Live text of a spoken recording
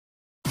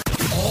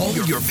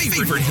your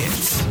favorite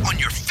hits on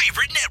your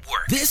favorite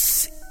network.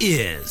 This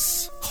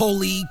is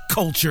Holy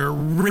Culture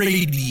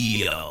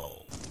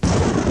Radio.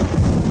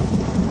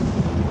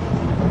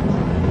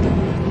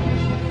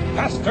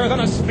 Faster than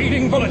a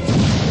speeding bullet.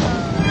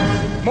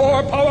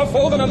 More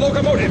powerful than a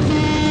locomotive.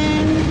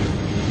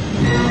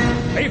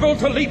 Able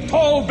to leap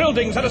tall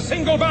buildings at a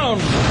single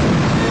bound.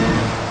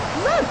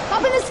 Look,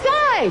 up in the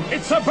sky.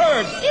 It's a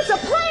bird. It's a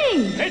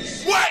plane.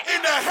 It's... What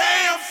in the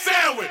ham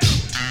sandwich?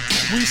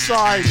 We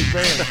sorry in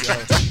advance, yo.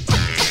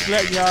 Just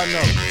letting y'all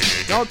know.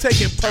 Don't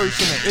take it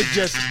personal. It's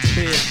just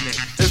business.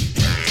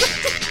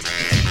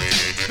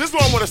 This is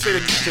what I want to say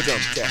to them.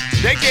 Yeah.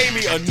 They gave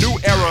me a new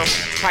era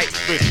type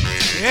fit.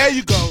 There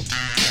you go.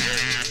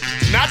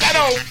 Not that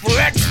old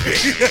flex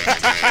fit. You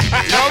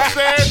know what I'm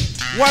saying?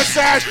 One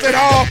size fit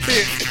all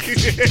fit.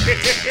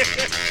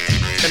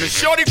 And the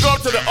shorty go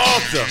up to the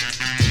altar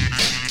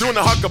doing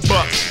the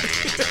huckabuck.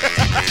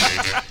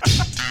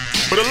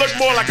 But it looked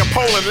more like a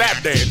pole and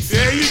lap dance.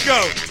 There you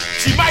go.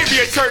 She might be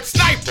a church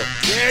sniper.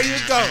 There you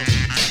go.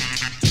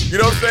 You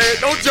know what I'm saying?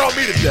 Don't jaw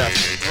me to death.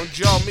 Don't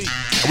jaw me.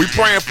 We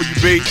praying for you,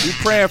 B. We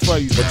praying for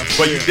you, man.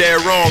 But you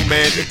dead wrong,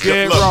 man. You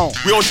dead wrong.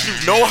 We don't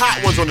shoot no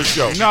hot ones on the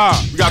show. Nah.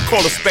 We gotta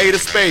call a spade,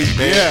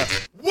 man. Yeah.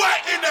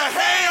 What in the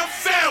ham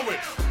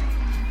sandwich?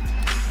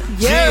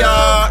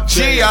 Yeah.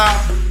 Gia.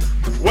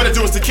 What it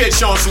do is the kid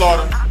Sean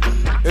Slaughter.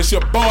 It's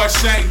your boy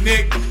Shank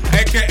Nick,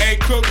 a.k.a.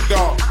 Cook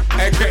Dog,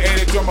 a.k.a.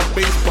 the drummer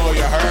Beast Boy,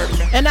 you heard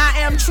me? And I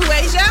am True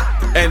Asia.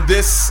 And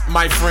this,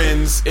 my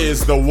friends,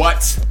 is the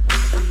What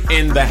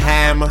in the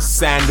Ham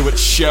Sandwich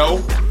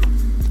Show,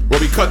 where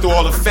we cut through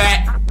all the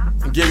fat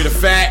and give you the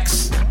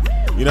facts.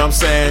 You know what I'm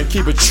saying?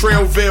 Keep it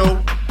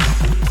Trillville,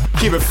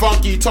 keep it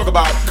funky, talk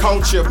about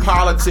culture,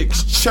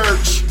 politics,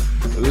 church,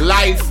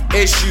 life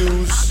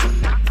issues,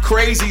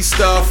 crazy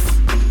stuff,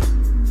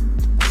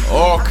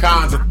 all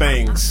kinds of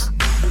things.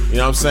 You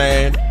know what I'm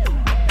saying?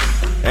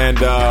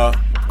 And, of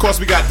course,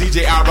 we got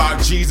DJ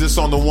iRock Jesus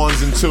on the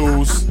ones and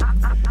twos,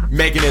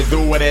 making it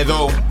do what it do. You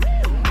know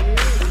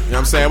what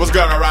I'm saying? What's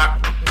good, iRock?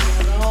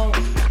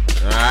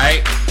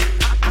 Alright.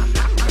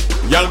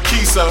 Young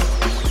Keisa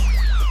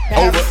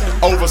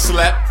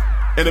overslept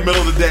in the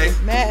middle of the day.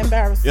 Mad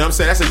embarrassing. You know what I'm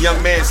saying? That's a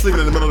young man sleeping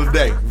in the middle of the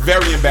day.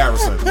 Very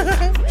embarrassing.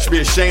 You should be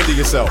ashamed of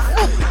yourself. You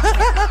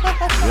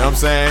know what I'm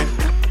saying?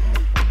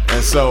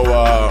 And so,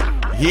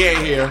 he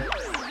ain't here.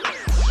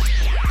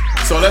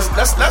 So let's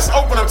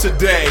open up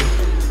today.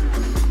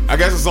 I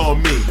guess it's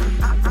on me,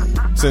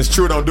 since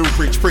True don't do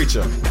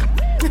preacher.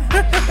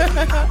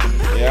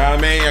 Yeah,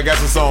 I mean, I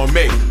guess it's on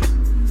me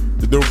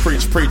to do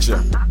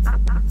preacher.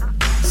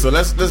 So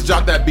let's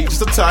drop that beat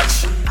just a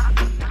touch,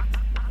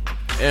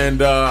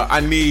 and I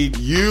need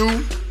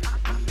you,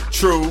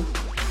 True,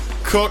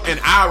 Cook, and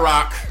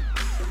iRock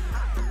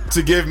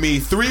to give me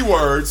 3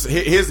 words.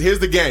 Here's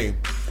the game.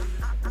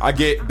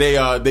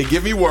 They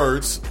give me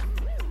words.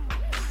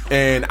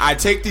 And I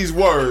take these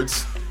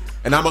words,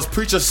 and I must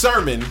preach a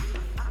sermon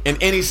in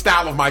any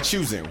style of my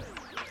choosing.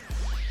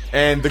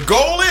 And the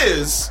goal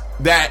is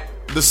that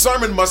the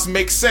sermon must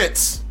make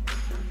sense,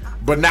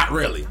 but not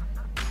really. You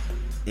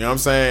know what I'm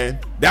saying?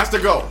 That's the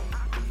goal.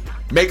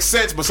 Makes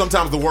sense, but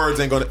sometimes the words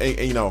ain't gonna,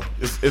 you know,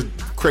 it's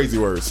crazy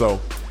words. So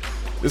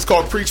it's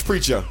called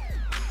Preacher.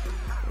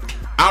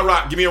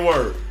 iRock, give me a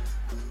word.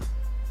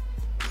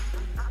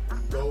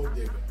 Gold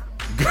digger.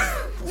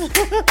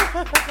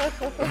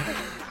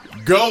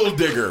 Gold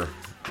digger.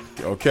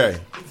 Okay.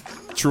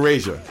 True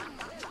Asia.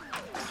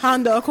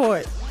 Honda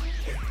Accord.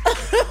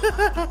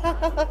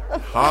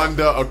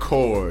 Honda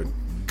Accord.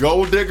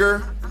 Gold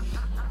digger.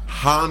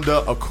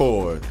 Honda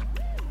Accord.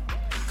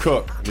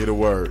 Cook. Need a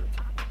word.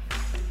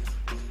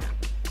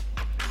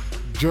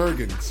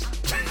 Jergens.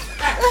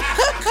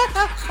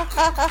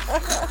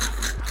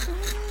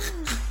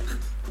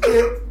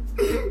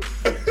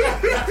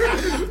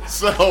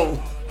 So,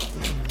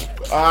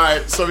 all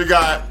right. So we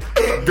got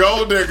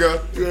Gold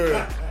digger.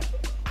 Yeah.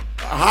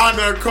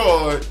 Honda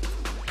Accord.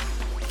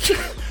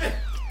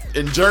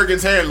 And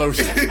Jergens hand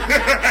lotion.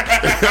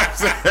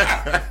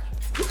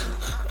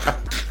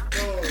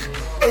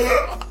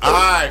 All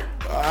right.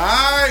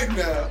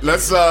 Now.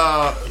 Let's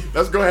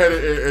go ahead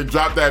and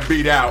drop that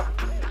beat out.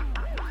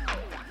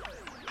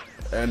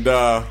 And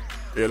yeah,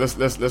 let's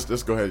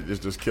go ahead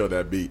and just kill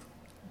that beat.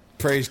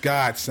 Praise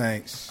God,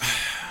 saints.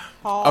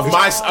 Of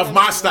my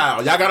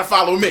style. Y'all gotta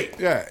follow me.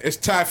 Yeah, it's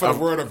time for the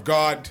word of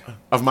God.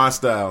 Of my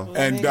style.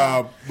 And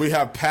we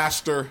have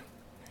pastor,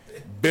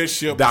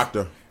 bishop,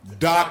 Doctor,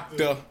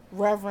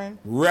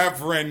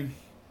 reverend,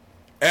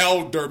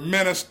 elder,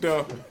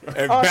 minister,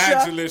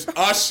 evangelist,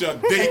 usher,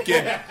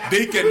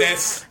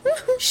 deaconess,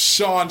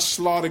 Sean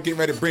Slaughter, getting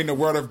ready to bring the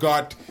word of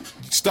God.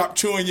 Stop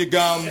chewing your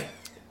gum.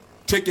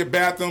 Take your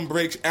bathroom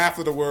breaks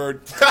after the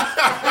word.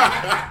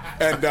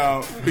 And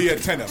be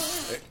attentive.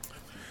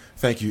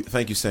 Thank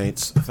you,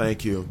 Saints.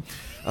 Thank you.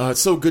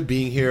 It's so good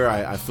being here.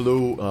 I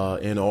flew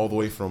in all the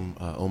way from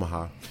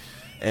Omaha.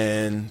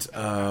 And,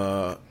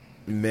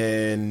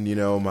 man, you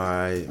know,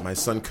 my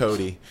son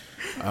Cody,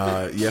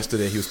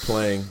 yesterday he was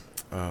playing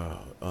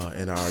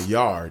in our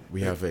yard.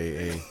 We have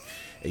a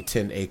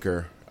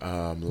 10-acre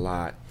a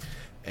lot.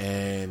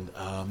 And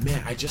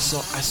man, I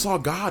saw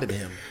God in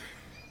him.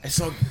 I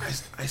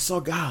saw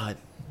God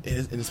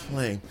in his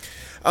playing.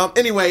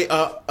 Anyway,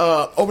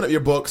 open up your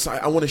books.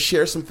 I want to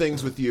share some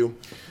things with you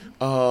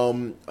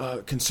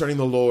concerning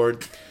the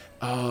Lord,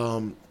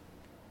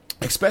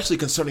 especially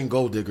concerning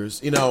gold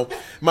diggers. You know,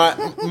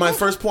 my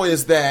first point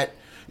is that,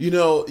 you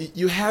know,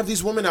 you have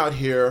these women out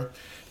here,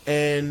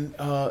 and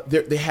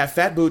they have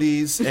fat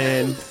booties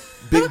and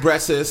big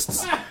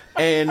breasts,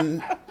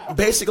 and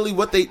basically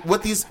what they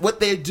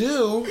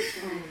do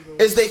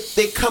is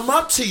they come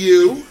up to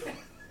you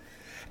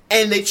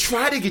and they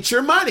try to get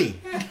your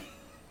money.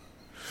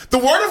 The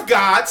Word of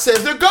God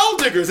says they're gold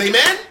diggers.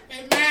 Amen?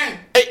 Amen.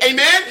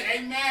 Amen?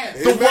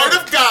 Amen. The Word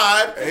of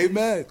God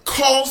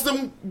calls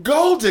them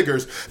gold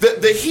diggers.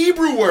 The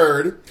Hebrew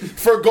word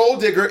for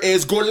gold digger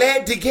is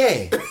goleh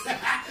digeh,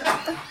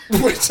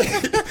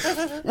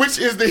 which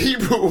is the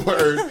Hebrew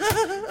word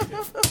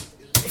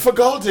for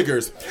gold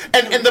diggers.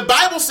 And the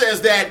Bible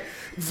says that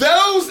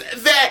those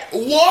that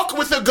walk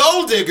with a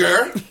gold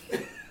digger,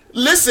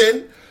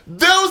 listen,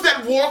 those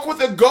that walk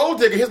with a gold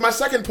digger, here's my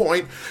second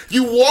point.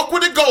 You walk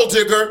with a gold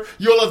digger,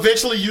 you'll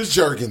eventually use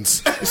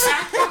Jergens.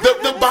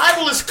 The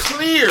Bible is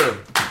clear.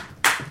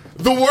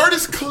 The word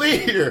is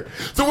clear.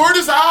 The word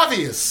is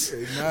obvious.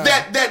 Amen.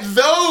 That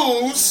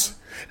those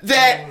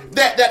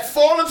that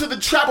fall into the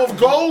trap of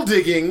gold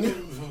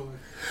digging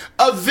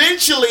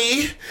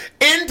eventually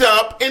end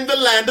up in the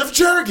land of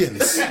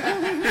Jergens,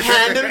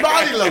 hand and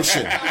body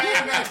lotion.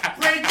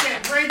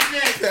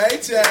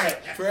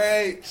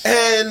 Preach.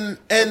 And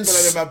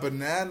my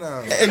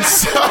banana.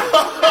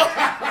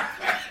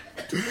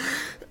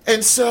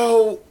 And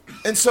so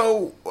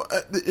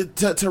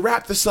to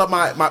wrap this up,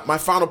 my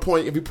final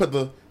point. If you put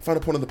the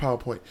final point on the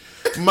PowerPoint,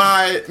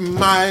 my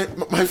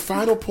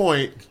final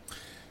point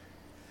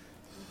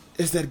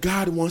is that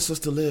God wants us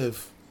to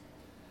live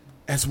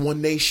as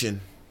one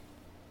nation,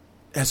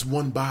 as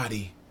one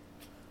body,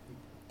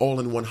 all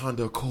in one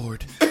Honda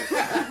Accord.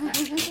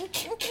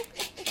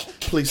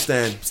 Please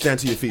stand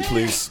to your feet,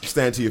 please.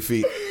 Stand to your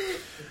feet.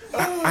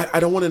 I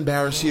don't want to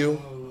embarrass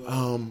you.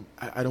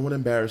 I don't want to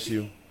embarrass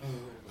you.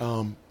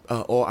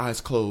 All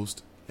eyes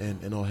closed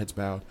and all heads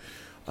bowed.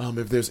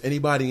 If there's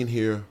anybody in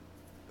here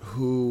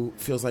who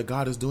feels like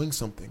God is doing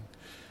something,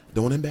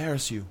 don't want to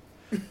embarrass you.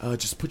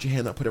 Just put your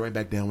hand up, put it right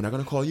back down. We're not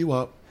going to call you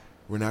up.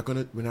 We're not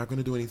going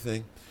to do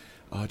anything.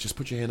 Just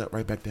put your hand up,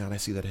 right back down. I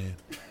see that hand.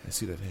 I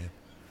see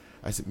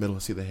middle. I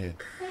see the hand.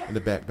 In the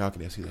back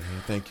balcony, I see that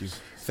hand.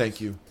 Thank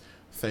you.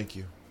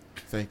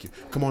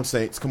 Come on,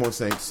 saints.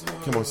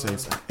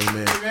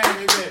 Amen.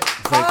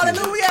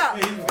 Hallelujah.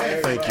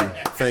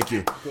 Thank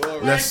you.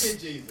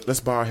 Let's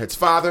bow our heads.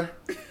 Father,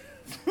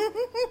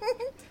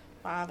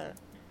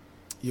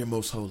 you're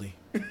most holy.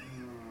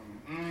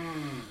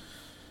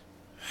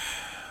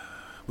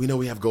 We know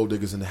we have gold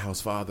diggers in the house,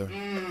 Father.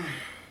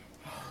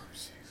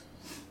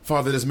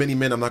 Father, there's many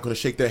men I'm not going to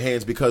shake their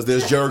hands because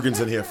there's Jergens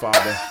in here,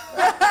 Father.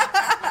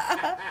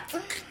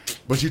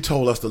 But you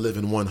told us to live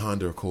in one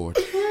Honda Accord.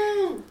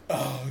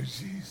 Oh,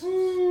 Jesus.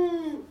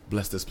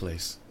 Bless this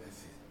place.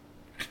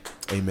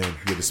 Amen.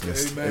 You're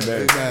dismissed.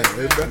 Amen.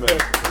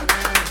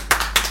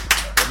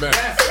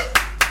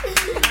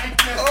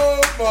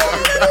 Oh, my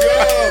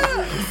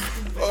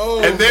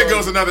God. And there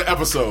goes another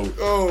episode.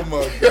 Oh,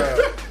 my God.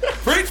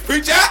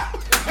 Preach out.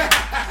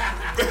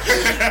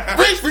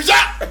 Preach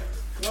out.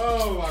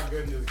 Oh, my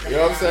goodness. You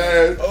know what I'm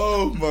saying?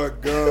 Oh, my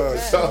God.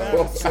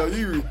 So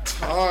you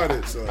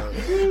retarded, son.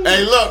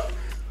 Hey, look.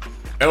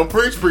 And on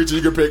Preacher,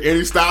 you can pick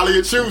any style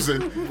you're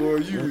choosing.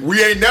 Boy,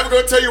 we ain't never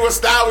going to tell you what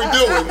style we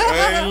doing.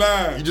 I ain't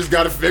lying. You just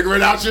got to figure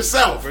it out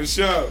yourself. For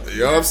sure.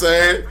 You know what I'm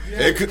saying? You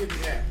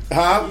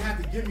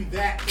have to give me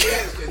that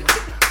question.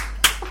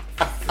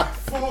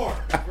 For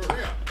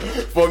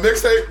real. For a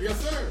mixtape?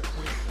 Yes, sir.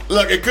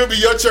 Look, it could be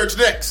your church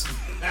next.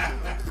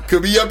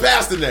 Could be your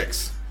pastor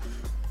next.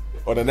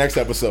 Or the next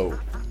episode.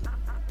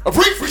 A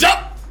preach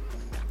up.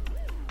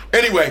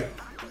 Anyway,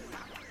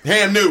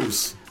 ham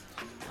news.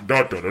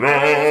 Ham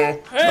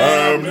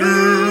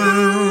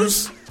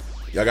news.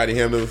 Y'all got any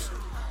ham news?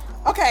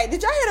 Okay,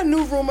 did y'all hear the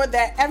new rumor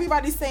that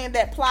everybody's saying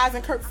that Plies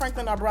and Kirk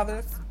Franklin are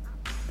brothers?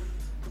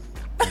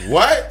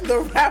 What? The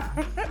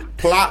rapper.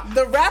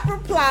 The rapper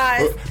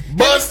Plies.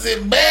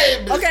 Busted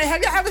baby. Okay,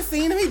 have y'all ever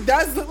seen him? He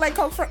does look like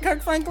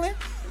Kirk Franklin.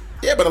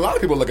 Yeah, but a lot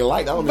of people look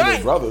alike. I don't mean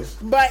they're brothers.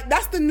 But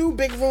that's the new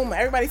big rumor.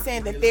 Everybody's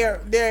saying that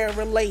they're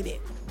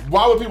related.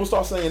 Why would people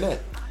start saying that?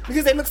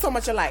 Because they look so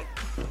much alike.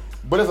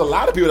 But there's a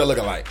lot of people that look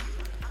alike.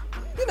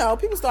 You know,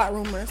 people start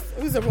rumors.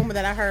 It was a rumor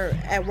that I heard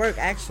at work,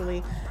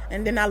 actually.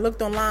 And then I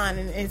looked online,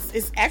 and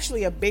it's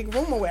actually a big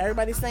rumor where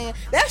everybody's saying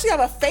they actually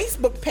have a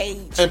Facebook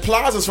page. And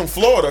Plaza's from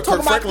Florida.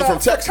 Kirk Franklin from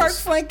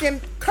Texas.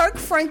 Kirk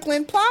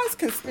Franklin Plaza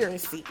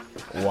conspiracy.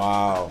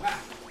 Wow.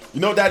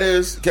 You know what that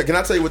is? Can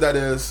I tell you what that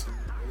is?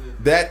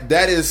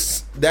 That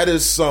is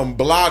some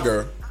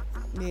blogger.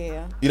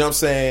 Yeah. You know what I'm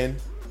saying?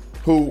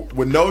 Who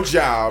with no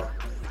job,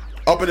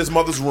 up in his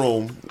mother's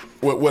room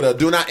with a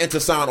do not enter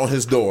sign on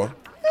his door.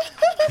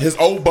 his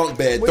old bunk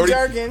bed. With 30,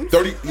 Jergens.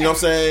 30, you know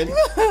what I'm saying?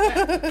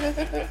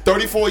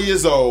 34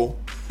 years old,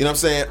 you know what I'm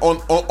saying?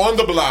 On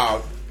the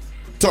blog.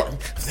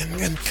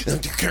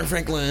 Kurt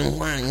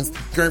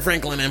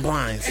Franklin and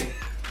Blinds.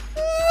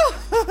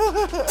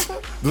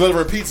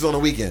 Delivering pizzas on the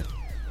weekend.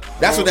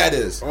 That's what that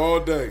is. All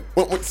day.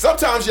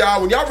 Sometimes,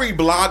 y'all, when y'all read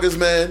bloggers,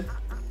 man,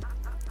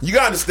 you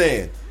gotta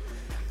understand.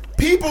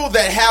 People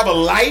that have a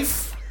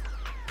life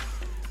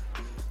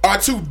are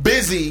too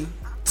busy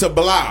to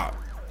blog.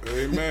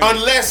 Amen.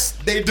 Unless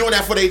they're doing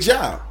that for their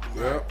job.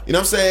 Yep. You know what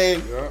I'm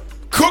saying? Yep.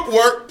 Cook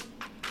work,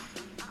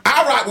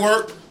 I rock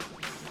work,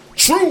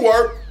 True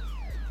work,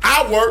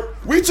 I work.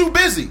 We too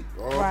busy.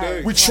 All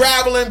day. We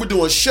traveling, we're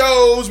doing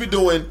shows, we're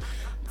doing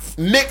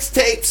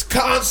mixtapes,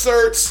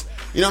 concerts,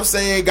 you know what I'm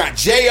saying? Got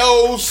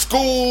JOs,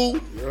 school,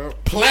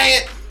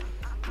 plant,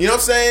 you know what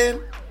I'm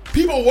saying?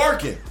 People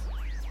working.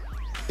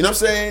 You know what I'm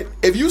saying?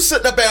 If you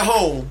sitting up at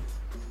home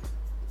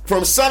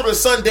from sun to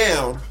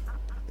sundown,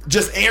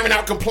 just airing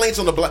out complaints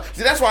on the block.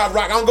 See, that's why I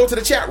rock. I don't go to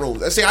the chat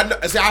rooms. I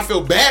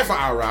feel bad for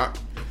iRock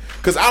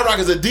because iRock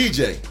is a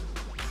DJ.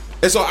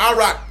 And so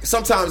iRock,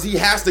 sometimes he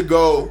has to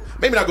go,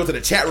 maybe not go to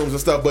the chat rooms and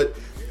stuff, but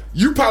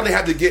you probably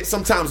have to get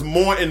sometimes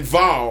more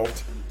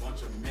involved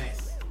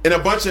in a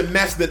bunch of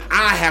mess than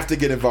I have to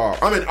get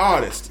involved. I'm an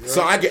artist,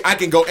 so I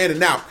can go in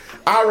and out.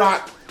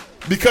 iRock,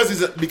 because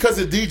he's a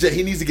DJ,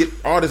 he needs to get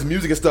artist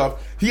music and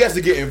stuff. He has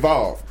to get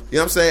involved. You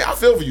know what I'm saying? I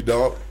feel for you,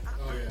 dog.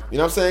 You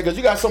know what I'm saying? Because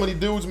you got so many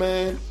dudes,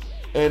 man,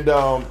 and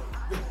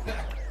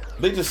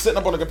they just sitting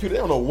up on the computer.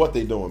 They don't know what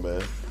they doing,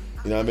 man.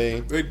 You know what I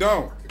mean? They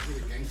don't.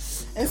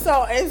 And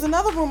so there's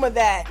another rumor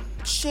that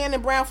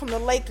Shannon Brown from the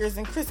Lakers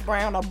and Chris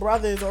Brown are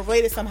brothers or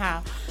related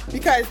somehow,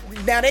 because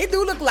now they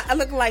do look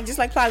like just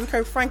like Plies and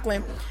Kirk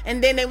Franklin.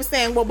 And then they were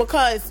saying, well,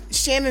 because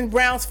Shannon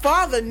Brown's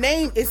father's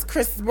name is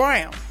Chris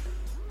Brown,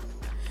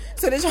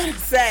 so they're trying to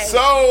say.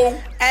 So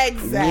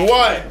exactly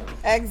what?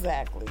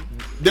 Exactly.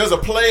 There's a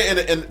player in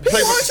People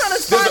always trying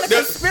to find a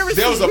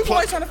conspiracy. People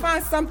always trying to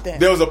find something.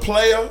 There was a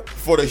player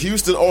for the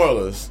Houston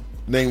Oilers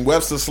named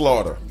Webster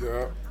Slaughter.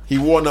 Yeah. He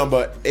wore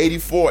number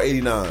 84,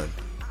 89. I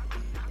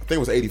think it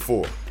was 84.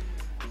 You know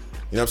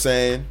what I'm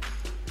saying?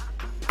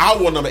 I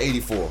wore number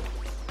 84.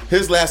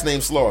 His last name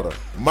Slaughter.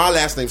 My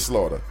last name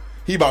Slaughter.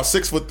 He about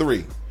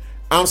 6'3".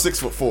 I'm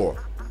 6'4".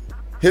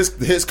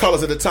 His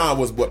colors at the time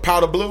was what,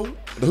 powder blue?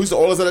 The Houston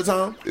Oilers at the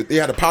time? They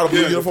had a powder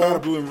blue uniform. Powder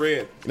blue and red.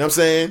 You know what I'm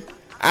saying?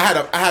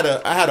 I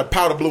had a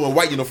powder blue and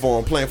white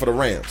uniform playing for the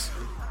Rams.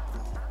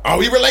 Are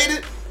we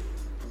related?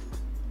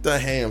 The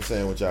ham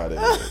sandwich out there.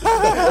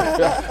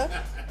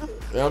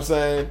 You know what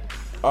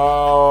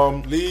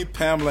I'm saying? Leave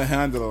Pamela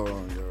Handler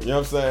alone, yo. You know what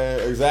I'm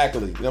saying?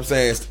 Exactly. You know what I'm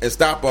saying? And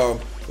stop.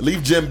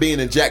 Leave Jim Beam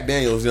and Jack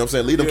Daniels. You know what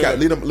I'm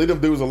saying? Leave them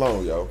dudes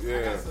alone, yo.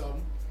 Yeah.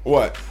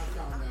 What? I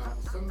found out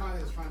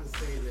somebody is trying to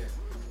say that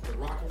the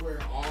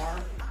Rockaware R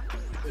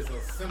is a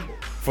symbol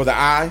For the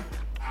eye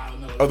I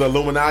don't know. of the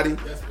Illuminati.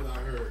 That's what I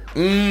heard.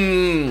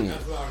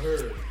 That's what I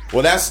heard.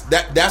 Well,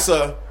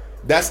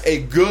 that's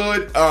a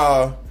good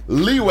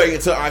leeway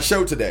into our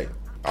show today.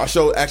 Our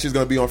show actually is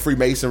going to be on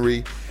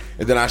Freemasonry,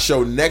 and then our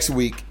show next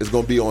week is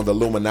going to be on the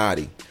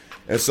Illuminati.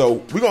 And so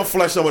we're going to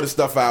flesh some of this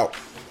stuff out.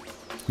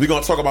 We're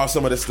going to talk about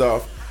some of this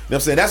stuff. You know what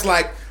I'm saying? That's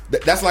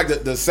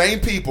like the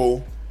same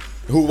people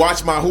who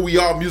watch my Who We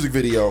Are music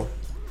video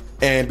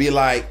and be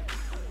like,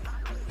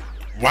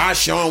 why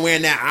is Sean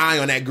wearing that eye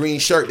on that green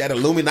shirt, that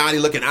Illuminati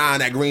looking eye on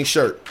that green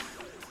shirt?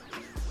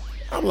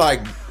 I'm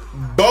like,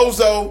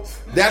 bozo,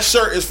 that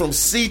shirt is from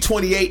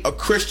C28, a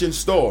Christian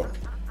store.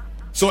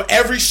 So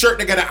every shirt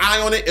that got an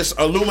eye on it is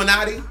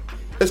Illuminati.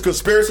 It's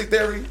conspiracy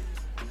theory.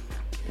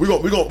 We're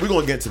gonna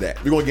get into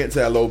that. We're gonna get into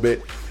that a little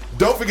bit.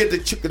 Don't forget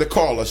to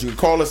call us. You can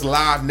call us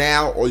live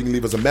now, or you can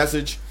leave us a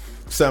message.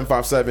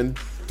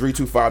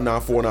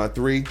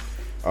 757-325-9493.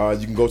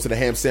 You can go to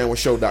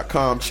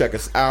thehamsandwichshow.com. Check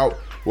us out.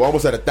 We're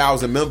almost at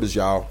 1,000 members,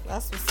 y'all.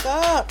 That's what's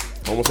up.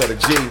 Almost at a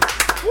G.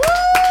 Woo!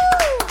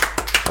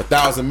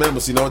 1,000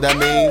 members. You know what that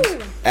means?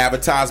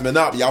 Advertisement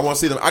up. Y'all want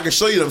to see them? I can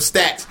show you them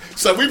stats.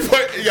 So we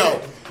put,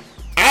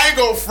 I ain't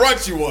gonna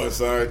front you one,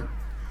 son.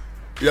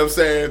 You know what I'm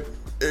saying?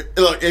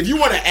 Look, if you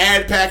want an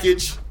ad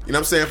package, you know what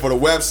I'm saying, for the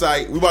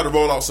website, we about to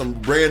roll out some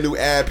brand new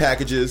ad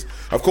packages.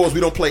 Of course, we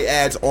don't play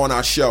ads on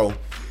our show,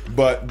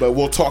 but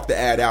we'll talk the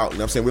ad out. You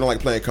know what I'm saying? We don't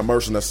like playing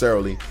commercials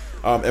necessarily.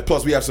 And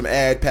plus, we have some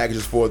ad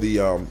packages for the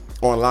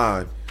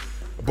online.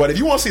 But if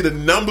you want to see the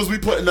numbers we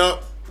putting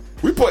up,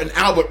 we putting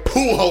Albert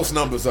Pujols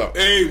numbers up.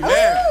 Amen.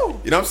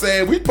 You know what I'm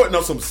saying? We putting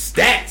up some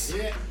stats.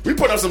 Yeah. We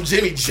putting up some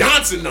Jimmy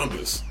Johnson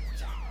numbers.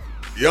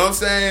 You know what I'm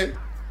saying?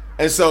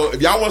 And so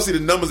if y'all want to see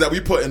the numbers that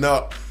we putting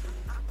up,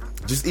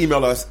 just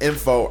email us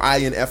info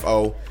at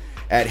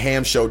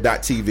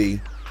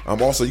hamshow.tv.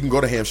 Also, you can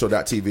go to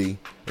hamshow.tv,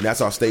 and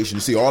that's our station.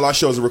 You see all our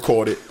shows are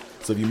recorded.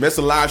 So if you miss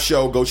a live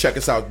show, go check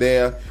us out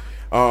there.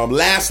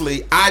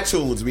 Lastly,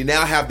 iTunes. We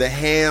now have the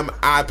Ham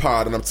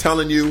iPod, and I'm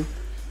telling you,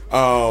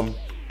 I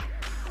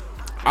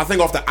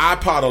think off the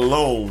iPod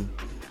alone,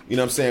 you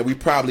know what I'm saying, we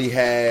probably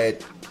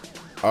had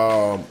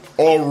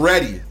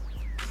already, you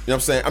know what I'm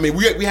saying, I mean,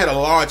 we had a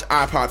large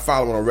iPod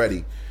following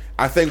already.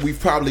 I think we've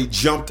probably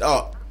jumped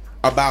up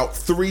about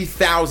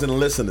 3,000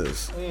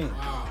 listeners.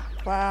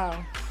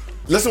 Wow.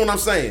 Listen to what I'm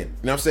saying. You know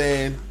what I'm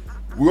saying?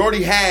 We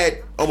already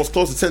had almost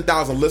close to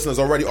 10,000 listeners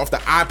already off the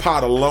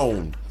iPod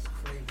alone.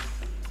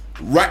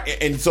 Right,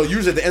 and so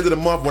usually at the end of the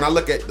month when I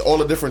look at all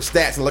the different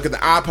stats and look at the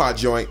iPod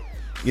joint,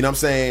 you know what I'm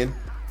saying?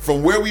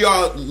 From where we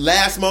are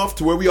last month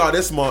to where we are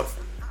this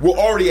month, we're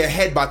already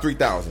ahead by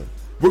 3,000.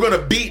 We're going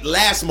to beat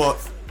last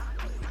month,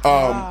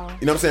 Wow.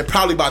 you know what I'm saying,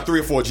 probably by 3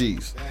 or 4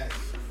 G's.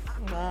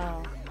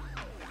 Wow.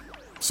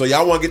 So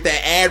y'all want to get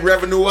that ad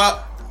revenue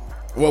up?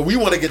 Well, we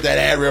want to get that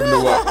ad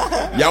revenue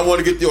up. Y'all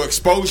want to get your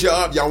exposure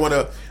up. Y'all want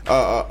to,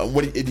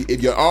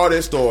 if you're an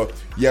artist or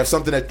you have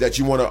something that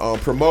you want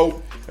to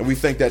promote, and we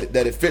think that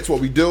it fits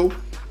what we do,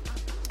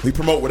 we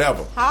promote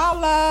whatever.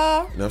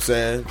 Holla. You know what I'm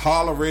saying?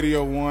 Holla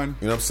Radio 1.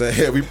 You know what I'm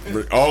saying? We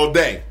all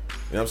day. You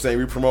know what I'm saying?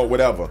 We promote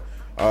whatever.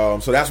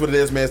 So that's what it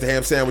is, man. It's the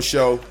Ham Sandwich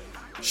Show.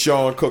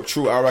 Sean Cook,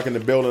 True Iraq in the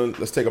building.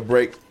 Let's take a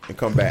break and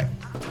come back.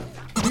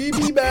 We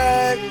be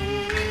back.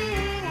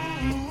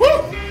 Woo!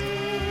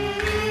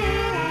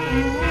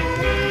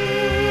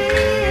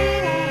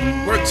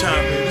 Work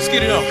time, man. Let's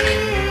get it on.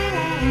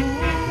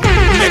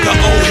 Nigga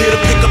on here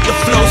to pick up the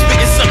flow,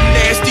 spitting something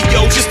nasty,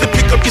 yo, just to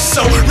pick up your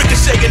soul.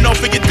 Ricocheting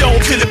off of your dome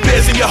till it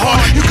bears in your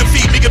heart. You can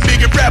feed me a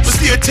bigger rapper,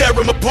 still tear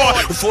him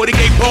apart. With 48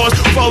 bars,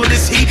 with all of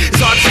this heat,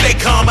 it's hard to stay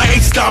calm. I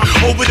ain't stop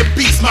over the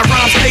beats, my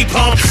rhymes stay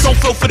palm. Don't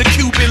flow for the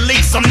Cuban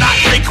links, I'm not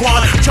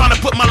Raekwon. I'm trying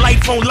to put my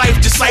life on life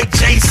just like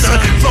Jason.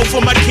 Flow for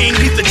my king,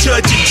 he's the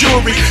judge and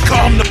jury.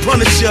 Call him the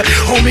Punisher,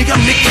 homie,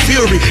 I'm Nick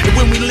Fury. And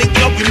when we link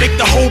up, we make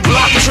the whole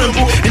block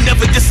tremble and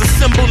never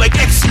disassemble like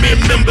X-Men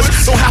members.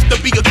 Don't have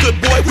to be a good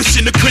boy,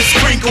 wishing the Chris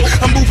Kringle.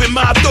 I'm moving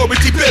my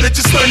authority, better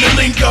just learn the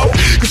lingo.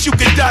 Cause you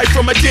can die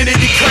from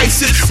identity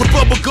crisis with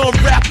bubblegum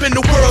rap and the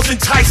world's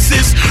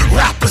entices.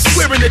 Rappers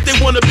swearing that they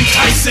wanna be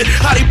Tyson.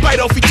 How they bite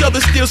off each other,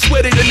 still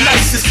swear they the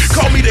nicest.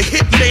 Call me the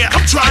hitman,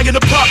 I'm trying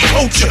to pop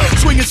culture.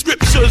 Swinging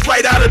scriptures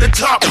right out of the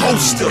top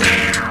holster.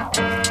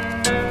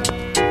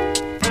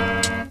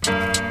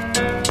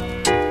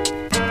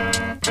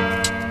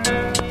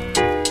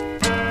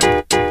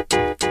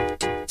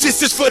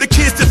 This is for the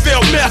kids that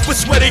failed math, but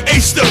swear they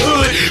aced the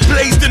hood.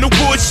 Blazed in the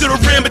woods,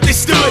 should've ran, but they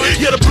stood.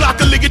 Yeah, the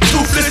block a ligging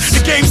toothless. The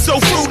game's so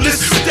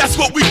fruitless, but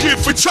that's what we get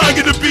for trying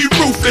to be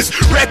ruthless.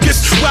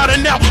 Reckless,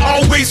 wildin' out,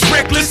 always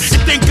reckless. You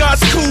think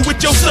God's cool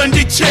with your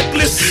Sunday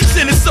checklist?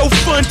 Sin is so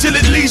fun till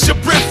it leaves you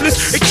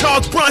breathless. Hey,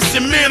 Charles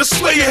Bronson, man, I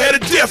swear you had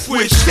a death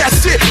wish.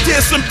 That's it,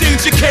 there's some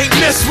things you can't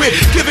mess with.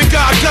 Giving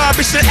God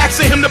garbage and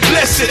asking him to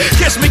bless it.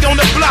 Catch me on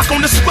the block,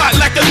 on the spot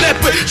like a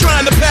leopard,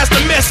 trying to pass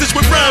the message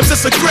with rhymes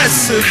that's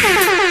aggressive.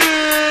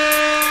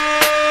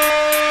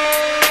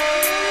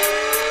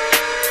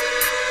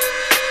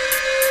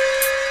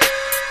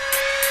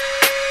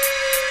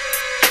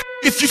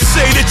 If you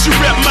say that you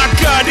rep my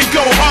God, then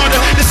go harder.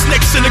 The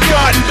snakes in the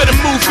garden, better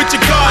move with your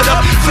guard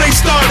up. Flame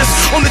starters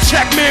on the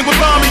track, man, with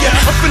Bomia.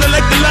 I'm feeling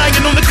like the lion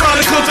on the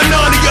Chronicles of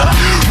Narnia.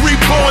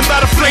 Reborn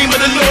by the flame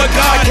of the Lord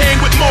God. Hang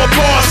with more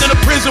bars in a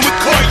prison with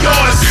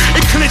courtyards.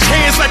 And clench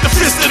hands like the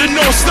fist of the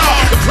North Star.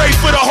 And pray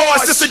for the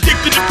hearts that's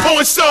addicted to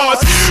porn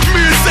stars.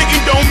 Me and Satan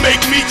don't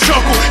make me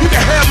chuckle. You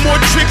can have more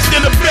tricks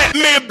than a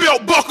Batman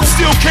belt buckle.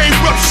 Still can't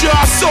rupture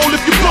our soul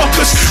if you buck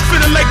us.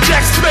 Feeling like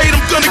Jack Spade,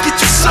 I'm gonna get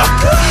you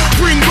sucker.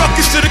 Bring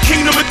ruckus to the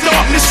kingdom of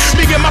darkness.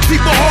 Me and my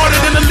people harder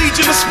than a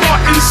legion of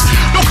Spartans.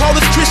 Don't call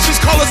us Christians,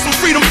 call us some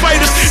freedom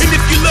fighters. And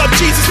if you love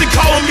Jesus, then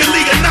call him your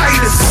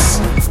Leonidas.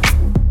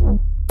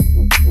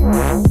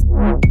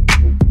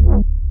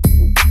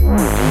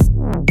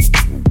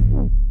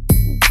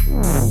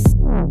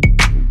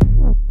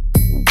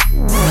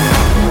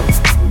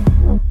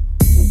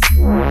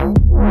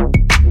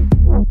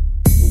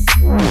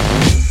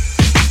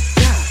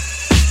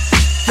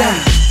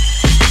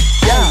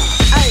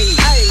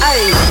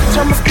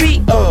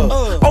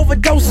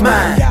 Overdose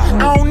mine,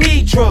 I don't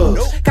need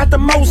drugs. Got the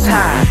most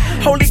high,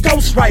 Holy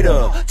Ghost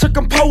writer to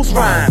compose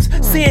rhymes.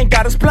 Sin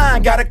got us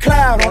blind, got a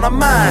cloud on our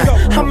mind.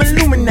 I'm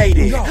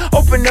illuminated,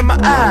 opening my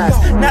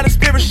eyes. Now the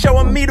spirit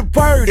showing me the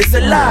word is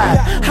alive.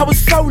 I was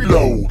so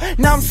low,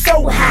 now I'm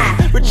so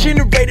high.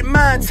 Regenerated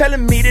mind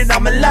telling me that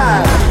I'm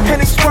alive.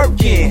 And it's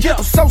working,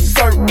 I'm so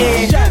certain.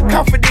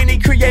 Confident he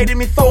created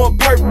me for a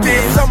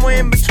purpose. Somewhere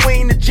in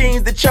between the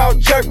jeans that y'all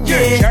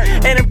jerking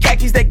and them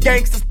khakis that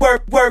gangsters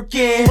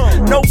working.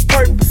 No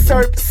purpose,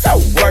 so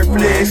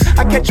worthless.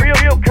 I catch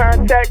real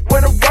contact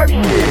when I'm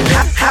working.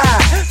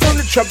 Ha, from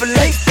the trouble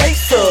late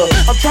face up.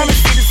 I'm trying to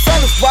see the sun,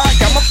 that's why I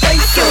got my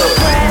face up.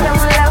 Pride on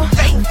low,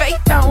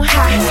 faith on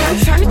high.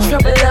 Turn the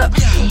trouble up,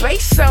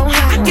 bass on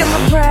high. Get my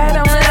pride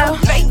on low,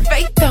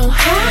 faith on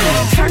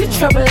high. Turn the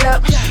trouble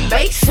up,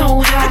 bass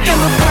on high. Get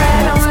my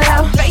pride on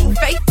low,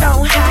 faith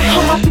on high.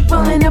 All my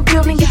people in the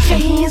building, get your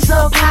hands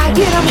up high.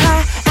 Get 'em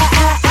high,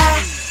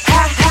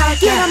 high,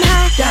 get 'em high,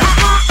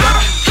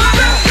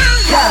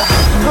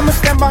 I'ma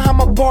stand behind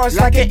my bar bars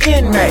like an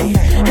inmate.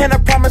 And I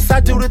promise I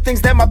do the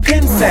things that my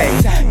pen say.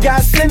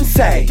 God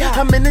sensei,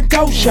 I'm in the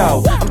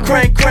dojo.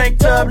 I'm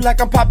cranked up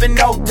like I'm popping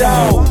no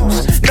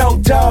dose. No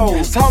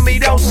dose,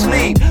 homie, don't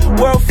sleep.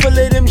 World full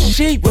of them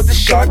sheep with the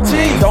sharp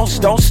teeth.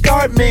 Don't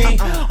start me.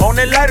 On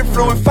that lighter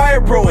fluid,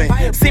 fire brewing.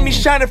 See me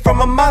shining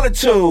from a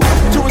multitude.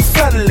 Do it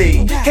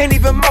subtly, can't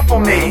even muffle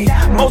me.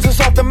 Moses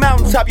off the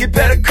mountaintop, you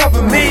better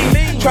cover me.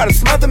 Try to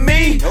smother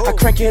me, I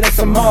crank it up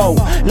some more.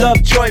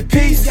 Love, joy,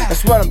 peace,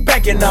 that's what I'm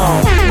banking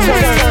on.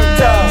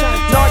 Turned up,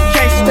 no I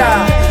can't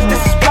stop.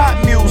 This is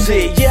pop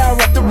music, yeah I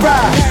rock the ride.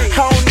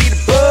 I don't need a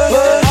buzz,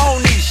 I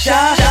don't need a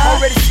shot.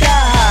 Already sky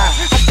high,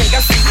 I think I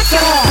see the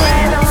star.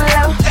 Pride on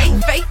low,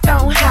 faith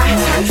on high.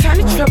 Turn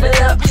the trouble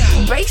up,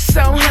 bass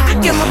on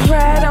high. Get my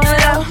pride on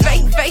low,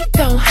 faith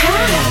on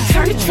high.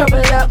 Turn the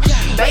trouble up,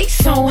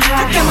 bass on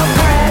high. Get my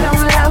pride on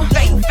low,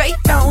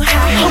 faith on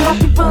high. All my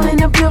people in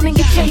the building,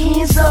 get your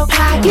hands up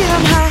high. Get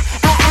 'em high,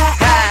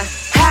 high,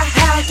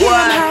 get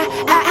 'em high.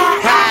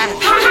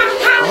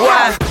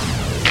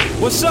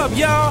 What's up,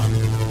 y'all?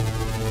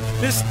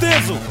 This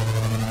Thizzle.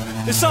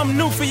 It's something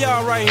new for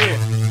y'all right here.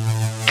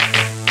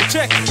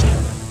 Check it.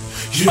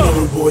 You know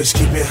them boys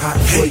keep it hot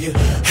for you.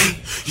 Hey,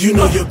 you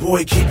know your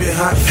boy keep it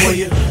hot for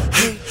you.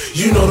 Hey,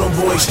 you know them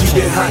boys keep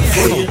it hot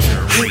for you.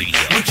 Hey,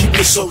 we keep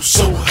it so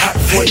hot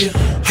for you.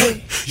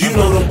 Hey, you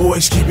know them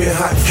boys keep it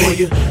hot for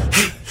you.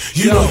 Hey,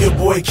 you know your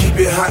boy keep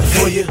it hot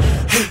for you.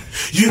 Hey,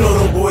 you know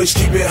them boys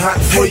keep it hot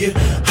for you.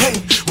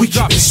 Hey, we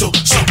keep it so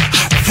hot.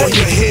 For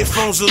your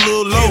headphones a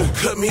little low,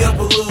 cut me up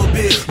a little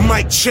bit.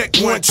 Mic check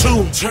 1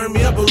 2, turn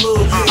me up a little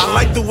bit. I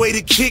like the way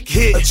the kick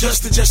hit,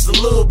 adjust it just a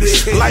little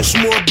bit. Life's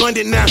more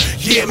abundant now,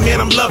 yeah man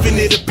I'm loving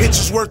it. A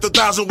picture's worth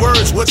 1,000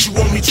 words. What you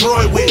want me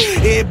Troy with?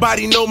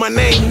 Everybody know my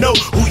name, know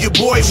who your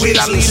boy with.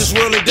 I leave this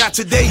world and die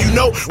today. You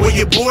know where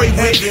your boy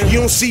with. You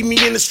don't see me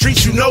in the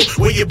streets, you know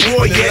where your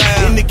boy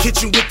at. In the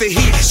kitchen with the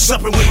heat,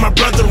 supping with my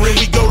brother, and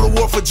we go to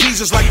war for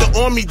Jesus like the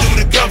army do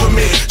the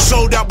government.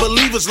 Sold out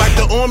believers like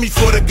the army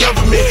for the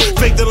government.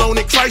 Faith alone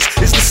in Christ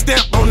is the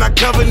stamp on our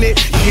covenant.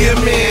 Yeah,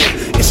 man,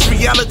 it's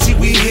reality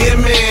we here,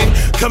 man.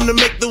 Come to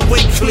make the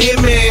way clear,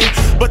 man.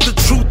 But the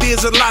truth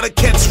is, a lot of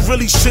cats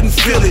really shouldn't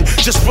feel it.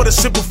 Just for the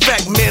simple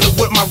fact, man, of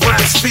what my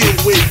rhymes feel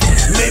with.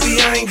 Maybe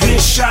I ain't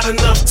been shot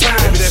enough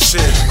times. That's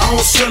it. I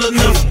don't sell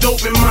enough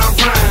dope in my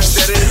rhymes.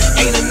 That it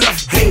ain't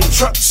enough hang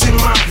trucks in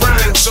my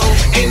rhymes. So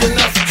ain't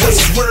enough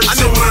cuss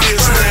words in my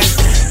rhymes.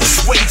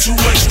 It's way too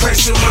much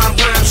Christ in my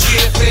rhymes,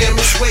 yeah fam.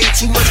 It's way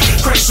too much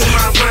Christ in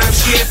my rhymes,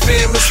 yeah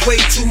fam. It's way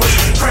too much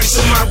Christ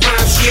in my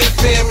rhymes, yeah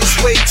fam. It's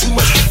way too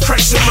much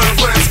Christ in my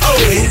rhymes. Oh,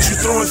 hit you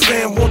throwing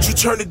fam, won't you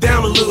turn it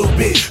down a little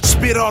bit?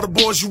 Spit all the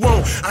boys you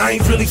want, I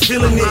ain't really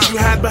feeling it. You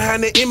hide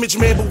behind the image,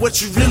 man, but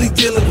what you really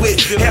dealing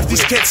with? Half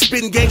these cats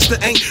spitting gangster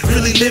ain't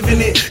really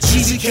living it.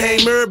 Jeezy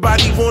came,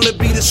 everybody wanna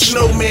be the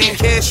snowman.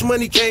 Cash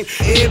Money came,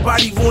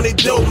 everybody wanted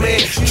dope, man.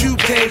 Q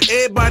came,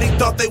 everybody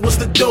thought they was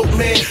the dope,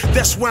 man.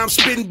 That's why I'm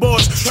spitting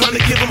bars, trying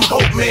to give them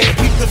hope, man.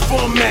 Keep the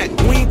format,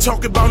 we ain't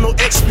talking about no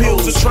X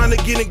pills or trying to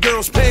get in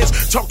girls'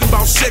 pants, talking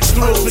about sex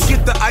thrills.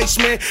 Forget the ice,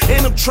 man,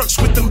 and them trucks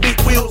with them big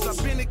wheels.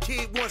 I've been a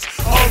kid once,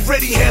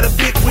 already had a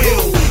big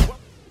wheel.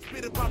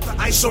 Spit about the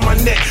ice on my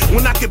neck,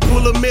 when I could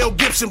pull a Mel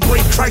Gibson,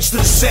 bring Christ to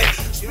the set.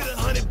 Spit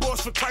 100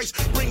 bars for Christ,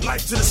 bring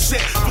life to the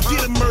set.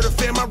 Forget a murder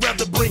fam, I'd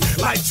rather bring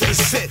life to the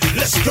set.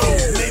 Let's go.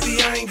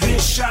 Maybe I ain't been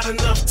shot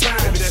enough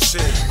times. That's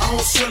it. I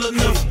don't sell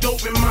enough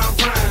dope in my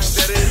rhymes.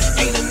 That it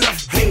ain't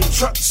enough hang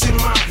trucks in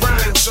my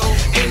rhymes. So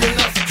ain't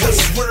enough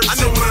cuss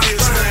words in my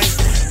rhymes.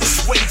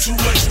 It's way too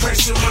much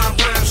Christ in my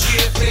rhymes,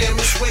 yeah fam.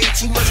 It's way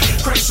too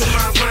much Christ in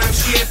my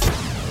rhymes, yeah.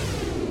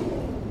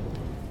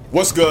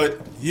 What's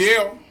good?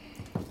 Yeah.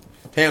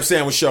 Ham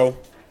Sandwich Show.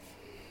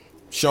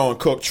 Sean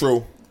Cook,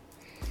 True.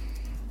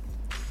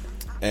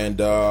 And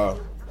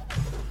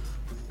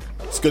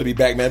it's good to be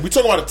back, man. We're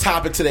talking about a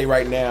topic today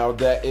right now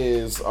that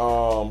is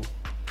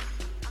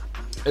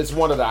it's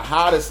one of the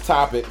hottest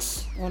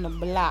topics on the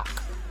block.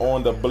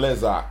 On the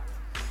blizzard.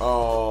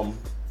 A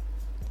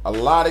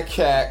lot of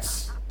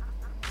cats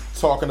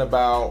talking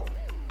about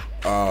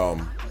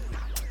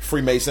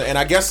Freemason, and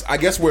I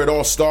guess where it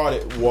all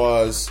started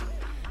was,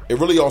 it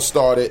really all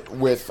started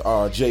with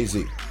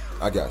Jay-Z,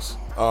 I guess.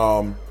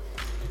 And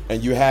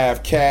you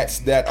have cats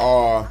that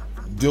are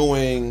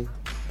doing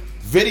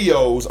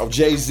videos of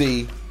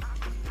Jay-Z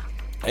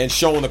and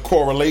showing the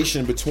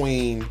correlation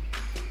between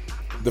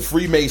the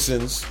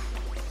Freemasons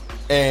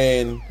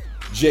and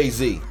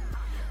Jay-Z.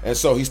 And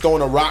so he's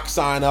throwing a rock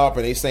sign up,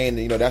 and they're saying,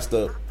 you know, that's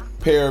the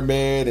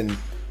pyramid, and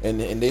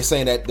they're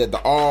saying that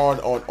the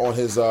R on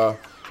his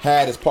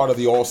hat is part of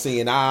the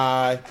all-seeing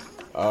eye,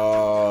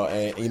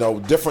 and you know,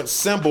 different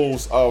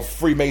symbols of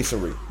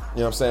Freemasonry. You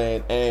know what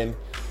I'm saying?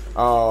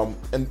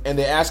 And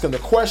they're asking the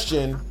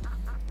question,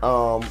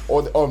 or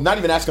not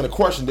even asking the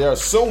question. They're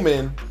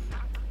assuming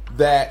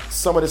that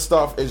some of this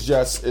stuff is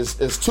just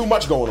is too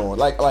much going on.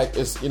 Like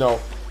it's, you know,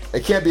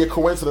 it can't be a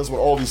coincidence with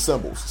all these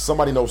symbols.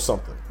 Somebody knows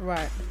something.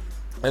 Right.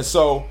 And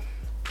so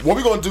what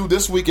we're going to do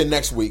this week and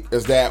next week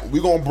is that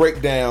we're going to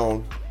break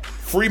down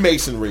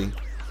Freemasonry. You know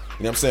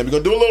what I'm saying? We're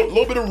going to do a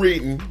little bit of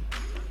reading.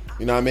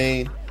 You know what I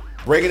mean?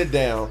 Breaking it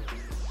down.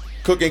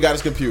 Cook ain't got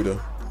his computer,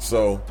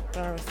 so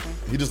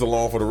he just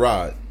along for the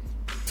ride.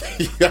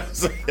 You know what I'm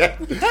saying?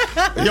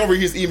 He don't read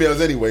his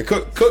emails anyway.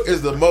 Cook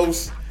is the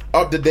most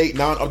up-to-date,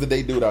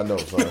 non-up-to-date dude I know,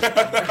 son. You know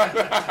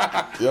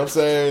what I'm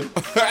saying?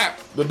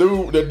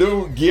 The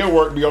dude gear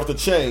work be off the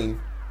chain.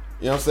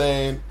 You know what I'm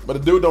saying? But the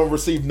dude don't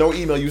receive no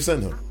email you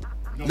send him.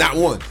 Not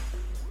one.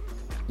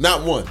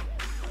 Not one.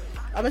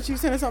 I bet you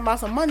sending something about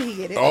some money, he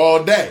get it.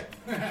 All day.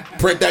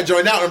 Print that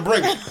joint out and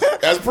bring it.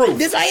 That's proof.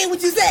 This right here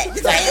what you said.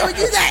 This right here what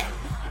you said.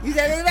 You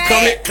said it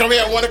right. Come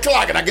here at 1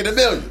 o'clock and I get $1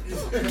 million.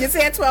 Get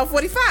here at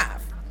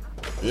 12:45.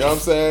 You know what I'm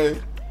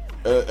saying?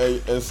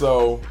 And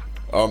so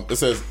it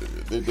says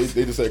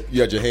they just say you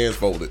had your hands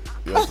folded.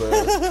 You know what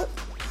I'm saying?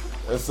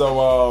 And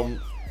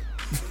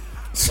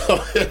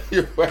so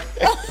anyway,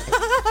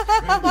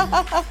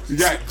 you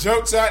got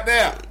jokes out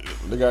there.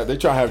 They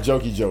try to have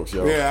jokey jokes,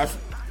 yo. Yeah,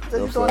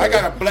 I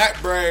got a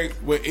BlackBerry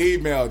with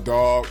email,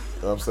 dog. You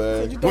know what I'm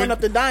saying? So you throwing up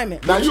the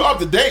diamond. Now you up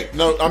to date.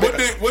 No, I mean,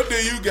 what do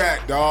you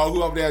got, dog?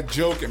 Who up there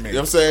joking me? You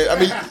know what I'm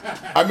saying?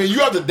 I mean,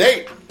 you up to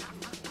date.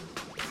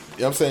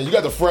 You know what I'm saying? You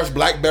got the fresh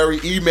BlackBerry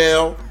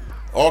email,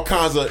 all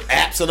kinds of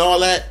apps and all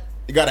that.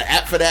 You got an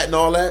app for that and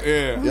all that.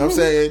 Yeah. You know what I'm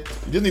saying?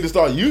 You just need to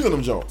start using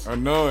them joints. I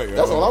know it. Yo.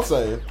 That's all I'm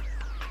saying.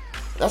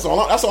 That's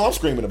all I'm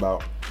screaming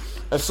about.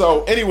 And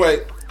so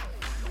anyway,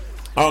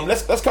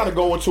 let's kind of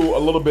go into a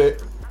little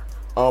bit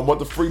what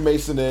the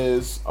Freemason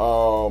is.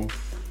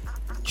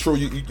 True,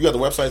 you got the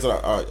websites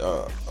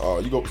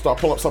that you go start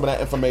pulling up some of that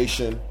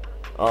information.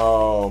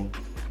 Before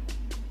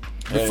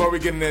we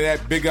get into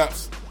that, big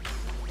ups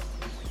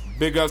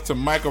to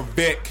Michael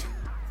Vick.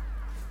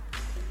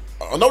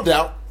 No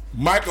doubt.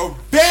 Michael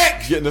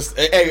Vick! Getting this.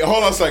 Hey,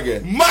 hold on a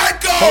second.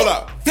 Michael! Hold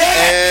up. Vick!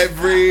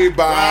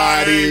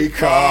 Everybody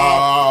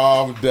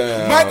calm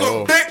down.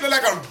 Michael Vick look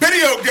like a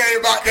video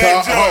game out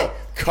there, Joe.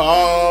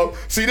 Calm.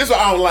 See, this is what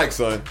I don't like,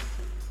 son.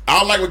 I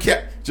don't like what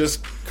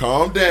just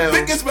calm down.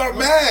 Vick is my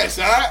man,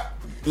 son.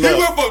 He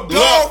went for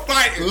dog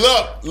fighting.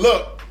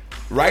 Look.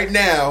 Right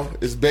now,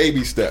 it's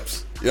baby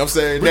steps. You know what I'm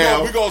saying?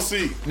 We're going to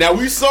see. Now,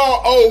 we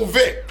saw old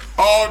Vic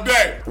all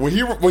day. When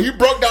he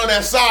broke down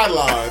that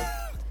sideline,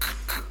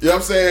 you know what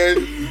I'm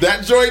saying?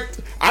 That joint,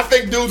 I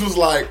think dudes was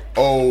like,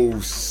 oh,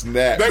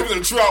 snap. They was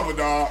in trouble,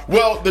 dog.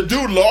 Well, the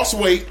dude lost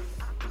weight.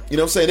 You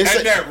know what I'm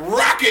saying? That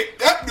rocket,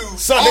 that dude.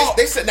 Son,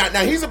 they said,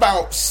 now he's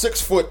about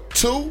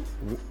 6'2".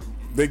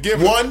 They give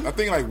him, I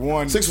think like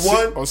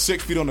 6'1" or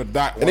 6 feet on the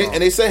dot. And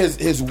they say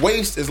his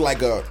waist is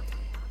like a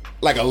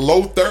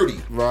low 30.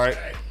 Right.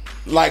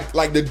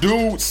 Like the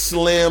dude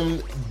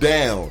slimmed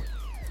down.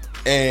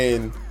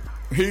 And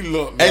he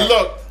looked. Hey,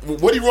 look,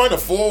 what he run, a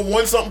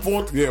 4.1 something?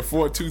 4? Yeah,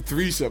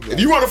 4.23 something. If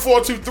you run a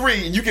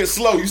 4.23 and you get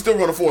slow, you still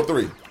run a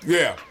 4.3.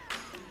 Yeah.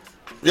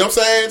 You know what I'm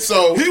saying?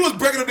 So he was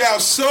breaking him down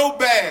so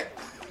bad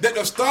that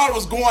the starter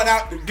was going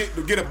out to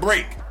get a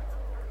break.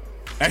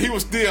 And he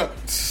was still.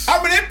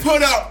 I mean, they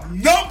put up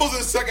numbers in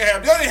the second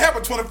half. They only have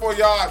a 24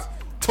 yards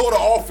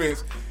total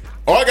offense.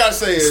 All I gotta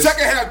say is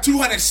second half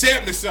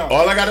 270 something.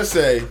 All I gotta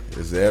say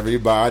is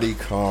everybody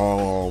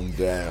calm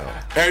down.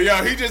 Hey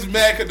yo, he just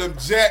mad because them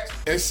Jets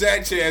and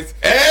Sanchez.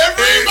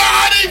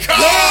 Everybody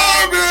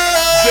calm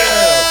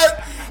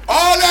down.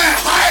 All that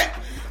hype.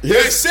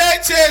 Yes.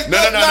 Sanchez.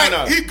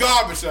 No. He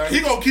garbage, son. He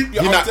gonna keep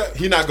you.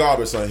 He not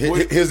garbage, son.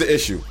 Here's the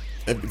issue.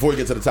 And before we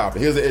get to the topic,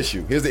 here's the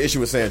issue. Here's the issue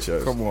with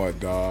Sanchez. Come on,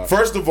 dog.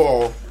 First of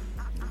all,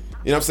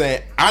 you know what I'm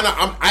saying?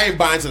 I ain't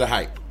buying to the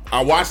hype.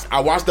 I watched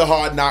the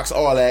Hard Knocks,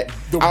 all that.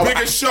 The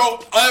biggest show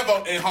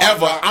ever in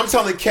Hard Knocks. I'm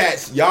telling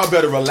cats, y'all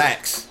better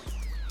relax.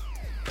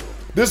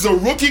 This is a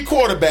rookie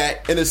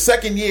quarterback in his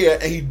second year,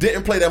 and he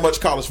didn't play that much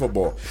college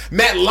football.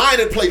 Matt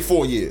Leinart played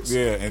 4 years.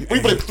 Yeah, and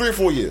we played 3 or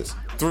 4 years.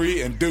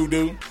 3 and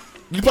doo-doo.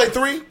 You played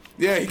 3?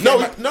 Yeah,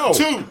 no.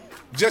 2.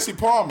 Jesse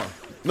Palmer.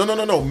 No.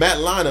 Matt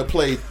Leinart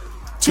played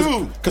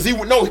 2 because he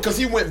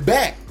went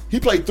back. He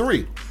played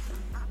 3.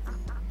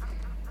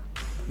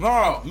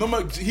 No,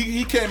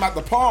 he came out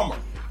the Palmer.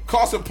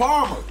 Carson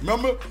Palmer,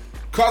 remember?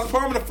 Carson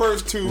Palmer the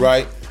first 2.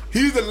 Right.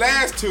 He's the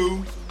last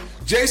 2.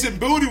 Jason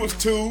Booty was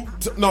 2.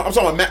 No, I'm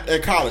talking about Matt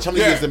in college. How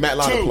many years did Matt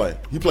Leinart play?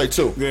 He played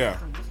 2. Yeah.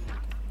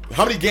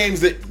 How many games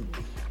did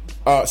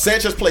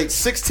Sanchez played?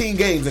 16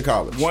 games in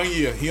college. 1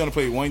 year. He only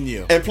played 1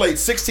 year. And played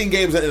 16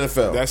 games in the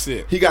NFL. That's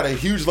it. He got a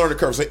huge learning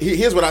curve. So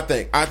here's what I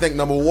think. I think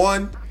number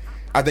 1,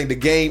 I think the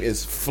game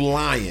is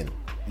flying.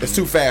 It's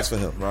too fast for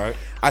him. Right.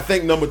 I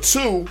think number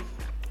 2,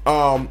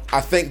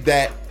 I think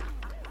that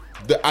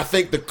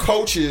the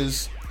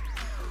coaches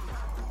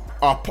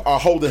are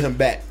holding him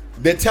back.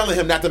 They're telling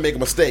him not to make a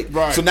mistake.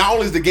 Right. So not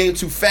only is the game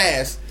too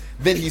fast,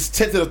 then he's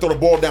tempted to throw the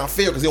ball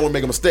downfield because he don't want to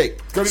make a mistake.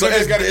 So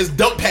it's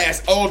dump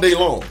pass all day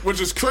long. Which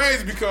is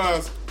crazy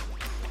because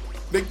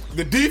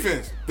the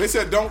defense, they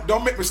said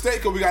don't make mistakes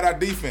because we got our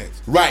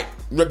defense. Right.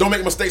 Don't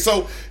make a mistake.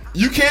 So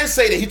you can't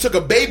say that he took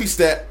a baby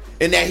step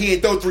and that he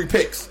ain't throw 3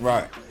 picks.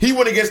 Right. He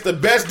went against the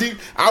best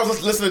I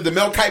was listening to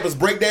Mel Kiper's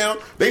breakdown.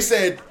 They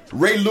said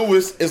Ray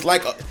Lewis is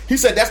like he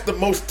said that's the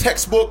most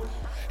textbook.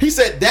 He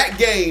said that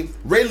game,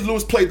 Ray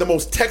Lewis played the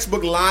most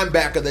textbook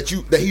linebacker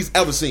that he's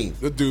ever seen.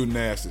 The dude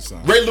nasty,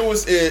 son. Ray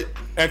Lewis is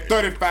at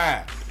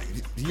 35.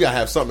 You gotta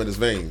have something in his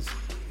veins.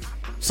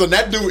 So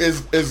that dude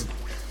is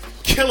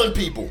killing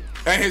people.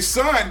 And his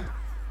son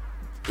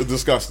is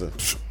disgusting.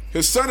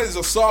 His son is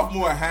a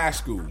sophomore in high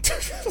school.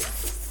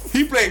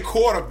 He played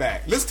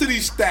quarterback. Listen to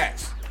these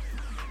stats.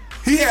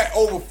 He had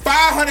over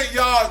 500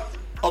 yards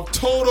of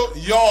total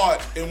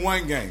yards in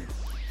one game.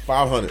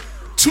 500.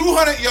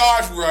 200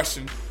 yards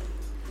rushing.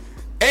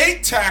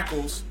 8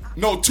 tackles.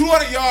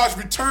 200 yards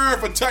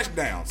returned for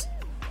touchdowns.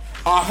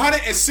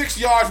 106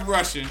 yards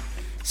rushing.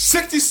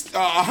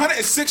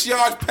 106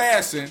 yards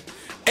passing.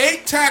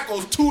 8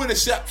 tackles, 2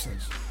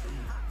 interceptions.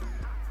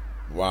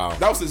 Wow.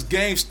 That was his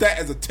game stat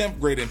as a 10th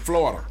grader in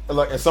Florida.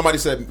 Like, and somebody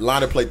said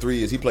Lionel played 3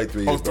 years. He played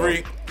 3 years. Oh,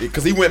 3?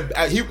 Because he went.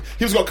 He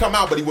was gonna come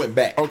out, but he went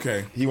back.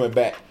 Okay. He went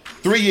back.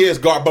 3 years.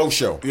 Garbo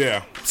show.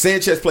 Yeah.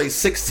 Sanchez played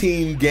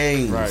 16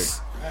 games. Right.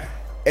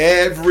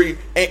 And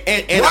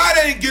why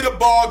they didn't get a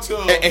ball to?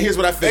 And here's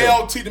what I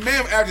feel. LT, the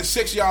man averaged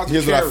 6 yards.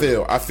 Here's what I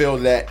feel. I feel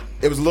that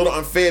it was a little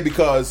unfair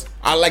because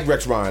I like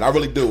Rex Ryan. I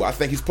really do. I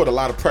think he's put a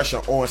lot of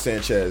pressure on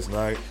Sanchez.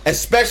 Right.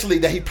 Especially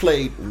that he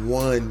played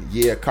 1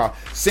 year.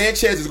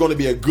 Sanchez is going to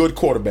be a good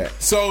quarterback.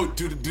 So,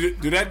 do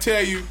that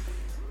tell you?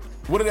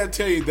 What did that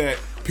tell you? That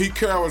Pete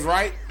Carroll was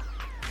right?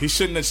 He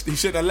shouldn't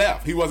have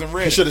left. He wasn't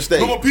ready. He should have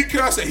stayed. But Pete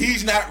Carroll said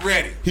he's not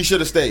ready. He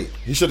should have stayed.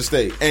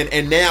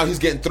 And now he's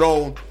getting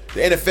thrown. The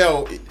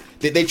NFL,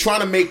 they trying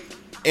to make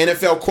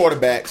NFL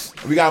quarterbacks.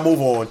 We gotta move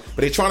on,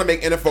 but they trying to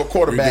make NFL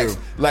quarterbacks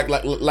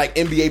like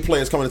NBA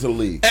players coming into the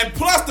league. And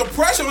plus the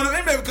pressure on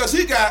him because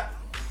he got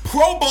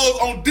Pro Bowls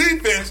on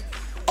defense,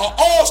 an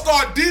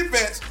all-star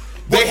defense.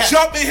 They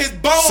jump in his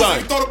bones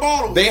and throw the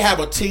ball away. They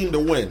have a team to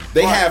win.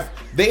 They have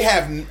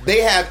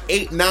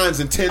 8,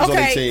 9s, and 10s on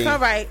their team. All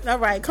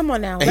right. Come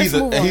on now. And he's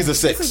a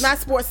 6. This is not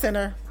Sports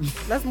Center.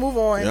 Let's move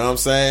on. You know what I'm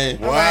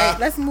saying? All right,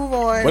 let's move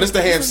on. But it's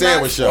the ham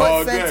sandwich show.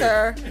 Sports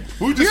Center.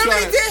 Who just you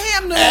already did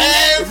ham news.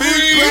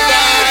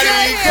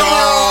 Everybody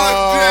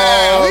calm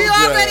down. We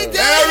already did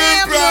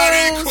ham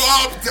news.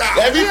 Calm down.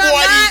 Everybody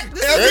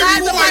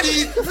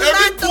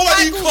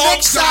calm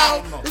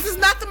down. This is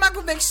not the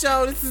Michael Vick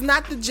show. This is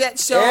not the Jet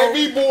show. Not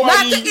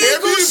the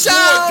Eagles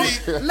show.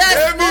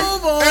 Let's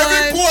move on.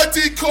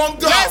 Everybody calm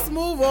down. Let's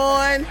move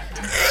on.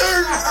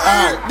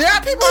 Right. There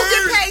are people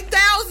who get paid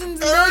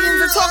thousands and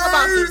millions to talk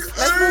about this.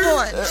 Let's move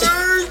on.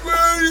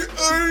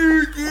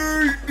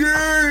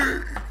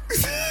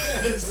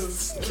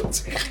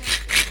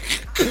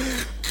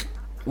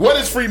 What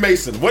is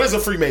Freemason? What is a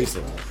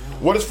Freemason?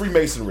 What is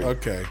Freemasonry?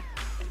 Okay.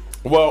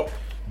 Well,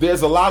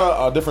 there's a lot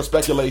of different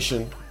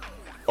speculation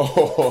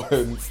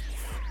on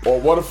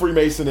what a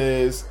Freemason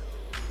is,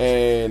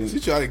 and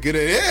she trying to get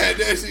it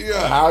in.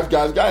 How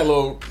guys got a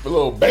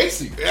little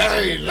basic. I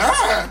ain't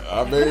lying.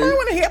 I mean, I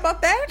want to hear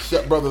about that.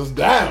 Shut brothers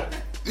down.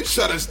 You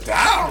shut us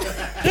down.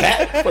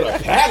 Put a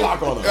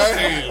padlock on us. I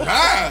ain't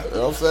lying. You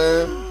know what I'm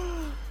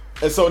saying?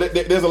 And so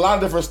there's a lot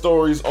of different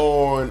stories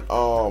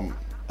on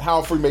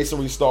how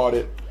Freemasonry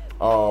started.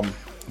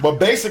 But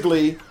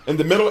basically, in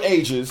the Middle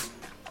Ages,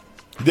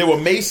 there were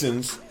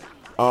Masons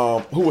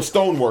who were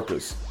stone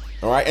workers.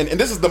 All right, and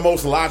this is the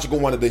most logical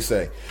one that they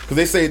say, because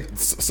they say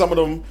some of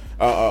them.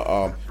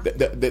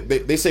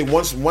 They say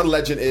one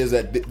legend is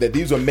that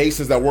these were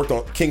Masons that worked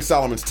on King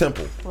Solomon's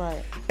temple,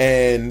 right?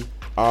 And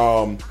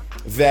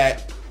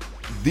that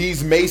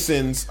these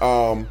Masons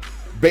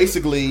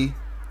basically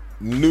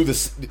knew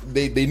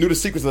they knew the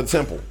secrets of the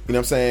temple. You know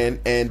what I'm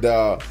saying?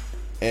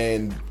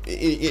 And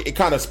it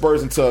kind of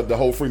spurs into the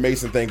whole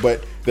Freemason thing,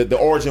 but the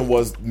origin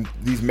was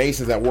these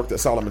Masons that worked at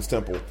Solomon's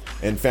temple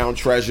and found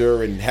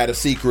treasure and had a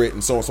secret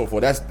and so on and so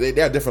forth. They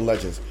have different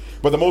legends.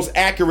 But the most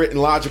accurate and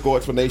logical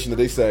explanation that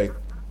they say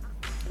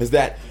is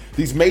that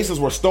these Masons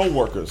were stone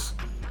workers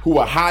who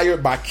were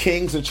hired by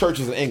kings and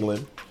churches in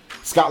England,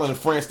 Scotland, and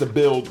France to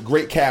build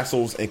great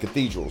castles and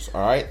cathedrals.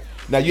 All right.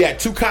 Now you had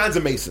two kinds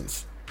of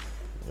Masons.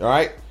 All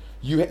right.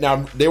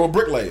 Now they were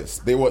bricklayers.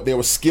 They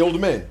were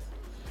skilled men.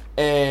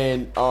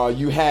 And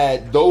you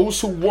had those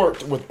who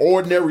worked with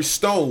ordinary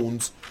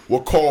stones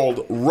were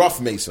called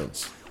rough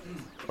masons.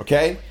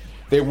 Okay?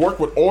 They worked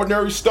with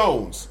ordinary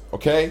stones.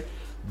 Okay?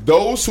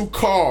 Those who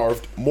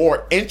carved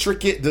more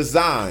intricate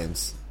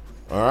designs,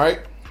 all right,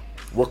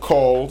 were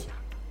called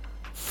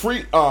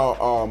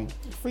freestone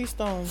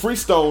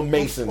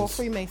masons. Or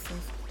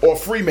Freemasons. Or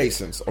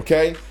Freemasons,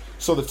 okay?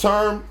 So the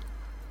term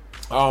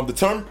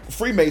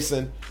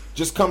Freemason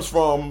just comes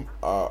from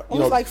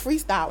like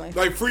freestyling.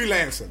 Like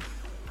freelancing.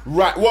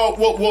 Right.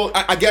 Well.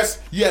 I guess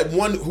you had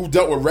one who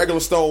dealt with regular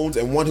stones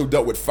and one who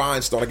dealt with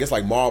fine stone. I guess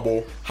like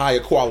marble, higher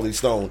quality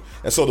stone.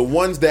 And so the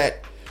ones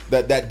that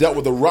dealt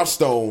with the rough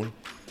stone,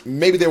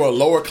 maybe they were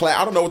lower class.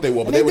 I don't know what they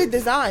were, but they did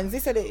designs. They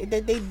said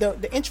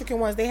the intricate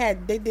ones they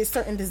did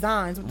certain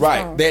designs. With the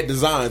stone. They had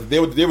designs. They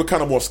were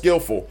kind of more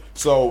skillful.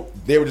 So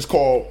they were just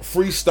called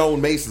free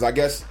stone masons. I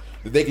guess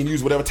that they can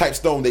use whatever type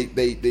stone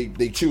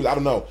they choose. I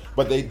don't know,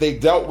 but they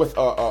dealt with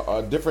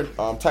a different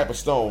type of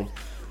stone.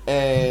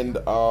 And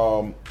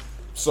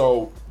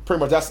so pretty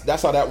much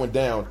that's how that went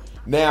down.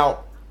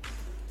 Now,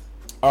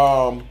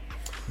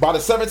 by the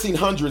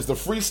 1700s,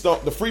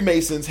 the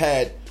Freemasons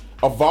had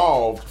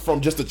evolved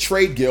from just a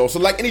trade guild. So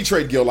like any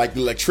trade guild, like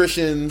the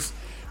electricians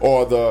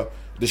or the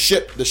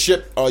ship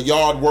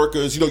yard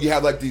workers, you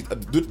have like these.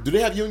 Do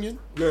they have union?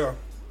 Yeah.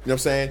 You know what I'm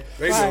saying?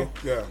 They do.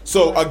 Yeah.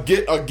 So a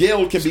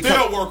guild can be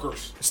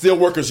Steel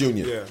workers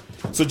union. Yeah.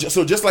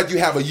 So just like you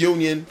have a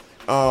union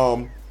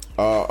for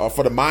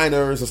the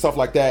miners and stuff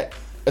like that,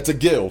 it's a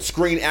guild.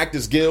 Screen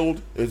Actors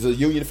Guild is a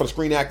union for the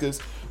screen actors.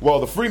 Well,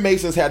 the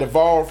Freemasons had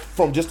evolved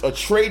from just a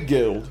trade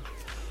guild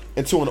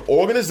into an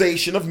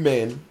organization of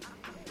men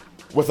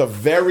with a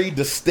very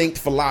distinct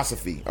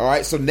philosophy. All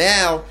right, so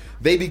now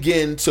they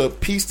begin to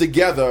piece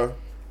together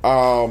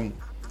a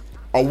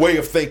way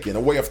of thinking, a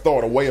way of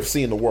thought, a way of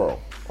seeing the world.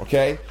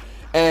 Okay,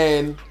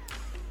 and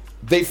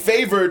they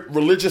favored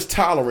religious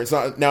tolerance.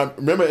 Now,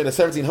 remember, in the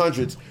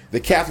 1700s, the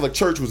Catholic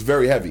Church was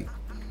very heavy. You know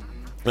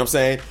what I'm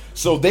saying?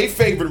 So they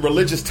favored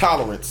religious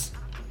tolerance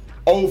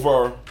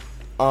over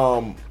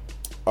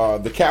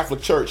the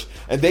Catholic Church,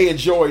 and they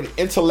enjoyed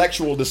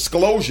intellectual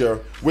disclosure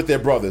with their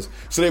brothers.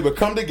 So they would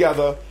come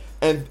together,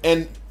 and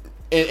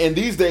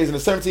these days in the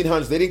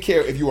 1700s, they didn't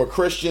care if you were a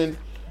Christian,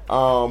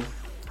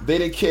 they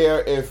didn't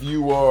care if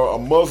you were a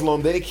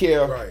Muslim, they didn't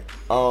care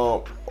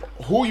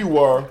who you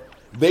were.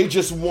 They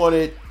just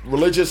wanted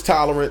religious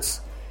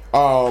tolerance.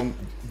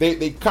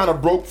 They kind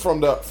of broke from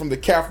the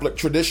Catholic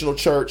traditional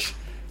church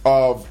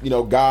of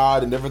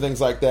God and different things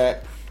like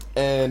that,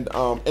 and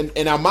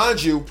now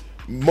mind you,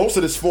 most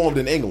of this formed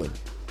in England.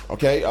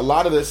 Okay, a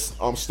lot of this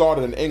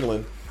started in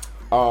England,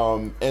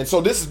 and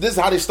so this is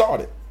how they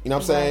started. You know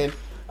what I'm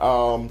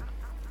saying?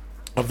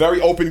 A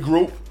very open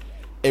group.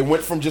 It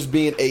went from just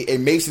being a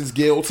Masons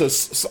guild to,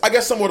 I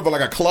guess, somewhat of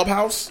like a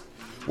clubhouse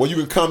where you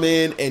can come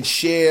in and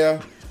share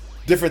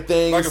different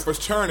things. Like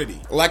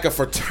a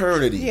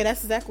fraternity. Yeah,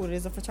 that's exactly what it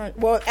is, a fraternity.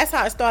 Well, that's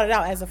how it started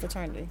out, as a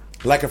fraternity.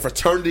 Like a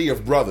fraternity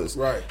of brothers.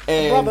 Right.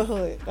 And a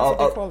brotherhood. That's what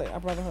they call it, a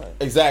brotherhood.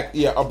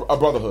 Exactly, yeah, a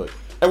brotherhood.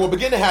 And what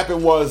began to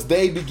happen was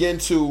they began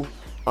to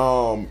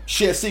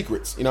share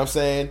secrets, you know what I'm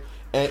saying?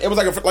 And it was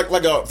like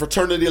a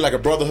fraternity, like a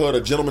brotherhood,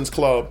 a gentleman's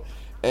club.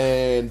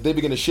 And they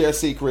began to share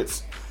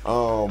secrets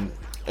and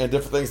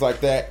different things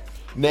like that.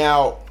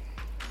 Now,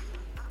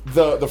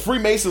 the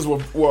Freemasons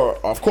were,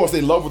 of course,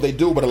 they love what they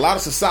do, but a lot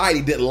of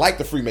society didn't like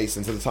the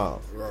Freemasons at the time.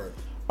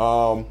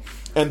 Right.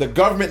 And the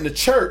government and the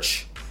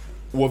church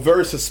were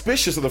very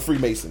suspicious of the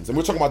Freemasons. And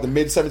we're talking about the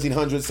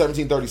mid-1700s,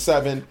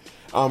 1737.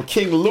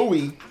 King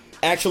Louis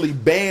actually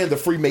banned the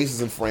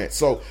Freemasons in France.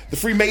 So the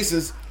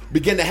Freemasons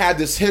began to have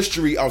this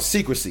history of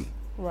secrecy.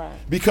 Right.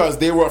 Because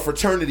they were a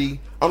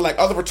fraternity, unlike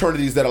other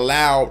fraternities that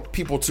allowed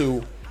people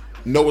to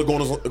know what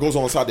goes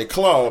on inside their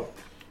club.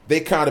 They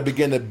kind of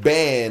began to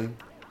ban,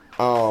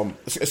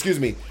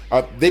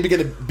 they began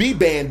to be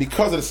banned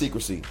because of the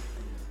secrecy.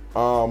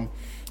 And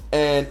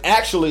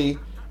actually,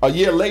 a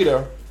year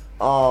later,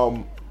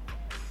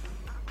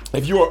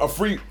 if you were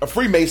a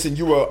Freemason,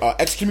 you were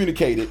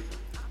excommunicated,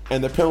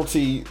 and the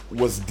penalty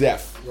was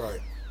death. Right.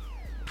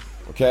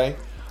 Okay.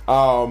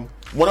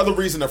 One other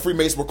reason the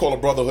Freemasons were called a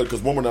brotherhood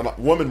because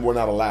women were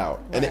not allowed,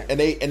 right. and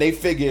they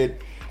figured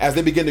as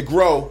they began to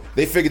grow,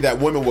 they figured that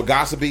women were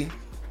gossipy,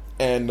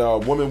 and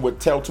women would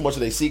tell too much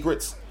of their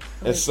secrets,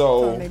 and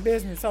so all their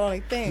business, all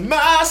their things.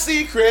 My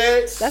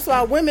secrets. That's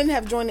why women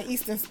have joined the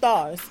Eastern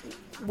Stars,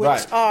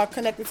 which are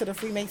connected to the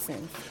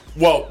Freemasons.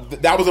 Well,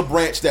 that was a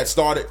branch that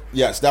started.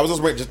 Yes, that was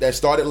a branch that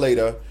started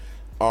later.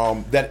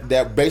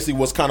 That basically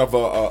was kind of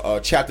a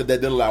chapter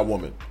that did allow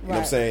women, you know what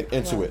I'm saying,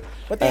 into it.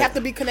 But they have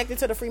to be connected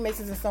to the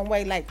Freemasons in some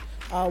way, like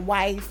a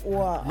wife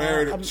or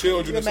married,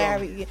 children, or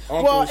married. Yeah.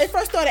 Well, it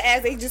first started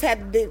as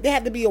they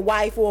had to be a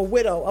wife or a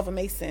widow of a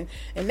Mason,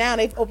 and now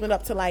they've opened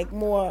up to like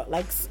more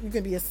like you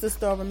can be a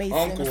sister of a Mason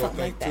uncle, or something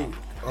like that.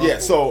 Yeah,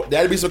 so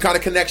that'd be some kind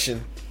of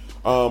connection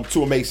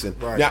to a Mason.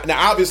 Right.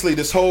 Now, obviously,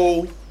 this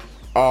whole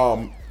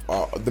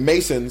the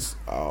Masons,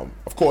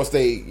 of course,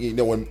 they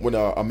when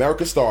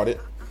America started.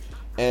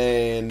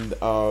 And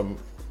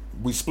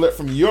we split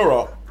from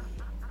Europe.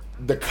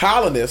 The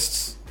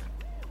colonists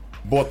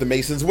brought the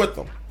Masons with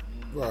them.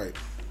 Right.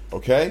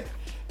 Okay?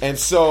 And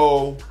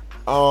so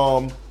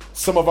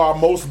some of our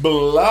most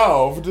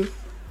beloved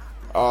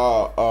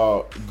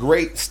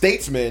great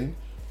statesmen,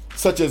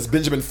 such as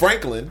Benjamin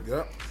Franklin,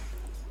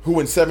 who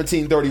in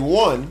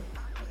 1731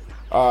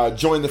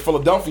 joined the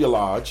Philadelphia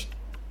Lodge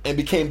and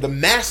became the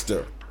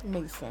master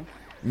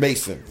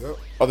Mason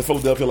of the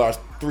Philadelphia Lodge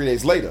 3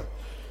 days later.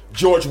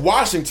 George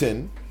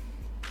Washington,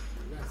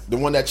 the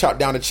one that chopped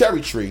down the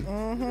cherry tree,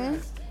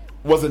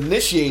 was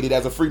initiated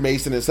as a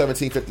Freemason in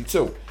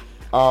 1752.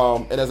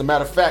 And as a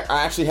matter of fact,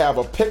 I actually have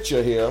a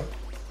picture here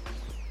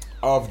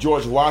of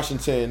George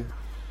Washington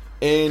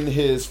in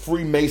his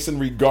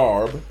Freemasonry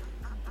garb.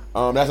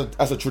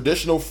 That's a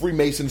traditional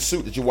Freemason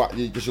suit that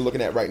you're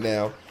looking at right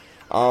now.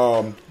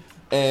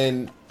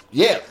 And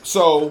yeah,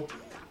 so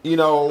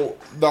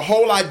the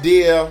whole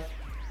idea.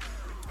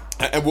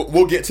 And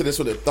we'll get to this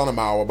with the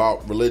Thundermauer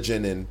about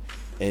religion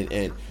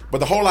and but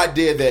the whole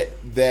idea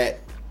that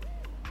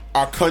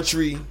our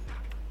country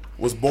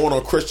was born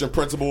on Christian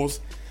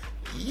principles,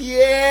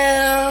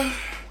 Yeah.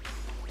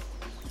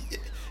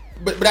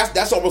 But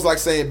that's almost like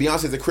saying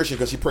Beyonce's a Christian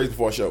because she prays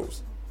before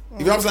shows.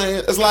 You know what I'm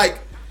saying? It's like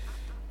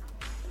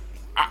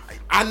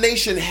our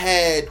nation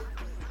had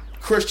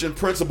Christian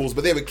principles,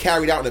 but they were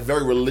carried out in a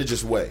very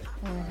religious way.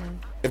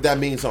 If that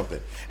means something.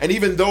 And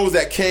even those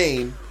that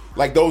came,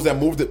 like those that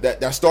moved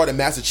that started in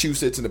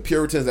Massachusetts, and the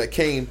Puritans that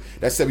came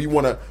that said we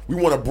want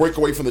to break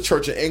away from the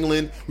Church of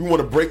England. We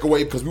want to break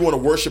away because we want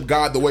to worship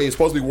God the way it's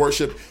supposed to be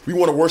worshipped. We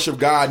want to worship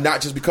God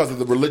not just because of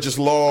the religious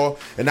law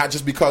and not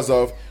just because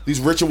of these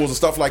rituals and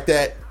stuff like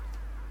that.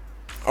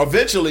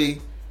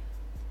 Eventually,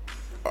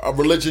 a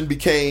religion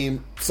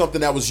became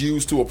something that was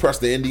used to oppress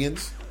the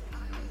Indians.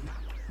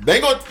 They're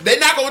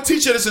not gonna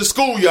teach you this in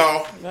school,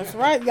 y'all. That's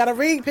right. You gotta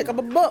read, pick up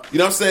a book. You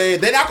know what I'm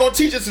saying? They're not gonna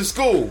teach us in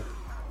school.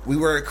 We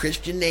were a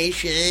Christian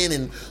nation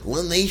and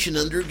one nation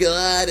under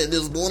God, and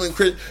there's one in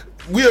Christian.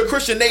 We're a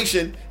Christian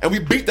nation, and we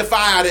beat the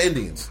fire out of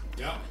Indians.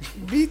 Yeah.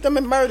 Beat them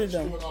and murdered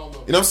them. You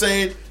know what I'm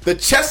saying? The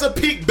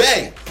Chesapeake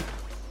Bay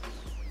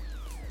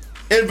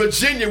in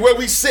Virginia, where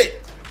we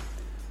sit.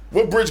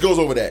 What bridge goes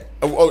over that?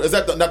 Oh, is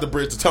that not the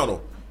bridge? The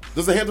tunnel?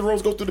 Does the Hampton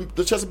Roads go through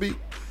the Chesapeake?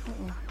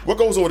 What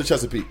goes over the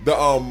Chesapeake?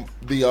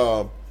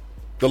 The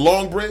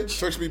Long Bridge,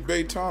 Chesapeake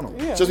Bay Tunnel.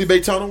 Yeah. Chesapeake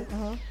Bay Tunnel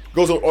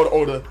goes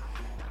over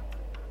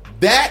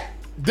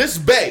this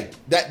bay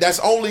that's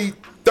only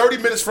 30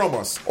 minutes from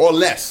us or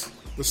less.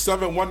 The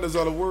 7 wonders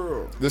of the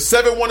world. The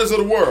 7 wonders of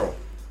the world.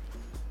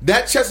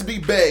 That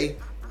Chesapeake Bay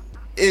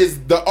is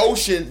the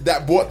ocean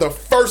that brought the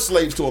first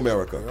slaves to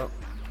America. Yep.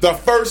 The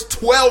first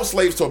 12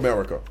 slaves to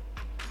America.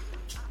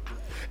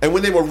 And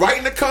when they were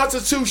writing the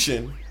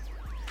Constitution,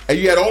 and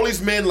you had all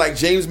these men like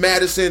James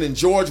Madison and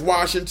George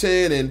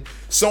Washington and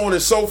so on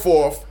and so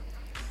forth,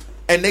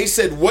 and they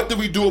said, what do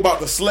we do about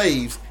the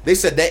slaves? They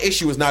said that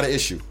issue is not an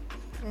issue.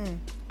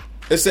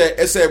 It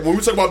said when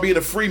we talk about being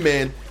a free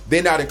man,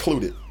 they're not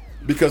included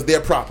because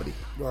they're property.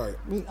 Right.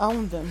 We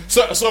own them.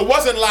 So it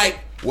wasn't like,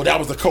 well, that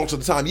was the culture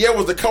at the time. Yeah, it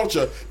was the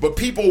culture, but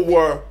people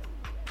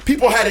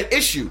had an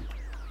issue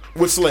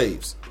with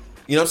slaves.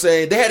 You know what I'm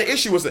saying? They had an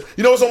issue with it.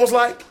 You know what it's almost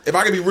like? If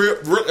I could be real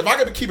if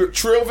I could keep it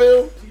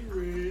Trillville,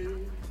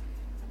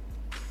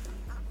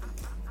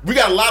 we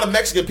got a lot of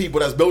Mexican people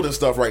that's building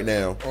stuff right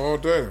now. All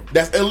day.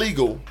 That's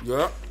illegal.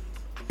 Yeah.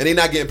 And they're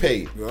not getting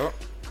paid. Yeah.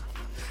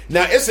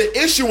 Now, it's an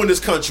issue in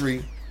this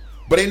country,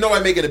 but they know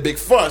I'm making a big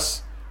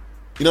fuss.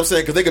 You know what I'm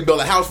saying? Because they could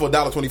build a house for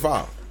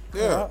 $1.25.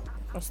 Yeah.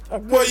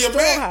 Well,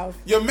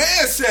 your man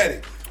said it.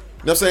 You know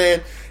what I'm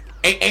saying?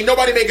 Ain't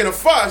nobody making a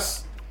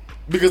fuss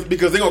because they're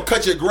going to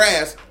cut your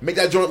grass, make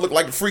that joint look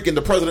like freaking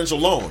the presidential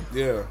lawn.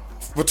 Yeah.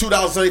 For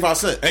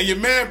 $2.75. And your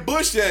man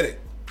Bush said it.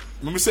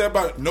 Remember said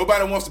about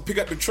nobody wants to pick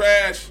up the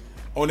trash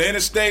on the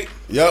interstate.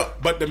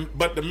 Yep. But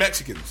the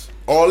Mexicans.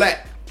 All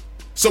that.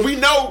 So we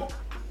know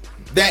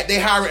that they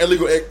hire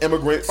illegal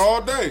immigrants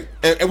all day,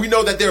 and we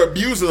know that they're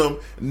abusing them,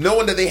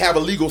 knowing that they have a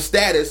legal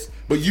status,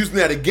 but using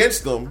that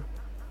against them.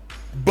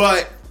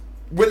 But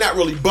we're not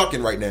really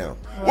bucking right now.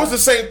 What's the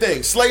same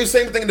thing? Slaves,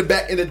 same thing in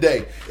the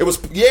day. It was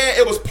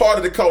part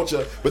of the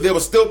culture, but there were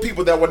still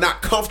people that were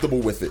not comfortable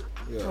with it.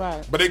 Yeah.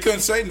 Right. But they couldn't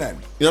say nothing.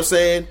 You know what I'm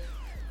saying?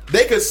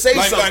 They could say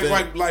something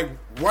like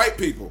white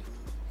people.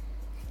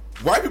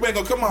 White people ain't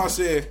gonna come out and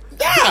say,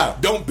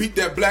 don't beat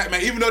that black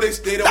man, even though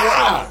they don't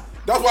want them.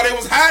 That's why they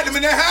was hiding them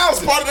in their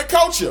house. It's part of the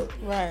culture.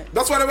 Right.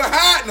 That's why they were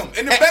hiding them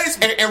in the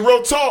basement. And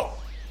real talk,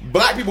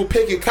 black people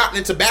picking cotton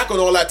and tobacco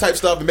and all that type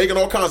stuff and making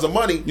all kinds of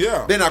money.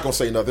 Yeah. They're not gonna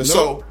say nothing.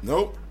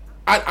 Nope.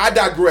 I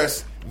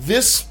digress.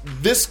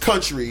 This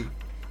country, you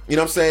know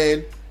what I'm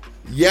saying?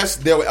 Yes,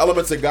 there were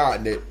elements of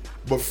God in it,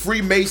 but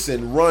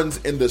Freemason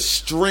runs in the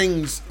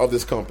strings of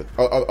this country.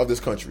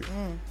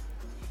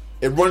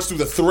 It runs through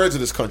the threads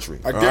of this country.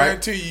 I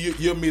guarantee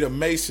you'll meet a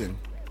Mason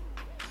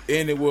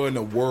anywhere in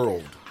the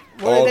world.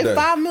 Well, they're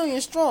 5 million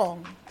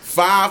strong.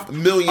 5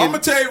 million. I'm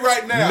gonna tell you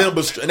right now,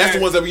 members, and that's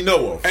the ones that we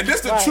know of. And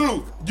that's the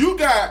truth. You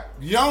got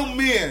young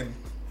men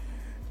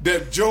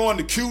that join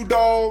the Q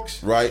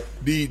Dogs, right?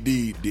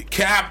 The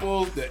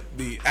Kappas,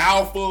 the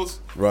Alphas,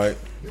 right?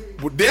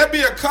 Well, there'll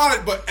be a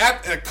college, but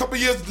a couple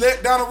years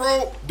down the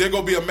road, they're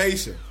gonna be a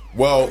Mason.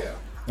 Well,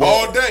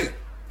 all day.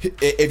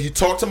 If you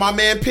talk to my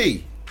man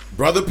P,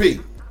 Brother P, you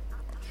know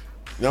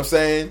what I'm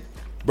saying?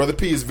 Brother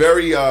P is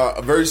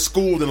very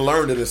schooled and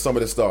learned in some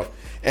of this stuff.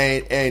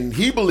 And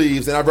he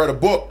believes, and I've read a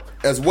book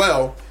as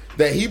well,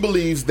 that he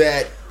believes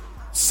that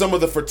some of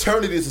the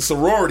fraternities and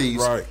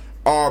sororities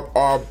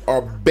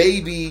are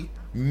baby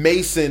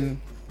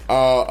Mason,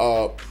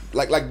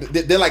 like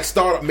they're like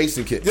startup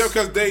Mason kits. Yeah,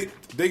 because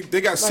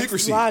they got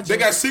secrecy. Logic. They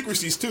got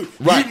secrecies too.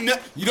 Right.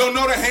 You don't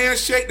know the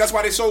handshake. That's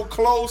why they're so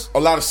close. A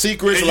lot of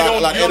secrets. And a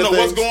lot you of don't know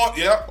what's going on.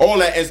 Yeah. All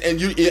that,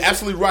 and you're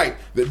absolutely right.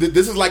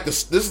 This is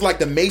like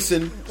the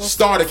Mason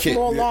starter kit.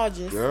 Small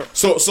lodges. Yeah.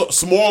 So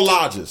small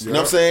lodges. You know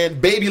what I'm saying?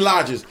 Baby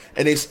lodges,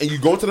 and you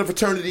go into the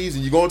fraternities,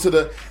 and you go into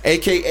the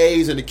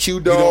AKAs and the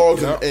Q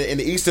Dogs and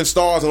the Eastern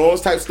Stars and all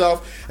this type of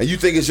stuff, and you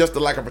think it's just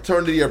like a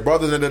fraternity of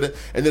brothers,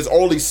 and there's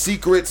all these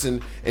secrets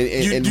and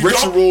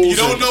rituals. You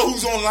don't know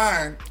who's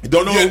online. You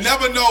don't know. You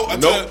never know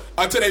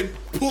until they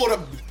pull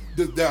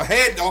the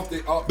head off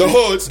the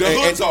hoods. The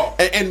hoods off.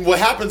 And what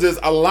happens is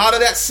a lot of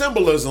that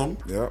symbolism,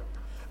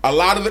 a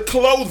lot of the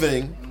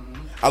clothing,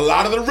 a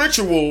lot of the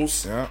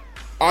rituals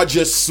are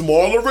just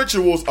smaller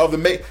rituals of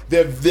the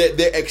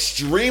they're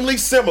extremely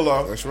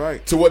similar. That's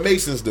right. To what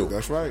Masons do.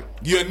 That's right.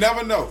 You'll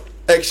never know.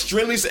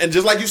 Extremely, and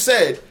just like you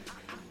said,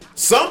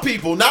 some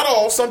people, not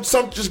all, some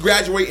just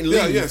graduate and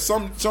leave. Yeah,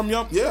 some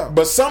young,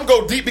 but some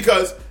go deep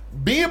because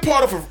being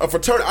part of a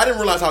fraternity, I didn't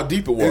realize how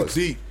deep it was. It's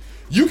deep.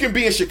 You can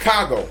be in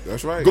Chicago.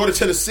 That's right. Go to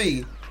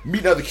Tennessee,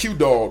 meet another Q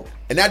dog,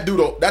 and that dude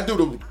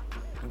will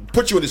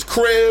put you in his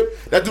crib.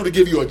 That dude will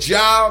give you a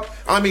job.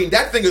 I mean,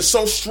 that thing is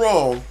so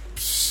strong.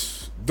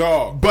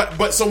 Dog.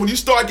 But so when you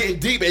start getting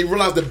deep and you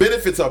realize the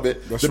benefits of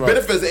it,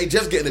 benefits ain't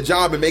just getting a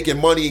job and making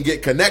money and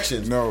getting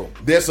connections. No.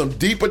 There's some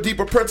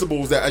deeper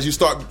principles that as you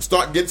start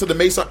getting to the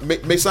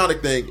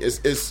Masonic thing,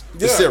 it's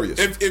serious.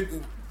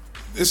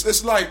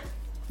 It's like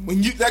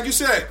when you, like you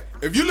said,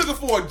 if you're looking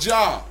for a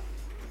job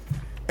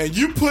and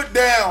you put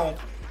down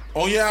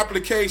on your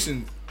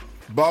application,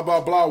 blah blah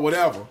blah,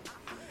 whatever,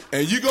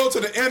 and you go to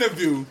the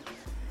interview,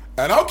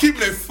 and I'm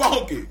keeping it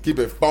funky. Keep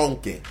it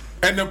funky.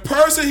 And the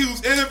person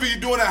who's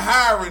interviewing doing the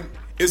hiring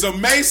is a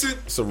Mason.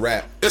 It's a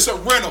rap. It's a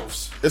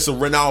Reynolds. It's a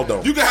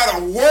Ronaldo. You can have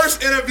the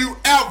worst interview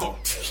ever.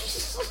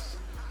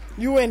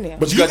 You in there.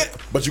 But you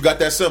got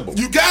that symbol.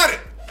 You got it.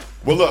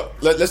 Well, look,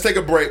 let's take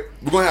a break.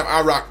 We're going to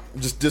have iRock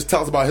just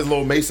tell us about his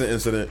little Mason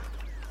incident.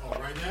 Oh,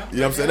 right now? You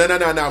know what I'm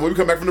saying? No. When we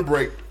come back from the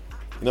break, you know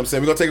what I'm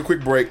saying? We're going to take a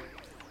quick break.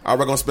 iRock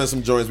going to spend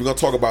some joints. We're going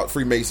to talk about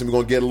Freemason. We're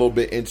going to get a little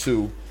bit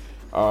into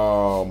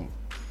what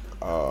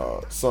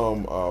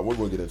we're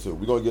going to get into.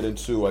 We're going to get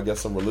into, I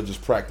guess, some religious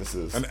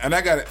practices. And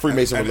I got it.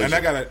 Freemason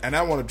religion. And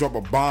I want to drop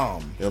a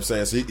bomb. You know what I'm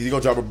saying? So he's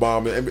going to drop a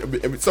bomb.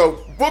 And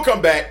so we'll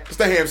come back. It's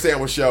the Ham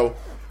Sandwich Show.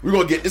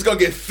 It's gonna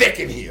get thick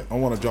in here. I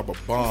want to drop a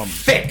bomb.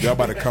 Thick. Y'all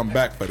about to come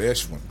back for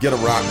this one. Get a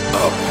rock.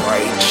 A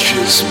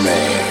righteous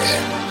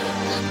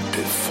man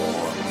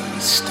before me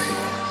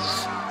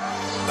stands,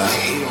 a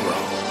hero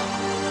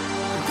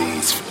in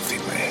these filthy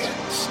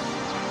lands,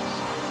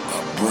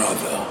 a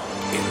brother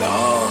in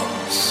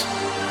arms,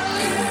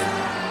 in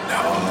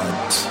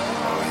heart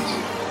are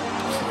you.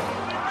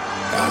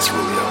 That's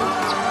really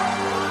hope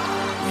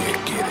you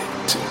get it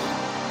too.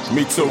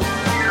 Me too.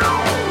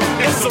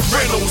 It's a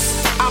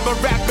Reynolds. I'ma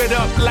wrap it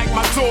up like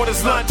my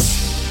daughter's lunch.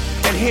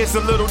 And here's a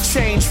little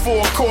change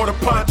for a quarter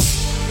punch.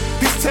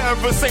 These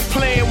terrorists ain't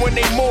playing when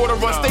they mortar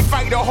us. They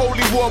fight a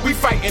holy war, we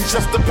fighting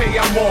just to pay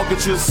our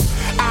mortgages.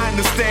 I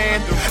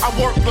understand, I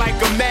work like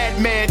a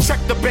madman.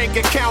 Check the bank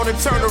account and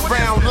turn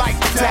around like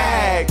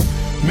tag.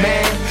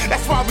 Man,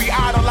 that's why we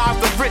idolize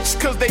the rich,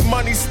 cause they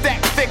money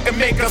stack thick and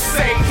make us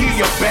say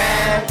he a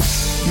bad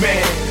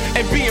man.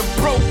 And being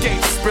broke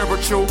ain't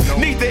spiritual,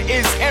 neither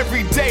is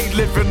every day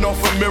living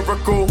off a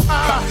miracle.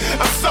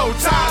 I'm so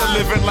tired of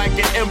living like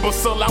an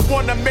imbecile. I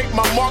wanna make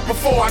my mark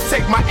before I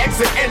take my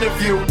exit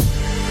interview.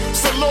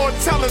 So Lord,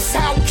 tell us,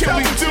 how can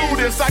we do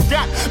this? I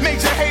got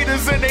major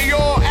haters and they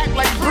all act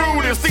like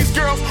Brutus. These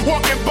girls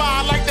walking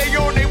by like they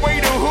on their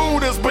way to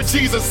Hooters, but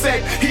Jesus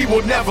said he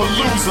will never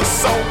lose us.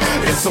 So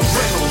it's a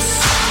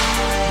Reynolds.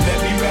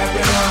 Let me wrap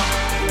it up.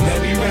 Let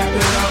me wrap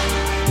it up.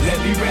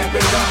 Let me wrap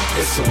it up.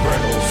 It's a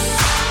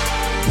Reynolds.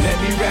 Let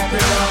me wrap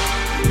it up.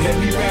 Let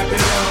me wrap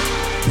it up.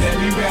 Let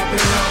me wrap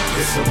it up.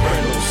 It's a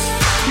Reynolds.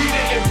 He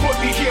didn't put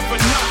me here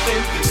for nothing,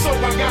 so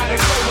I gotta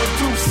go and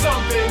do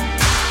something.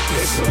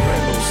 It's a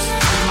Reynolds.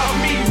 I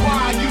mean,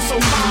 why you so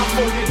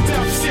mindful? Your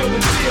death sealed the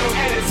deal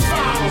and it's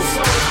final.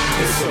 So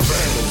it's a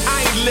Reynolds. I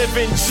ain't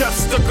living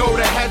just to go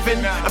to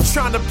heaven. I'm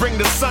trying to bring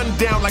the sun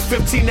down like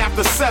 15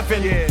 after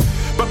 7.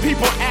 But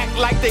people act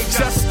like they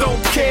just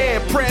don't care.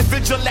 Prayer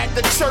vigil at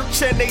the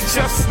church and they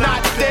just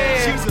not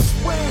there.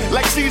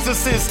 Like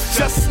Jesus is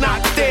just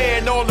not there.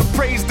 And all the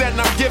praise that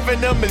I'm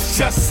giving them is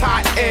just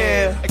hot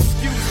air.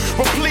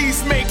 But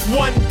please make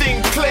one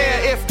thing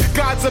clear. If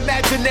God's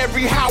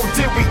imaginary, how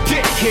did we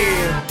get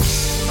here?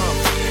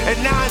 And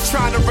now I'm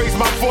trying to raise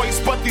my voice,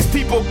 but these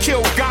people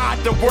kill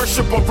God to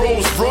worship a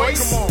Rolls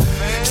Royce.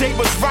 Jay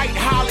was right,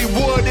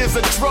 Hollywood is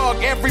a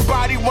drug.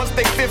 Everybody wants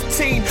they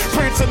 15,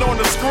 prancing on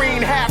the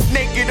screen, half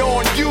naked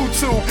on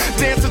YouTube,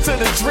 dancing to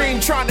the dream,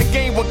 trying to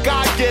gain what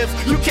God gives.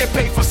 You can't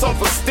pay for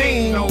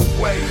self-esteem. No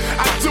way.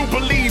 I do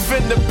believe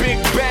in the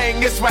Big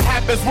Bang. It's what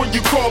happens when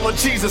you call on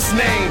Jesus'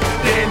 name.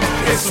 Then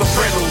it's a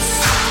Reynolds.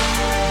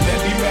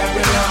 Let me wrap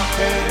it up.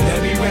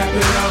 Let me wrap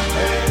it up.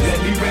 Let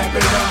me wrap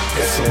it up.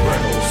 It's a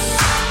Reynolds.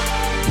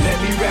 Let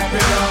me wrap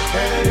it up.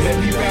 Let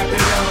me wrap it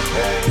up.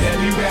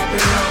 Let me wrap it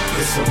up.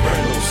 It's a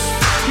Reynolds.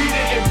 He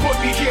didn't put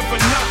me here for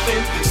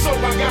nothing, so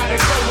I gotta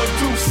go and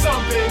do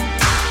something.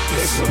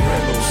 It's a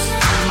Reynolds.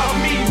 I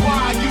mean,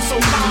 why you so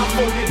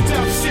mindful? Your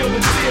death sealed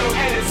the deal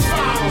and it's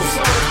final.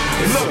 So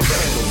it's a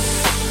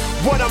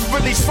Reynolds. What I'm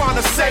really trying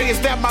to say is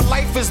that my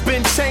life has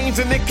been changed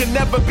and it can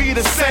never be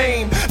the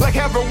same. Like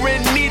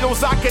heroin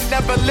needles, I can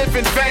never live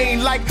in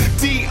vain. Like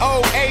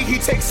DOA, he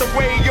takes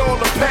away all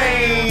the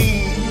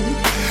pain.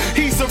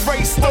 He's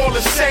erased all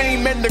the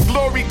shame, and the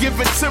glory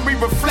given to me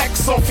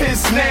reflects off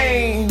his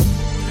name.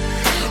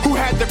 Who who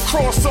had the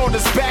cross on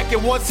his back,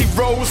 and once he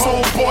rose,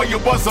 homeboy,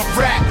 it was a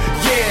rap.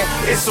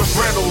 Yeah, it's a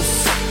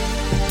Reynolds.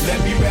 Let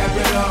me wrap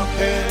it up,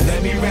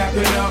 let me wrap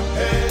it up,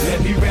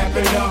 let me wrap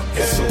it up,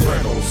 it's a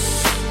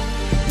Reynolds.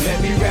 Let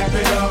me wrap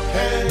it up,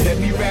 let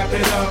me wrap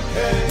it up,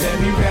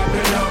 let me wrap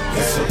it up,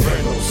 it's a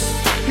Reynolds.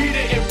 He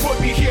didn't put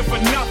me here for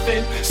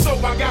nothing, so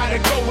I gotta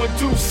go and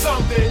do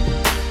something.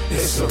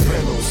 It's a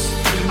Reynolds.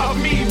 I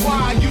mean,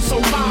 why you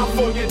so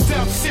mindful? Your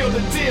death sealed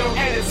the deal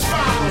and it's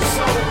final,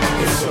 so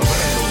it's a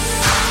Reynolds.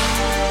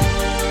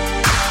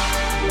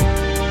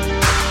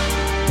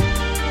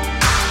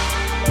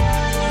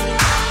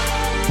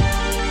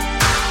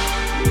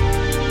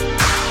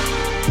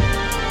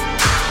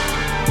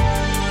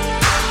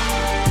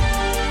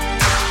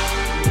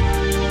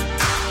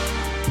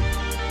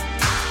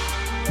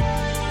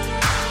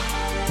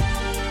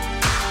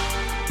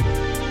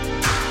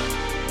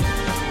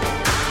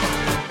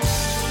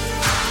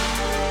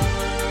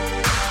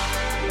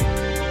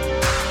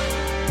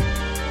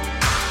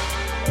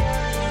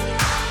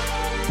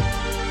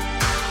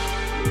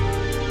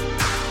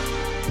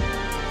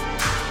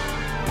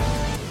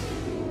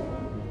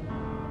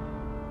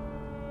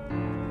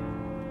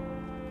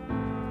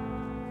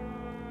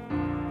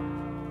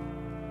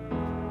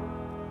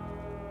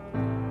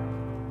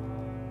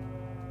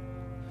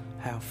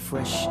 How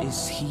fresh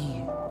is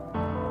he?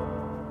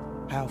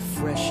 How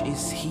fresh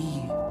is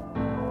he?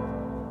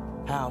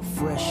 How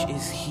fresh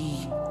is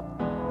he?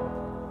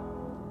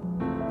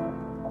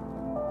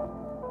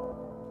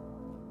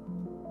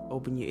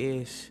 Open your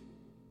ears.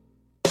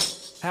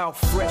 How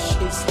fresh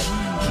is he?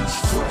 He's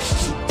fresh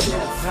to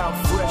death. How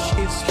fresh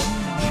is he?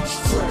 He's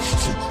fresh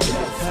to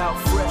death. How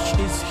fresh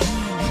is he?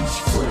 He's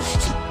fresh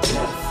to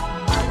death.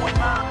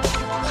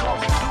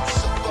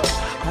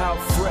 How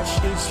fresh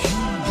is he?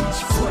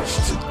 He's fresh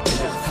to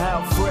death.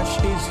 How fresh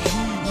is he?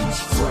 He's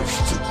fresh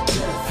to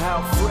death. How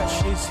fresh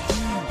is he?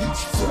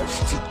 He's fresh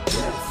to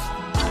death.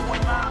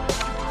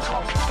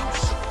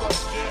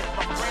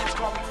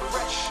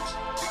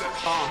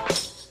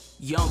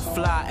 Young,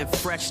 fly, and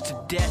fresh to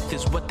death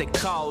is what they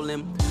call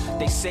him.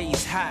 They say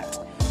he's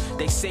hot.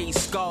 They say he's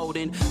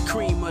scalding,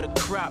 cream of the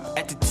crop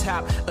at the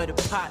top of the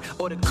pot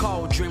or the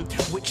cauldron,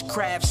 which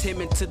crafts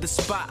him into the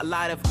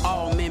spotlight of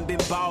all men. Been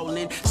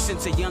ballin'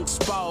 since a young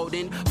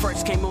Spalding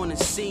first came on the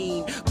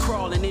scene,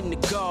 crawling in the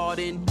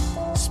garden,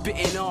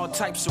 spitting all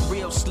types of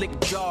real slick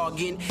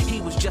jargon. He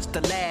was just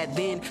a lad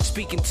then,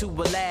 speaking to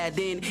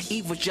Aladdin.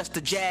 Eve was just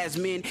a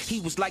jasmine, he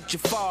was like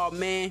Jafar,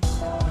 man.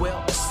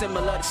 Well,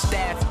 similar to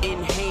staff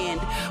in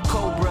hand,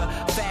 Cobra.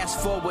 Fast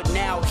forward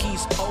now,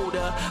 he's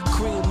older,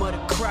 cream of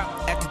the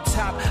crop at the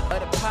top of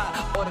the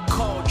pot or the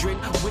cauldron.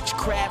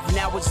 Witchcraft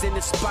now is in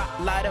the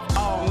spotlight of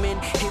all men.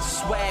 His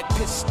swag,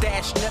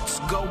 pistache nuts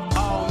go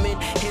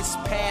almond. His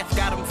path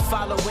got him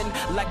following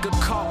like a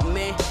cult,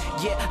 man.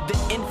 Yeah, the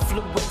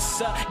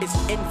influencer is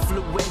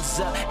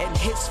influenza, and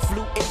his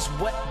flu is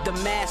what the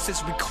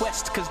masses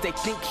request, cause they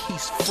think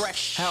he's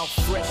fresh. How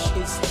fresh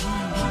is he?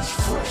 He's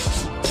fresh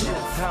to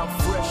death. How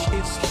fresh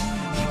is he?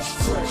 He's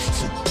fresh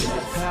to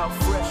death. How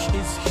fresh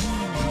is he?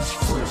 He's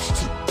fresh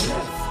to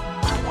death.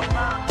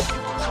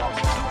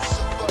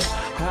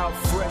 How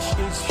fresh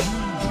is he?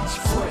 He's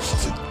fresh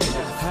to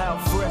death. How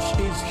fresh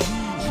is he?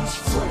 He's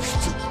fresh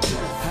to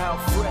death. How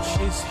fresh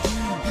is he?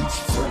 He's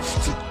fresh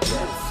to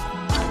death.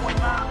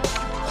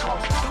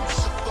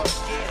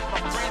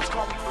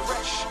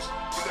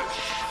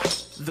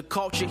 The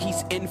culture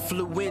he's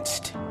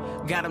influenced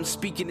got him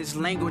speaking his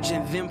language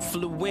and them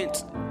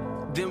fluent,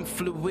 them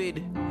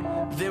fluid,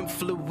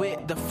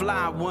 the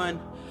fly one.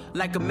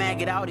 Like a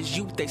maggot out his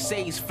youth, they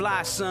say he's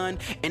fly, son.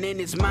 And in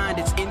his mind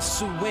it's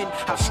ensuing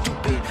how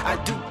stupid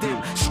I do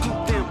them,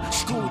 scoop them,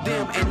 school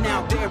them. And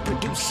now they're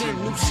producing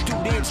new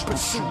students,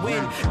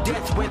 pursuing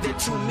death where their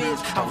tomb is.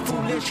 How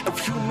foolish of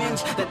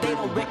humans that they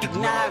don't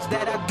recognize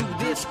that I do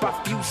this by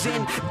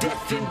fusing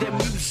death in their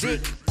music.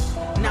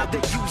 Now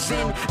they're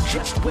using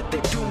just what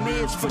their doom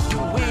is for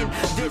doing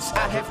this.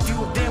 I have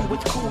fueled them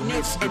with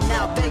coolness, and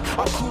now they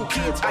are cool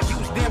kids. I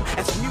use them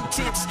as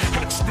mutants,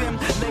 hex them,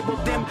 label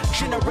them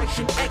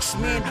Generation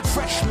X-Men,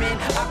 freshmen.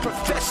 I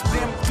profess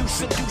them through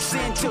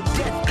seducing till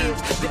death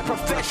is their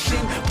profession.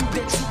 Through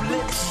their two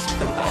lips,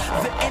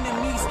 the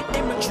enemy's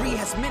imagery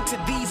has meant to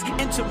these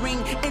entering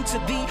into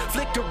the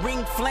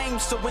flickering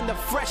flames. So when the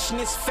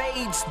freshness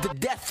fades, the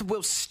death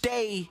will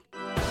stay.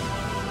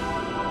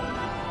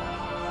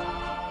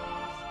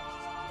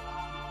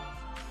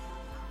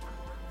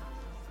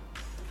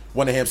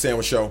 One Ham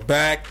Sandwich Show.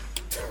 Back.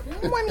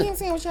 One Ham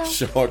Sandwich Show.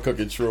 Sean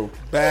Cooking True.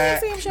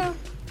 Back. One Ham Sandwich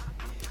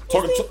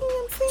Show.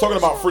 Talking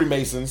about free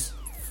Masons.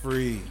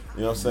 Free.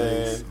 You know what I'm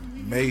saying?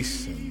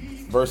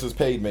 Masons. Versus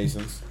paid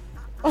Masons.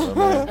 You know what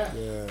I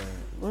mean? Yeah.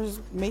 Versus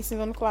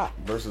Masons on the clock.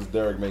 Versus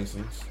Derek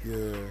Masons.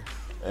 Yeah.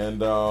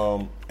 And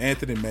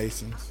Anthony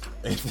Masons.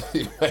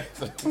 Anthony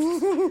Masons.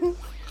 You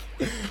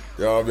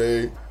know what I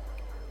mean?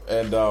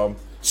 And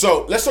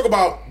so let's talk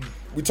about,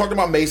 we talked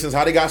about Masons,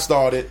 how they got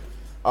started.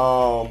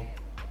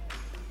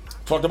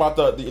 Talked Talked about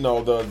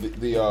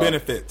the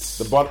benefits,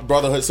 the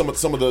brotherhood, some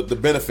of the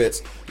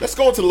benefits. Let's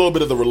go into a little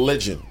bit of the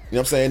religion. You know what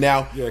I'm saying?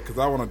 Now, yeah, because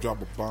I want to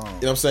drop a bomb. You know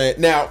what I'm saying?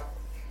 Now,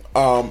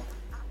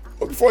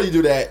 before you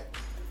do that,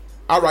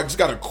 I just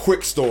got a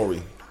quick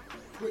story.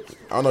 I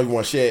don't know if you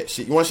want to share it.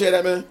 You want to share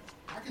that, man?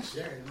 I can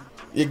share it.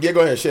 Yeah, go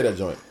ahead and share that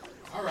joint.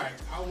 All right.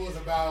 I was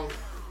about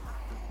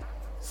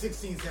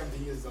 16,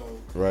 17 years old.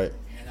 Right.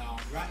 And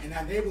right in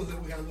our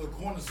neighborhood, we got a little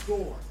corner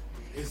store.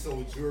 They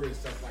sold jewelry and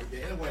stuff like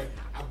that. Anyway,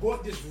 I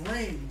bought this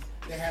ring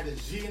that had a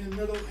G in the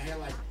middle and had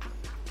like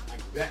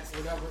bets or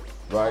whatever.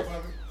 Right.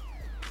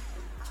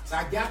 So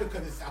I got it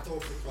because I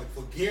thought it was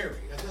for Gary.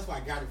 That's why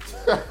I got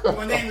it.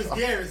 My name is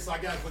Gary, so I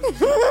got it for the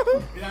G.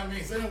 You know what I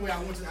mean? So anyway,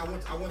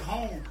 I went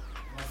home.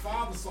 My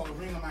father saw the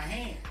ring on my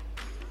hand,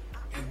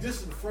 and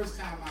this is the first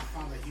time I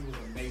found that he was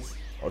a Mason.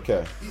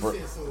 Okay. He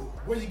said, "So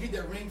where did you get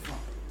that ring from?"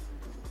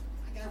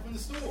 I got it from the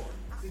store.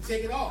 He said,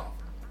 "Take it off."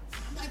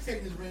 I'm not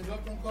taking this ring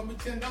off. Don't call me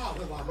 $10.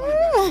 That's my money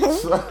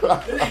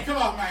back. It ain't come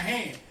off my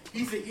hand.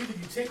 He said, "Either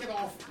you take it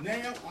off now,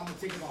 or I'm gonna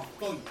take it off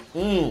for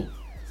you."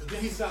 So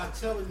then he started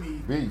telling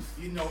me,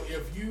 you know,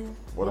 if you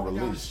walk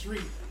down the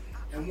street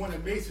and when a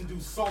Mason do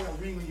saw a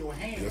ring on your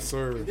hand, yes,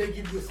 sir. if they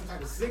give you some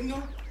type of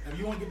signal, if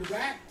you want to give it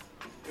back,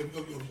 if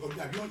you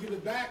want to give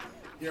it back,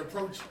 they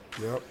approach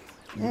you.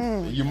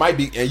 Yep. You might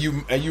be, and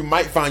you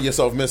might find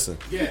yourself missing.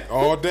 Yeah.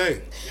 All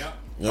day. Yep.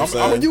 You know what I'm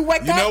saying? When you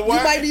wake You know up, what?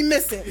 you might be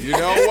missing. You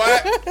know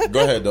what?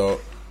 Go ahead, dog.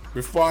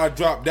 Before I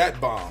drop that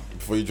bomb.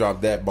 Before you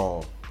drop that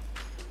bomb.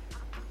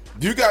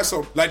 You got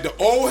some, like the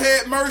old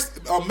head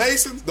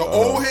Masons, the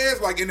old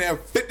heads, like in their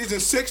 50s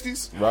and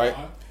 60s. Right.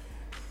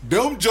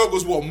 Them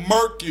jokers will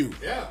murk you.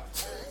 Yeah.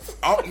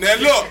 Now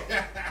look,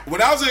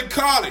 when I was in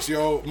college,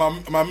 yo, my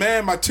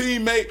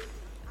teammate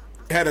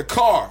had a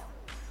car.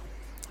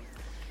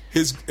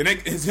 Him and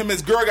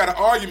his girl got an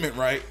argument,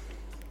 right?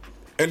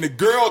 And the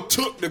girl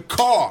took the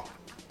car.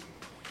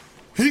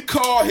 He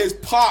called his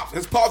pops.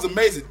 His pops are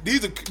Mason.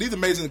 These are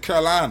Masons in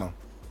Carolina.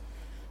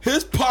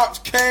 His pops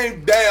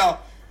came down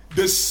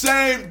the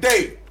same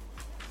day.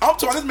 I'm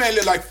talking, this man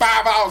lived like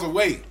 5 hours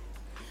away.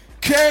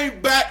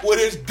 Came back with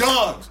his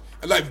guns.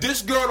 And like,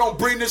 this girl don't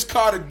bring this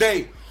car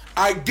today,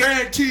 I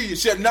guarantee you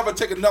she'll never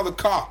take another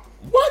car.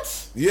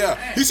 What? Yeah.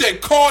 He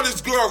said, call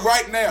this girl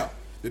right now.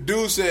 The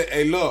dude said,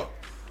 hey, look,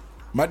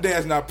 my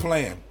dad's not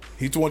playing.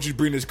 He wants you to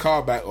bring this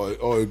car back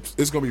or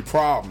it's going to be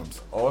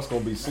problems. Oh, it's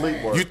going to be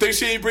sleep work. You think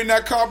she ain't bring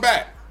that car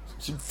back?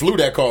 She flew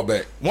that car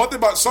back. One thing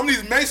about some of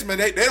these Mason men,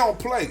 they don't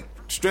play.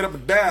 Straight up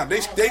and down. They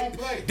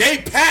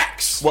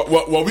packs. What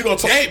we gonna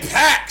talk? They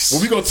packs.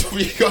 What we gonna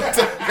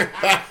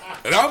talk?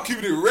 And I'm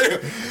keeping it real.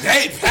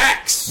 They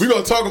packs. We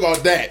gonna talk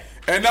about that.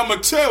 And number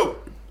two.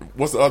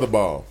 What's the other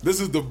bomb? This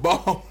is the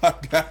bomb I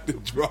got to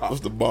drop.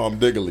 What's the bomb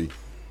diggly?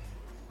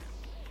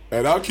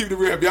 And I'll keep it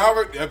real.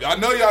 I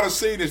know y'all have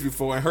seen this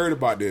before and heard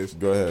about this.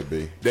 Go ahead,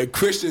 B. That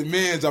Christian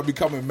men are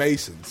becoming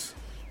Masons.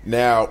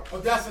 Now,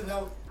 that's a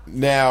no.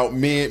 Now,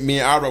 me and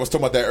Ira was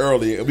talking about that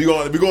earlier. We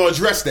gonna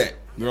address that.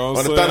 You know what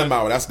on I'm the saying? Thunder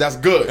Hour. That's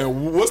good.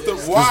 And what's the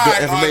why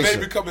are they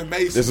becoming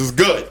Masons? This is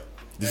good.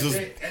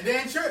 And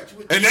they in church.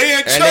 And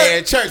they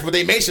in church, but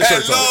they Mason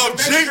shirts on. Love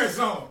Jesus.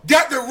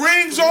 Got the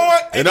rings on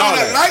and all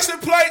the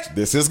license plates.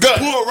 This is good.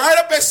 Pull right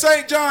up at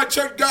St. John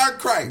Church, God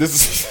Christ.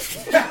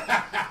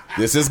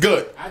 This is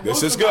good.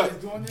 This is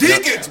good.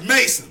 Deacons,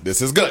 Masons.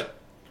 This is good.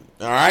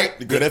 All right,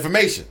 good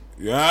information.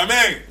 You know what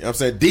I mean? You know what I'm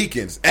saying?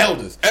 Deacons,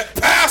 elders, and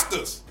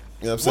pastors.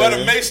 You know what I'm saying?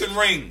 What a Mason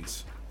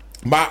rings.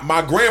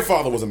 My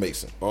grandfather was a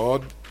Mason. Oh, you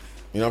know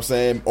what I'm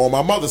saying? On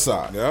my mother's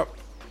side. Yep. You know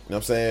what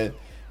I'm saying?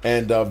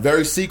 And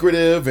very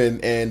secretive,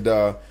 and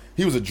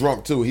he was a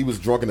drunk too. He was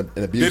drunk and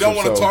abusive. They don't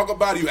want to talk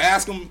about it. You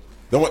ask them.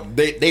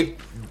 They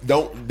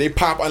don't. They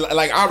pop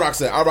like Iraq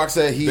said. Iraq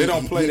said he. They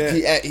don't play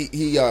that. He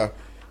you know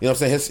what I'm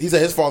saying? He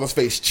said his father's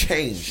face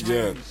changed.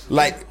 Yeah.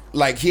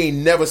 Like he ain't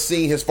never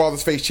seen his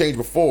father's face change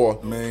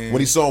before. Man. When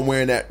he saw him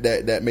wearing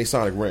that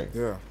Masonic ring.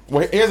 Yeah.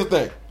 Well, here's the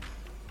thing.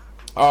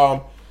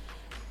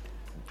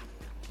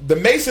 The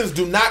Masons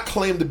do not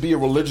claim to be a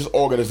religious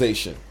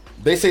organization.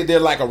 They say they're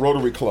like a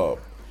Rotary Club,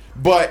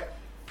 but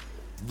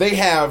they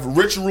have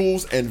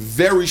rituals and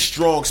very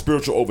strong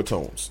spiritual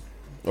overtones.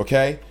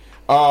 Okay,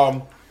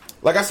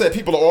 like I said,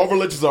 people of all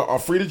religions are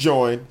free to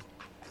join,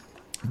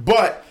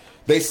 but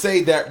they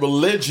say that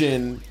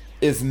religion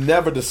is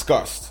never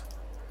discussed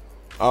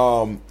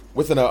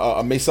within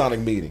a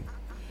Masonic meeting.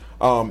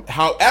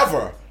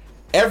 However,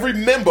 every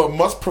member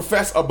must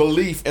profess a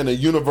belief in a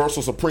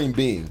universal supreme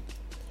being,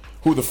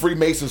 who the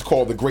Freemasons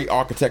call the great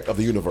architect of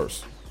the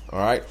universe. All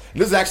right,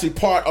 and this is actually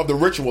part of the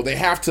ritual. They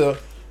have to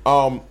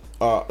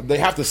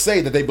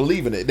say that they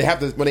believe in it. They have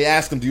to, when they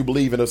ask them, "Do you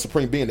believe in a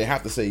supreme being?" They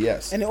have to say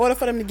yes. And in order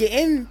for them to get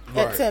in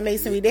to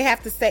Masonry, they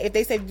have to say, if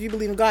they say, "Do you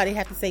believe in God?" They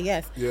have to say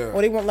yes,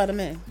 or they won't let them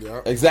in.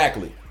 Yeah,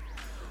 exactly.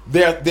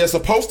 They're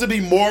supposed to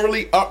be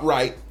morally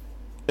upright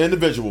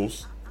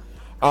individuals,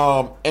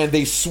 and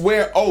they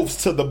swear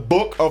oaths to the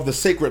book of the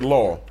sacred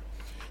law,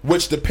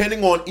 which,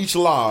 depending on each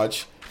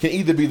lodge, can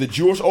either be the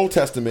Jewish Old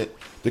Testament,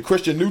 the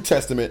Christian New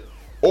Testament,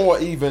 or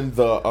even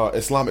the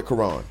Islamic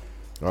Quran.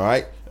 All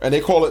right, and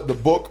they call it the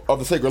Book of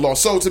the Sacred Law.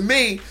 So to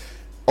me,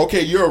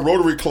 okay, you're a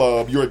Rotary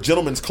Club, you're a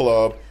gentleman's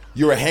club,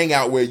 you're a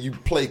hangout where you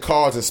play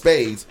cards and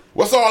spades.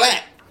 What's all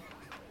that?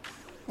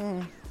 You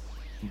know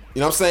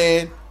what I'm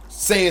saying?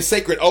 Saying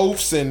sacred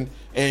oaths and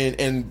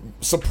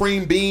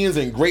supreme beings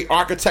and great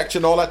architecture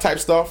and all that type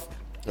of stuff.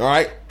 All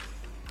right.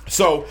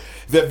 So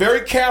they're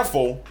very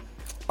careful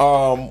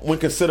when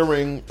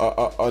considering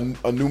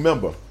a new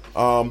member.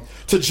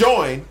 To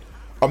join,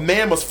 a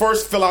man must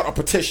first fill out a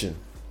petition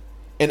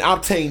and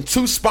obtain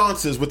 2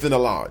 sponsors within the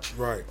lodge.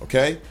 Right.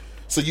 Okay.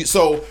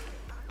 So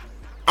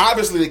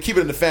obviously they keep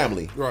it in the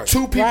family. Right.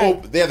 2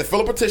 people, they have to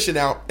fill a petition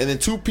out, and then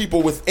 2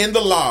 people within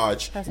the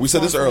lodge. We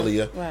said this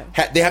earlier.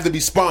 Right. They have to be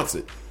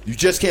sponsored. You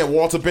just can't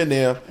waltz up in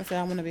there. I said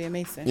I want to be a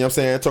Mason. You know what I'm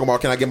saying? Talking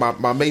about, can I get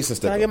my Mason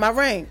sticker? Can I get my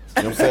ring?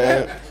 You know what I'm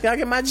saying? Can I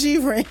get my G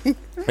ring?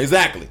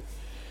 Exactly.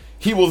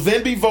 He will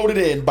then be voted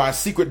in by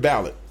secret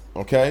ballot.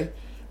 Okay?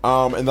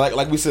 And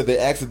like we said, they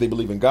ask if they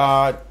believe in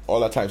God,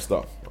 all that type of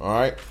stuff. All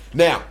right?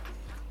 Now,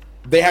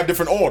 they have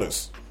different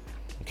orders.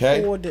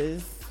 Okay?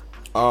 Orders.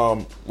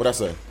 What'd I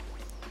say?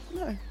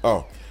 No.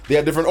 Oh, they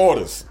have different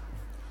orders.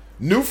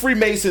 New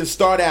Freemasons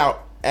start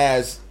out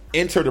as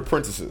entered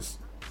apprentices,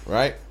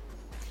 right?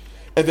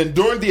 And then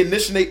during the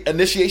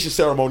initiation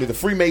ceremony, the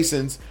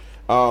Freemasons,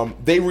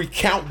 they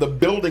recount the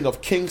building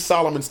of King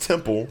Solomon's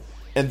temple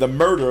and the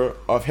murder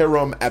of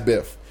Hiram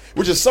Abiff,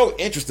 which is so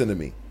interesting to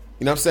me.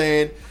 You know what I'm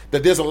saying?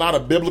 That there's a lot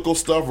of biblical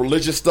stuff,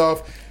 religious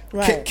stuff.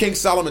 Right. King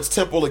Solomon's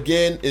temple,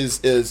 again,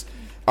 is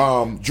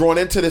drawn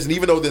into this. And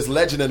even though there's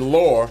legend and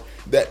lore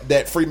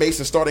that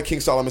Freemasons started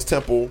King Solomon's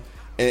temple,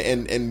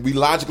 and we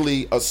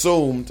logically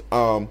assumed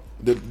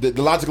the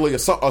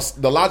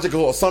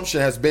logical assumption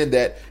has been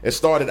that it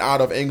started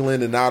out of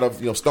England and out of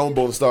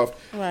Stonewall and stuff.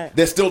 Right.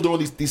 They're still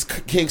doing these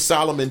King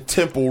Solomon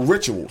temple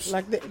rituals.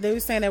 Like they were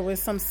saying there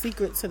was some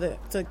secret to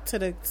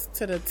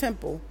the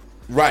temple.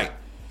 Right.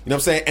 You know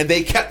what I'm saying? And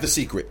they kept the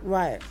secret.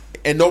 Right.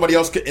 And nobody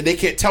else and they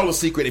can't tell the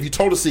secret. If you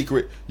told the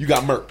secret, you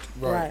got murked.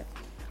 Right.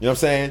 You know what I'm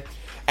saying?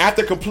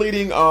 After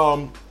completing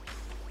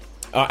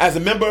as a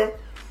member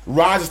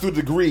rises through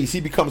degrees, he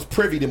becomes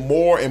privy to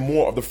more and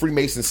more of the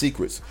Freemason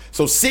secrets.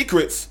 So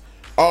secrets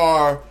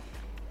are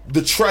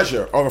the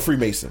treasure of a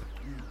Freemason.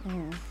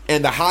 Mm.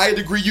 And the higher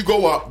degree you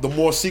go up, the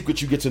more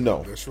secrets you get to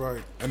know. That's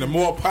right. And the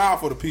more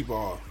powerful the people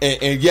are.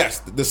 And yes,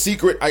 the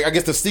secret, I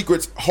guess the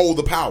secrets hold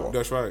the power.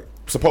 That's right.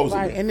 Supposedly.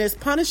 Right. And there's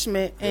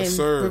punishment in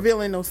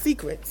revealing those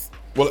secrets.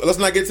 Well, let's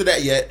not get to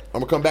that yet.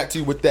 I'm going to come back to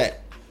you with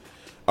that.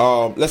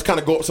 Let's kind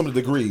of go up some of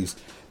the degrees.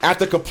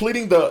 After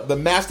completing the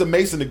Master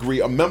Mason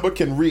degree, a member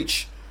can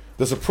reach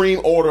the Supreme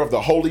Order of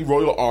the Holy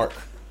Royal Ark.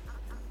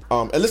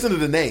 And listen to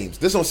the names.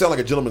 This don't sound like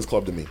a gentleman's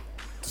club to me.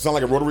 It sounds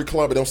like a Rotary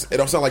Club. It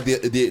don't sound like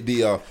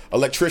the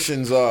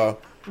electricians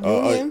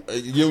union.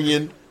 You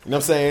know what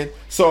I'm saying?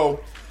 So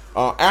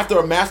after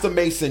a Master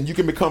Mason, you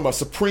can become a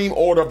Supreme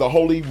Order of the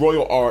Holy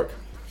Royal Ark,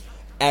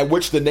 at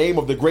which the name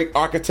of the great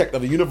architect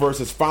of the universe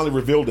is finally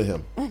revealed to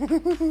him.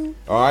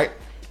 All right?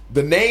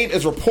 The name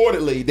is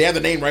reportedly, they have the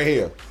name right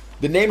here.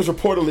 The name is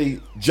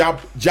reportedly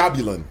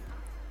Jabulon.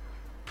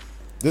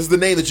 This is the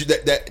name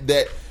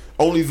that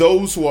only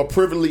those who are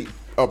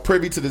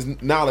privy to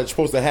this knowledge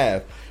supposed to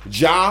have.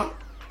 Jah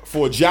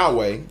for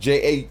Yahweh,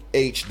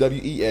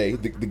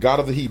 Jahwea, the God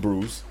of the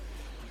Hebrews.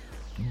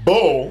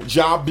 Bull,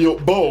 Jah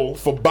built Bull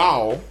for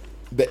Baal,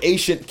 the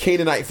ancient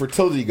Canaanite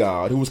fertility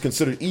god, who was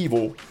considered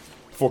evil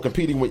for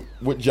competing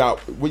with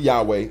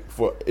Yahweh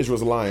for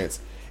Israel's alliance.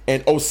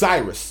 And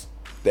Osiris,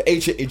 the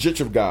ancient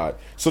Egyptian god.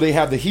 So they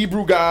have the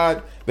Hebrew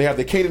god, they have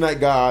the Canaanite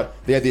god,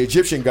 they have the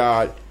Egyptian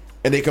god,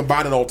 and they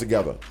combine it all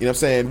together. You know what I'm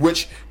saying?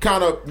 Which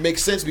kind of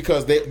makes sense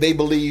because they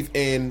believe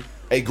in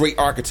a great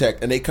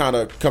architect, and they kind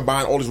of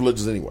combine all these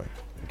religions anyway.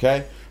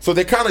 Okay? So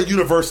they're kind of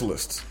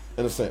universalists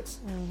in a sense.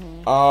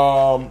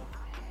 Mm-hmm.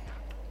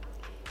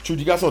 Trude,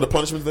 you got some of the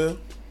punishments there?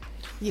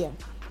 Yeah. You know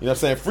what I'm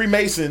saying?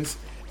 Freemasons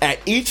at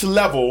each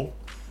level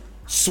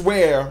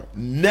swear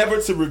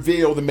never to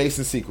reveal the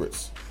Mason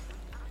secrets.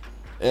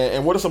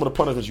 And what are some of the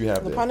punishments you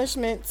have there? The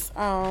punishments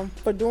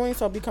for doing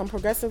so become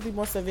progressively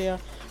more severe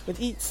with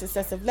each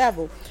successive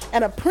level.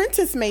 An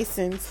apprentice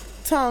Mason's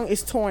tongue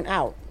is torn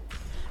out.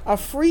 A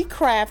free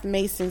craft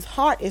Mason's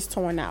heart is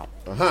torn out.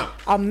 Uh-huh.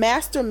 A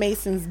master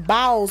Mason's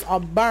bowels are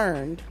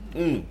burned.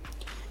 Mm.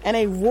 And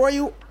a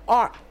royal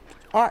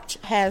arch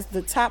has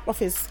the top of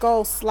his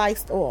skull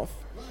sliced off.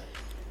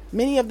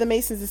 Many of the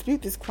Masons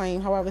dispute this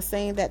claim, however,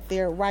 saying that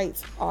their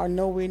rights are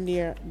nowhere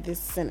near this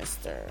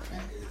sinister.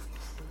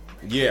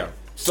 Yeah.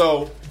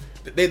 So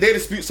they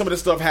dispute some of this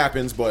stuff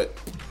happens, but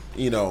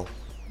we don't.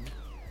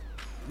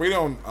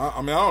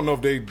 I don't know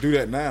if they do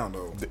that now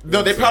though.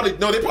 No, they probably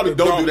don't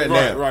do that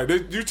now. Right.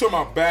 You talking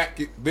about back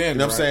then? You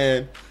know what I'm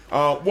saying?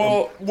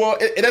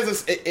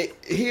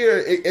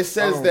 It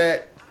says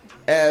that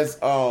as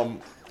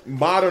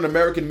modern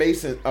American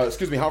Mason,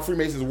 how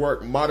Freemasons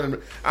work.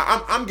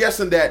 I'm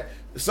guessing that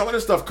some of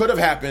this stuff could have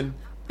happened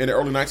in the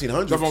early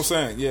 1900s. That's what I'm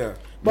saying. Yeah.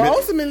 But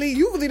ultimately,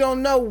 you really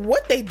don't know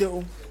what they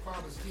do.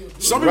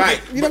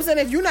 Right. You know what I'm saying?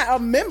 If you're not a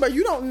member,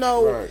 you don't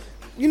know. Right.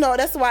 You know,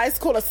 that's why it's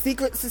called a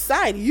secret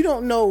society. You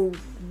don't know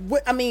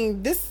I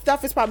mean, this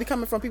stuff is probably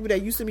coming from people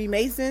that used to be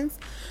Masons,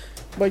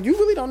 but you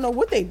really don't know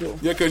what they do.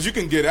 Yeah, because you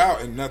can get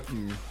out and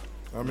nothing.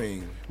 I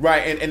mean, right,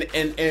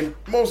 and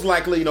most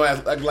likely, you know,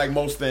 as like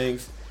most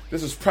things,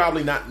 this is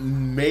probably not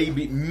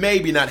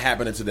maybe not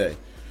happening today.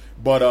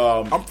 But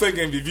I'm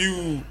thinking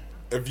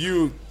if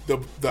you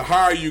the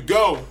higher you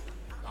go,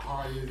 the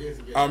harder it is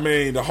to get out. I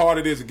mean, the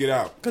harder it is to get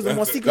out. Because the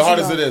more secrets, the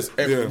harder it is,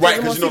 yeah. right?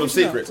 Because you know the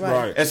secrets,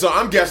 right? And so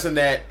I'm guessing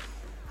that,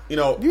 you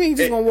know, you ain't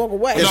just gonna walk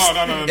away.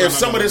 If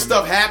some of this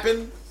stuff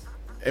happened,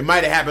 it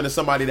might have happened to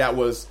somebody that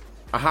was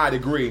a high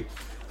degree,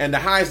 and the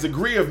highest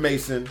degree of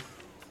Mason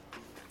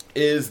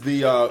is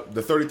the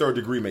 33rd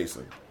degree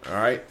Mason. All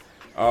right,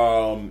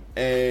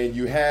 and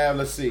you have,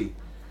 let's see,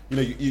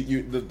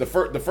 you know, the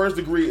first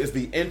degree is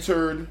the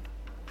entered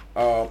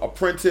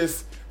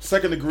apprentice.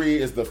 Second degree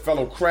is the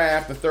fellow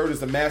craft. The third is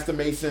the master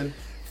Mason.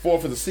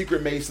 Fourth is the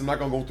secret Mason. I'm not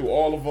gonna go through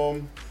all of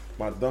them.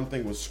 My dumb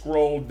thing was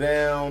scrolled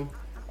down.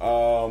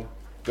 The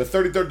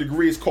 33rd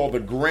degree is called the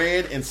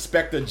Grand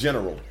Inspector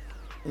General.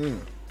 You know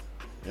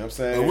what I'm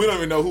saying? And we don't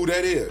even know who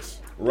that is.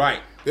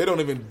 Right. They don't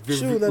even.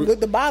 Shoot,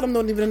 the bottom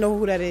don't even know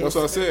who that is. That's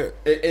what I said.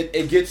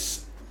 It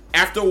gets,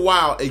 after a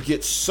while, it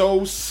gets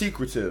so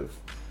secretive,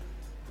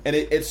 and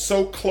it's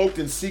so cloaked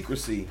in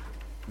secrecy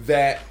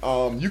that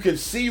you can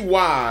see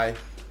why,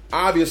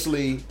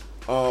 obviously,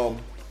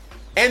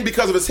 and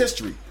because of its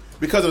history,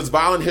 because of its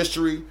violent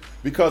history,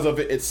 because of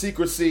its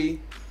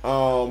secrecy,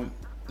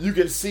 you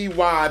can see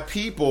why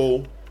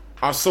people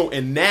are so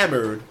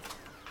enamored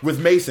with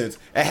Masons.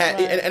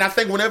 And I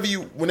think whenever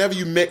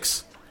you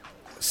mix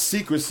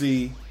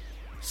secrecy,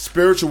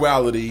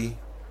 spirituality,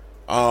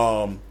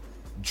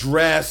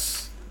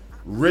 dress,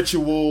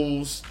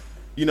 rituals,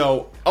 you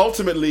know,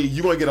 ultimately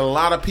you're going to get a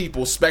lot of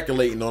people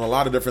speculating on a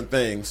lot of different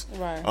things,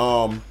 right?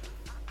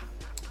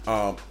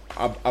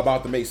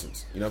 About the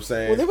Masons. You know what I'm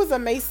saying? Well, there was a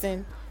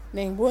Mason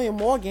named William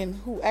Morgan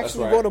who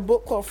actually wrote a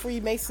book called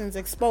Freemasons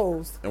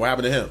Exposed. And what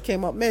happened to him?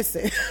 Came up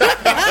missing.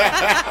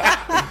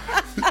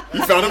 He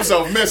found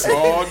himself missing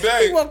all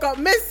day. He woke up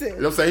missing. You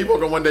know what I'm saying? He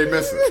woke up one day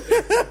missing.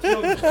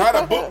 How'd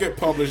the book get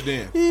published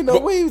then? You know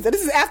where he was.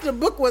 This is after the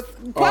book was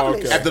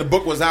published. Okay. After the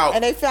book was out.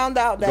 And they found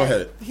out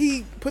that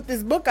he put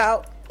this book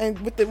out, and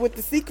with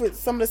the secrets,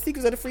 some of the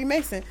secrets of the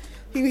Freemason,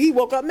 he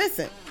woke up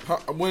missing.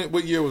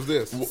 What year was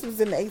this? This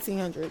was in the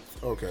 1800s.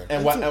 Okay.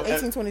 And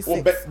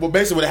 1826. Well,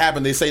 basically what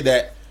happened, they say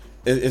that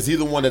is he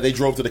the one that they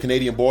drove to the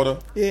Canadian border?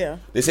 Yeah.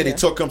 They said they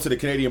took him to the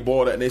Canadian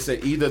border, and they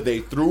said either they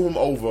threw him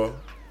over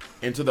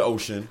into the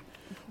ocean,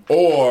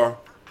 or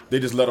they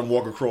just let him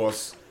walk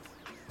across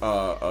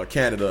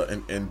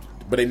Canada,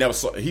 but they never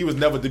saw. He was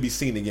never to be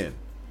seen again.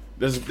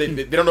 They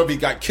don't know if he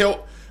got killed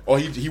or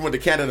he went to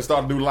Canada and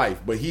started a new life.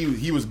 But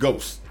he was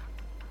ghost.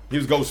 He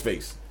was ghost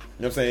face.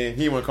 You know what I'm saying?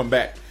 He didn't want to come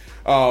back.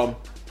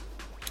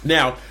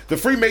 Now, the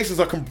Freemasons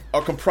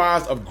are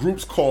comprised of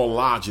groups called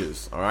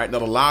lodges. All right. Now,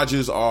 the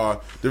lodges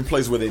are different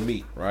places where they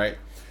meet. Right.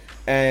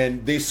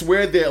 And they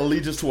swear their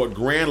allegiance to a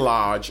Grand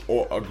Lodge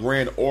or a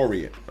Grand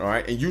Orient, all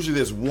right? And usually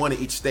there's one in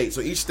each state.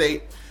 So each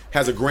state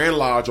has a Grand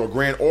Lodge or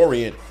Grand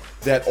Orient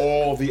that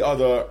all the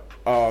other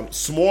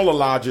smaller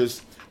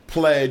lodges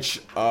pledge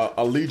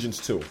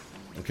allegiance to,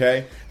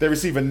 okay? They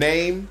receive a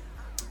name,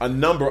 a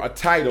number, a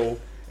title,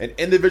 and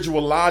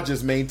individual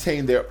lodges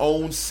maintain their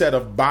own set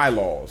of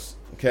bylaws,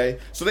 okay?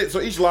 So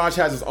each lodge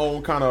has its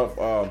own kind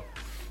of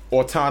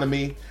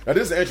autonomy. Now,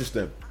 this is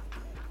interesting.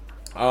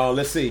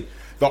 Let's see.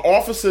 The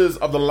officers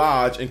of the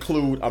lodge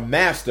include a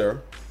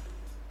master.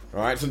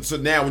 All right. So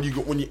now when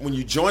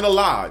you join a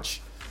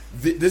lodge,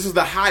 this is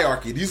the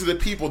hierarchy. These are the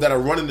people that are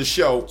running the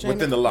show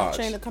within the lodge.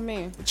 Chain of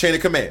command. Chain of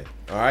command.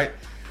 All right.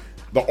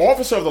 The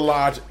officer of the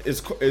lodge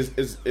is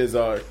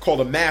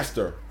called a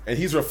master, and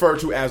he's referred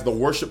to as the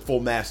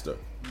worshipful master.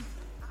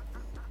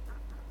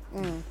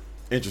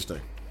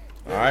 Interesting.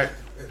 All right.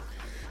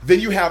 Then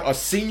you have a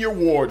senior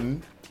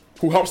warden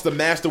who helps the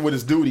master with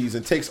his duties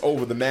and takes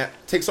over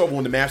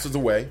when the master's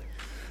away.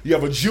 You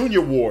have a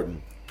junior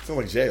warden, sounds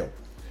like jail,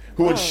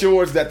 who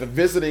ensures that the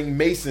visiting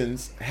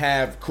Masons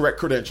have correct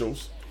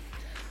credentials.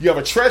 You have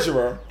a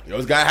treasurer, you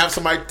always gotta have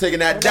somebody taking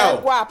that dough.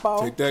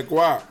 Take that guap. You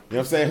know what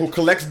I'm saying? Who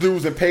collects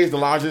dues and pays the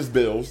lodge's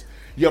bills.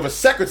 You have a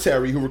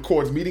secretary who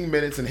records meeting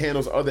minutes and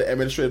handles other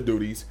administrative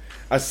duties.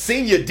 A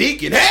senior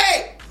deacon,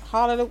 hey!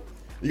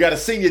 You got a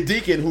senior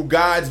deacon who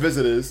guides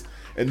visitors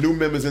and new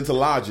members into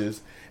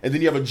lodges. And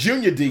then you have a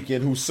junior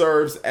deacon who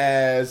serves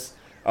as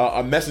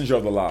a messenger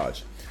of the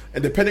lodge.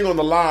 And depending on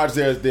the lodge,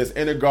 there's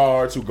inner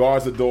guards who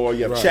guards the door.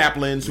 You have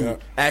chaplains who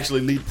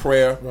actually lead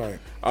prayer,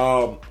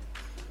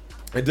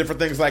 and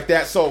different things like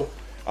that. So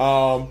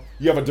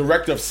you have a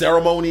director of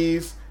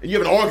ceremonies, and you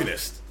have an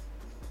organist.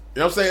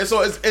 You know what I'm saying?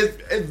 So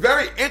it's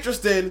very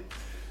interesting.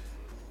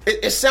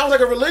 It sounds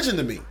like a religion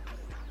to me.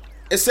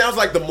 It sounds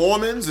like the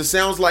Mormons. It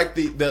sounds like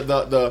the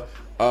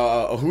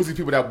who's the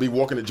people that will be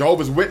walking the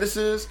Jehovah's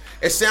Witnesses.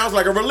 It sounds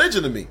like a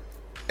religion to me.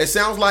 It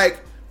sounds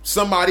like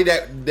somebody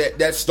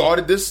that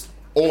started this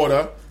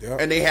order,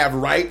 and they have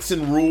rights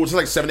and rules, just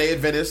like Seventh-day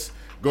Adventists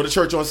go to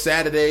church on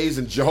Saturdays,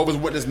 and Jehovah's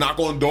Witnesses knock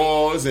on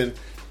doors, and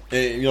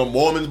you know,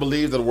 Mormons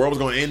believe that the world was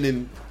going to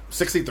end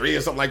 63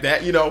 or something like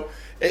that. You know,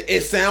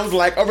 it sounds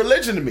like a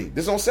religion to me.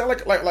 This don't sound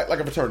like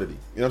a fraternity.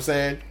 You know what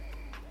I'm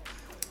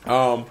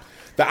saying?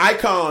 The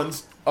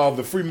icons of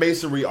the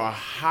Freemasonry are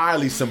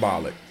highly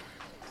symbolic.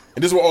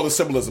 And this is where all the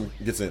symbolism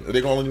gets in. Are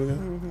they calling you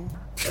again?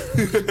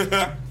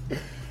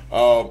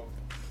 Mm-hmm.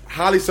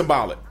 Highly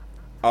symbolic.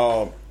 You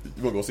want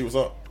to go see what's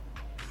up?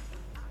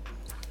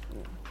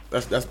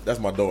 That's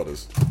my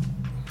daughters.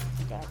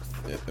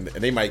 And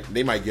they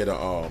might get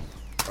a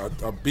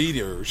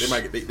beaters. They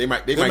might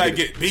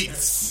get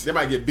beats. They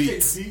might get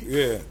beats.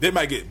 Yeah, they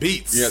might get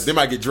beats. Yeah, they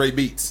might get Dre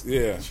beats.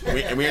 Yeah,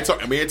 and we ain't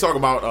talking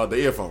about the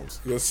earphones.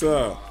 Yes,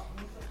 sir.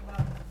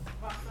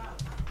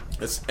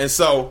 And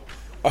so,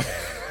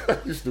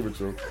 you stupid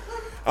true.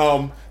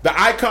 The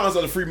icons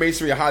of the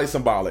Freemasonry are highly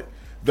symbolic.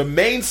 The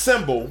main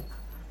symbol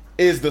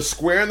is the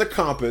square and the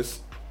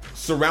compass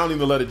surrounding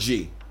the letter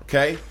G.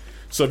 Okay,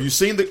 so if you've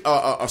seen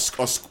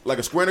like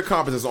a square and a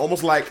compass, it's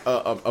almost like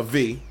a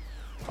V.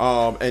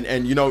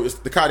 And you know, it's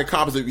the kind of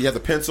compass that you have the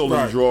pencil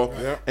and you draw,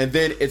 and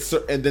then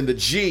the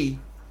G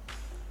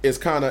is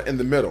kind of in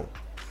the middle.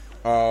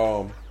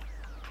 Let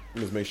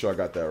me just make sure I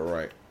got that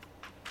right.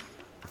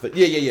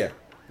 Yeah.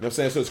 You know what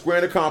I'm saying? So square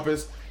and a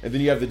compass, and then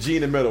you have the G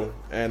in the middle.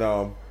 And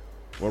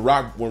when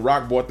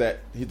Rock bought that,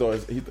 he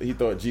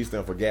thought G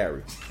stand for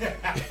Gary. You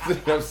know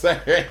what I'm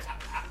saying?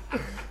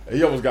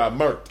 He almost got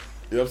murked.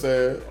 You know what I'm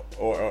saying?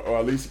 Or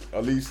at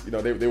least you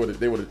know they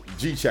would have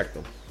G checked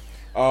him.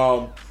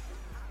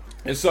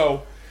 And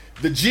so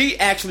the G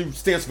actually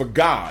stands for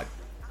God,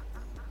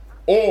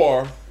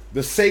 or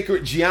the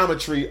sacred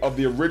geometry of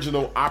the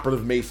original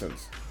operative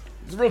Masons.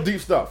 It's real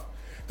deep stuff.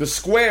 The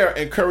square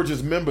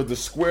encourages members to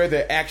square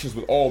their actions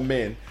with all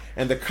men,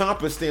 and the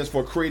compass stands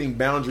for creating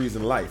boundaries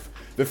in life.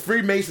 The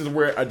Freemasons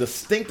wear a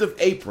distinctive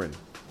apron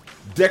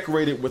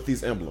decorated with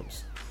these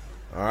emblems.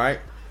 All right.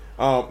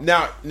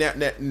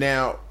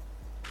 Now,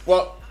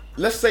 well,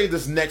 let's save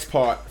this next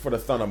part for the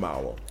Thunder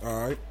Hour.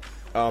 All right.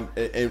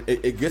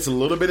 It gets a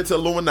little bit into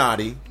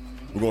Illuminati.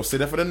 We're gonna sit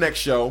there for the next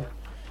show,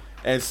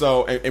 and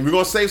we're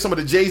gonna save some of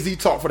the Jay-Z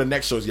talk for the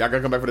next show. So y'all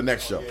gotta come back for the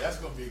next show. Yeah, that's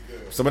gonna be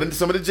good. Some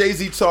of the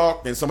Jay-Z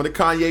talk and some of the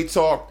Kanye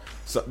talk.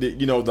 So,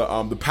 you know,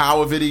 the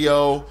Power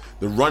video,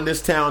 the Run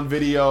This Town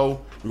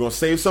video. We're gonna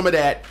save some of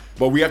that,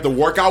 but we have to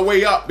work our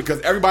way up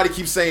because everybody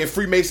keeps saying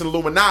Freemason,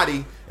 Illuminati,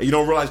 and you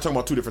don't realize you're talking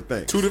about two different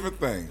things. Two different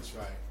things. That's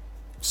right.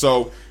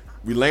 So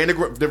we laying the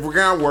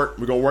groundwork.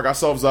 We're gonna work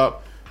ourselves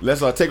up.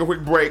 Let's take a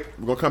quick break.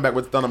 We're gonna come back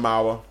with Thunder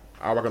Hour.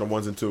 I'll work on the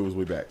ones and twos.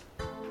 We'll be back.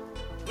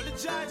 With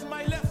the giants,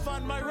 my left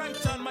hand, my right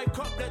hand, my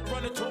cup that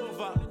run it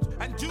over.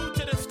 And due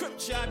to the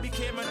scripture, I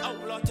became an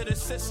outlaw to the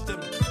system.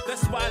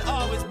 That's why I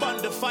always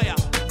burn the fire.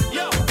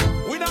 Yo,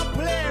 we not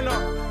playing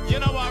up. You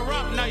know I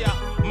rock now, yeah.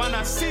 Man,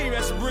 a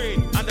serious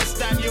brain.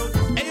 Understand you?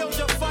 Ayo,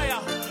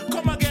 Jafire,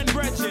 come again,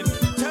 brethren.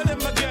 Tell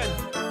them again.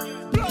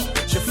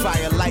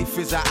 Jafire Life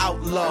is an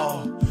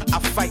outlaw. I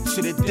fight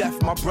to the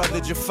death, my brother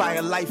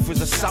Jafire Life is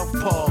a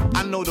southpaw.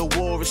 I know the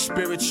war is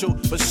spiritual,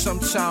 but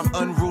sometimes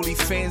unruly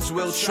fans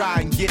will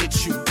try and get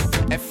at you.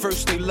 At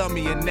first they love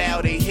me and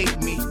now they hate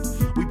me.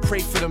 We pray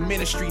for the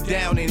ministry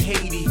down in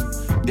Haiti.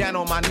 Down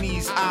on my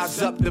knees,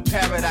 eyes up to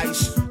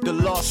paradise. The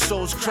lost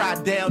souls cry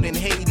down in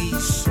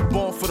Hades.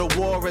 Born for the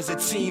war as a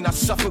teen, I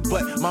suffered,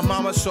 but my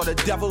mama saw the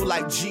devil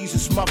like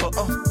Jesus' mother.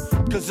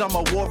 Cause I'm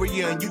a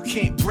warrior and you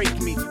can't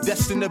break me.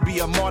 Destined to be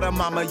a martyr,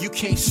 mama, you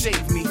can't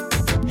save me.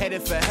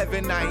 Headed for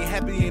heaven, I ain't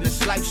happy in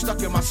this life.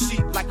 Stuck in my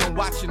seat like I'm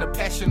watching the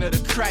Passion of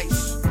the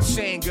Christ.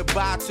 Saying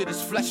goodbye to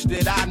this flesh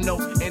that I know.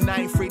 And I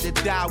ain't afraid to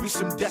die, we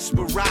some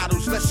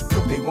desperados. Let's go.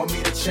 They want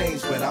me to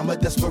change, but I'm a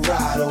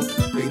desperado.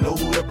 They know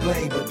who to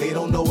blame, but they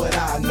don't know what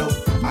I know.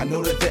 I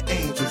know that the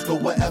angels go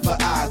wherever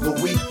I go.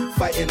 We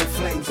fighting the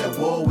flames at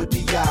war with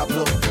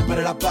Diablo.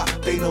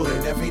 But they know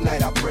that every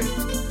night I pray.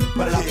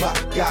 But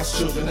God's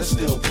children are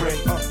still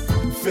praying.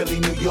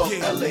 Philly, New York,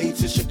 LA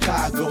to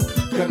Chicago.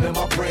 Gun in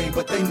my brain,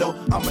 but they know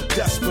I'm a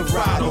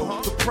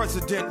desperado. The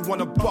president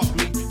wanna buck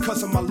me,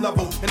 cause of my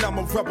level, and I'm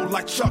a rebel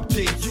like Chuck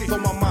D. Though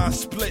my mind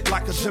split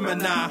like a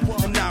Gemini,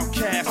 an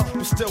outcast,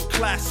 but still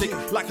classic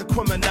like a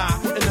criminal.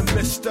 In the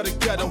midst of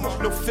the ghetto,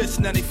 no fists,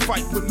 now they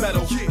fight with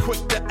metal.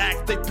 Quick to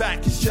act, they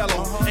back is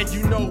yellow, and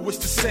you know it's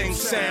the same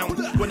sound.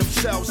 When them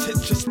shells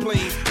hit your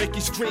spleen, make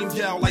you scream,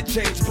 yell like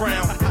James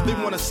Brown. They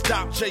wanna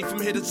stop Jay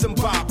from here to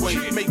Zimbabwe,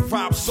 make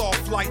Rob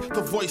soft like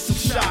the voice of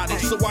Shadi.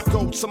 So I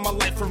go to my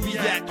life and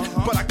react,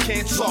 but I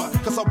can't talk,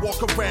 cause I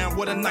walk around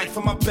with a knife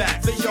on my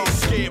back. They all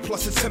scared,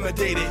 plus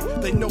intimidated.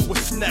 They know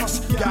what's next.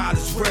 God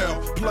is real,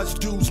 plus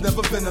dudes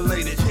never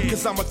ventilated.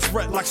 Cause I'm a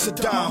threat like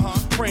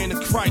Saddam. Praying to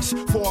Christ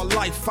for a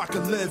life I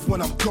can live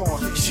when I'm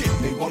gone.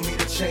 They want me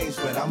to change,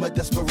 but I'm a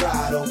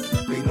desperado.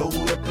 They know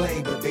who to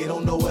blame, but they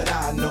don't know what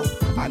I know.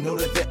 I know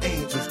that the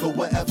angels go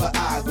wherever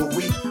I go.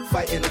 We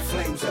fighting the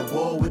flames at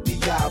war with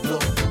Diablo.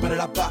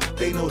 But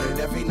they know that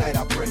every night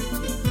I pray.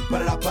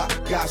 But about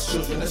God's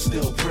children that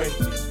still pray.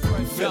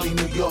 Philly,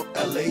 New York,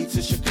 LA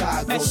to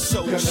Chicago.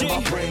 Gun in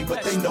my brain,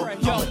 but they know I'm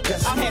a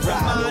desperado. I have the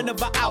mind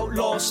of an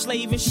outlaw,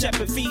 slave and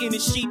shepherd, feeding the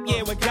sheep,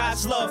 yeah, with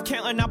God's love,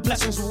 counting our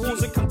blessings,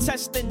 rules and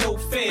contesting, no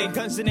fear,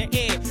 guns in the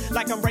air,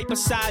 like I'm right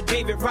beside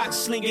David Rock,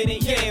 slinging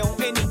it, yeah,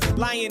 on any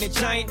lion and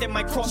giant that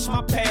might cross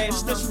my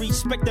path,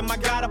 disrespecting my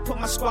God, I put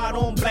my squad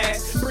on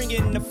blast,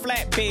 bringing the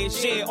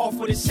flatbeds, yeah, off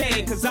with his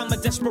head, cause I'm a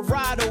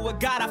desperado, a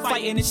God I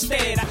fighting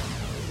instead. I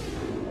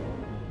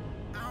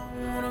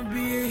don't wanna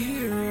be a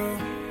hero,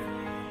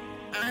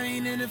 I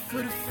ain't in it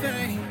for the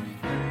fame.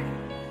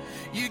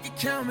 You can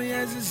count me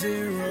as a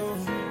zero,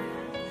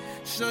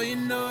 so you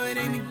know it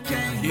ain't a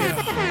game. Yeah.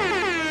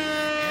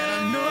 And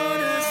I know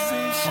that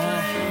seems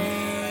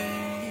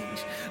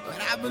strange, but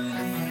I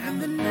believe in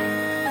the name.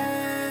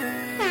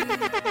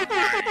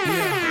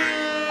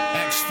 Yeah.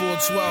 Acts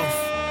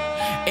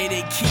 4:12. Hey,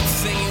 they keep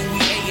saying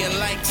we ain't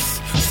likes.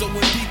 So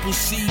when people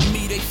see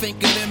me, they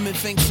think of them and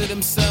think to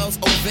themselves,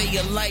 oh, they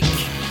alike.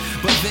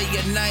 But they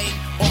unite,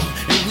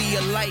 and we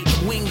alike.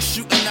 Wings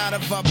shooting out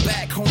of our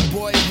back,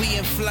 homeboy, we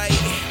in flight.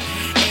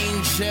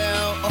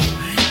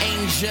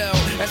 Angel,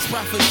 that's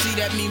prophecy,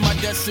 that mean my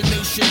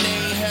destination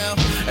ain't hell.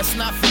 That's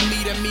not for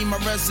me, that mean my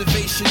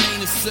reservation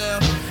ain't a cell.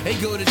 They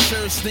go to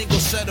church, think we'll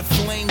set a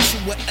flame to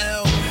an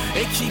L.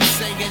 They keep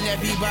saying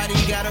everybody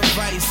got a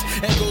vice,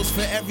 that goes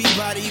for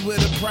everybody with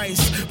a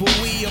price. But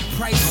we are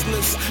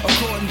priceless,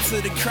 according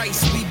to the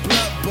Christ we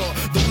blood bought.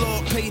 The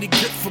Lord paid a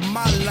gift for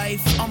my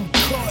life, I'm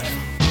caught.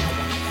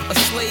 A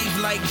slave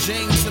like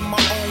James in my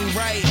own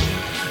right.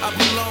 I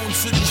belong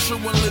to the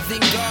true and living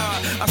God.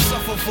 I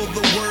suffer for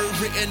the word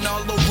written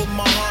all over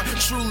my heart.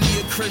 Truly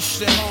a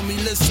Christian, homie,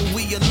 listen,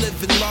 we are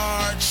living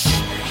large.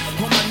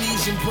 On my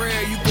knees in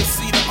prayer, you can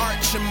see the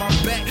arch in my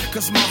back,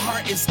 cause my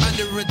heart is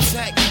under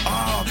attack.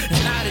 Oh,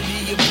 and out of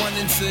the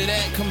abundance of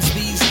that comes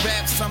these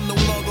raps. I'm no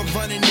longer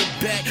running it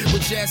back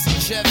with Jazzy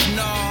Jeff,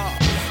 nah.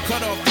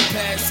 Cut off the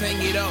past, hang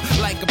it up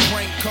like a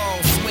prank call.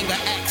 Swing an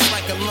axe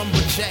like a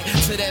lumberjack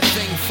to that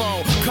thing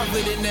fall.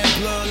 Covered in that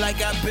blood like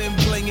I've been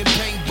playing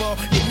paintball.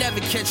 You never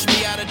catch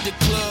me out at the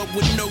club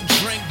with no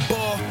drink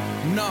ball.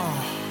 Nah.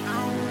 I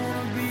don't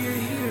wanna be a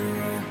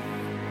hero,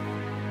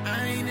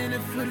 I ain't in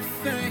it for the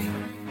fame.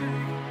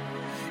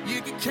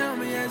 You can count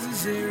me as a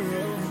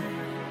zero,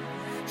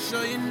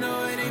 so you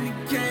know it ain't a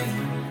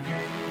game.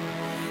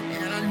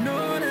 And I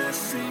know that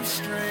seems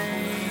strange,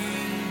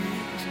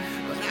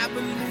 but I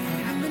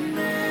believe in the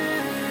name.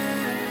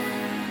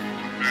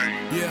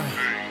 Yeah,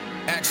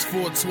 Acts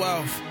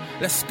 4:12.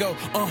 Let's go,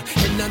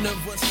 and none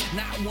of us,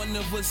 not one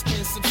of us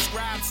can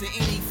subscribe to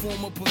any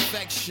form of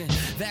perfection.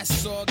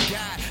 That's all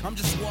God. I'm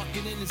just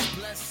walking in His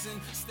blessing,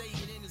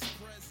 staying in His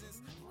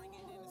presence,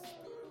 bringing in His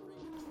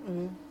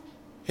spirit.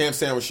 Ham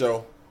Sandwich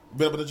Show.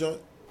 Been up in the joint?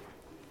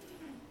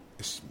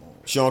 It's small.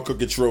 Sean Cook,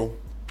 get true.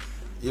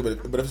 Yeah,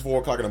 but if it's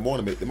 4 o'clock in the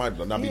morning, there might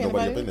not be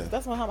nobody up in there.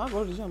 That's what I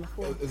go to the gym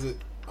before. Is it?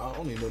 I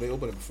don't even know they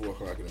open at 4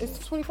 o'clock in the morning.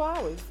 It's 24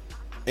 hours.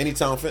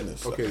 Anytime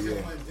Fitness. Okay,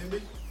 yeah.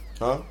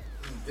 Huh?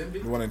 The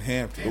one in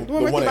Hampton. The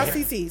one by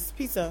CC's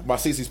Pizza. By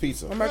CC's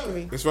Pizza. On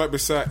Mercury. It's right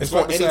beside. It's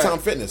called Anytime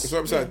Fitness. It's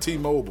right beside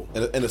T-Mobile.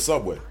 In the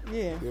subway.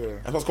 Yeah.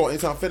 That's what's called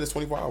Anytime Fitness,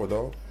 24 hours,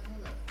 dog.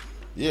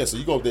 Yeah, so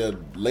you go there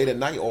late at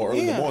night or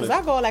early in the morning. Yeah,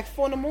 because I go like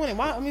 4 in the morning.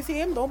 Why? I mean, see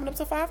him open up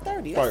till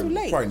 5:30. That's too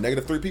late. Probably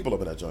 -3 people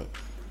up in that joint.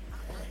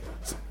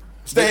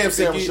 Stay Ham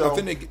Sandwich Show. I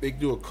think they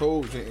do a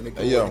code and they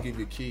go and give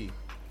you a key.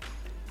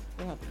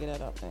 We'll have to get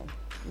that up then.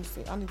 Let me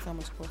see. I need how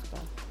much cost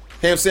though.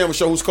 Ham Sandwich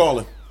Show, who's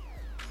calling?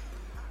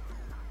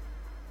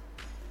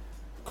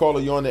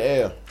 Caller, you on the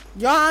air.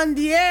 You're on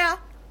the air.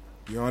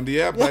 You're on the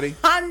air, buddy.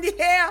 You're on the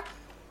air.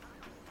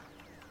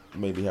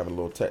 Maybe having a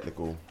little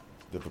technical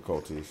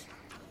difficulties.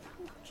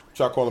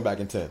 Try calling back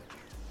in 10.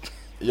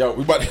 Yo,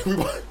 we about to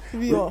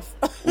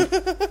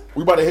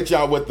hit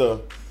y'all with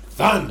the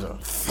thunder.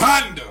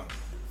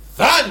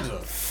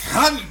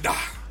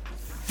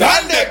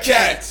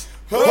 Thundercats.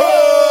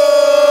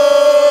 Oh!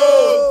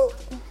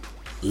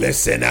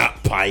 Listen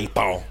up,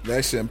 people.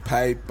 Listen,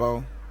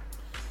 people.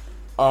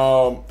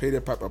 Pay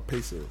that pipe a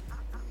peso.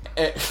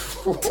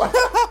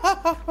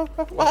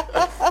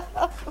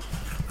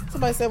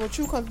 Somebody said when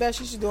True comes back,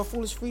 she should do a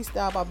foolish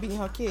freestyle about beating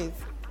her kids.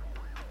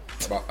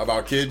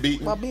 About kid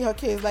beating? About beating her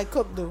kids like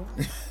Cook do.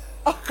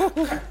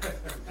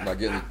 About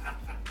getting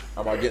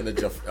the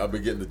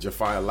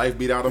Jafia life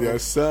beat out of him.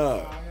 Yes,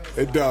 sir.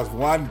 It does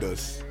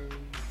wonders.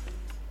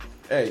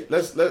 Hey,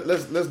 let's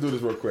do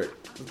this real quick.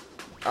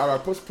 All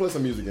right, play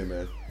some music in,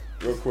 man.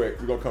 Real quick.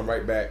 We're gonna come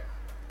right back.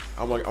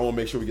 I want to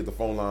make sure we get the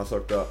phone lines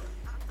hooked up,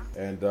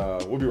 and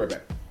we'll be right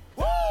back.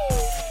 Woo!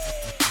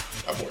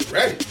 That boy's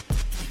ready.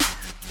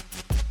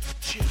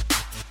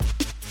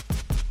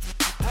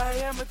 I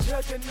am a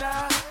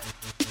juggernaut.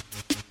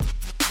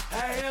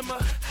 I am a.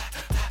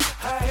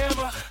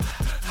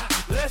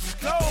 Let's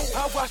go.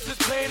 I watch this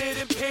planet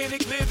in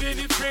panic, living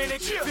in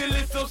frantic,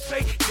 feeling so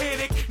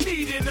satanic,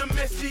 needing a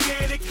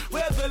messianic.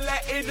 Whether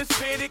Latin,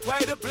 Hispanic,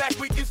 white or black,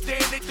 we can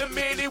stand it.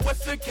 Demanding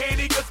what's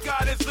uncanny, cause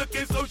God is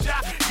looking so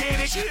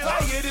gigantic.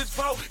 I hear this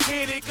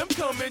volcanic, I'm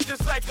coming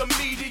just like a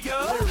meteor.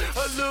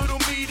 A little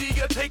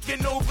meteor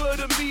taking over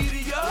the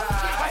media.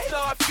 I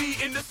start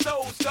feeding the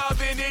soul,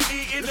 starving and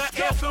eating the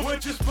anthem. When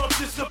just bump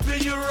this up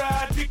in your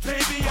ride, big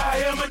baby,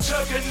 I am a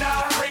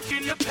juggernaut.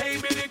 Breaking your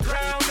pavement and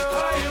ground up.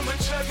 I am a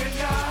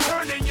juggernaut.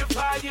 Turning your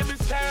volume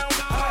and sound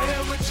up. I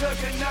am a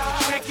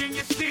juggernaut. Shaking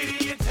your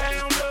city and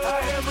town up.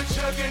 I am a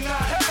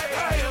juggernaut. Hey,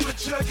 I am a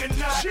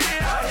juggernaut.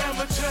 I am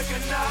a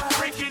juggernaut.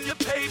 Breaking your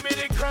pavement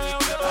and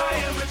ground up. I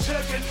am a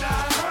juggernaut.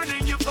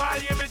 Turning your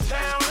volume and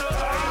sound up.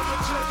 I am a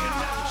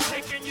juggernaut.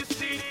 Shaking your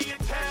city and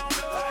town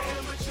up. I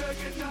am a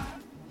juggernaut.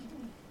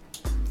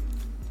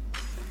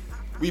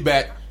 We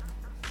back.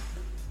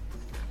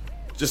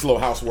 Just a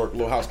little housework, a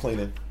little house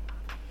cleaning.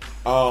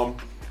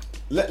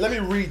 Let me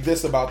read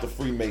this about the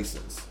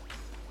Freemasons.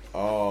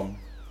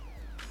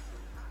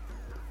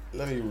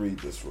 Let me read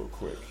this real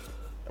quick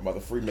about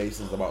the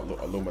Freemasons, about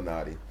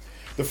Illuminati.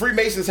 The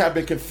Freemasons have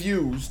been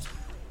confused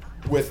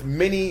with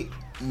many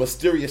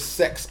mysterious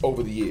sects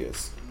over the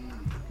years.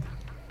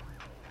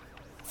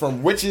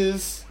 From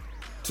witches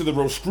to the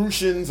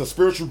Rosicrucians, a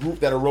spiritual group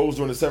that arose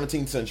during the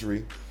 17th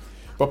century.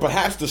 But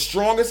perhaps the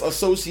strongest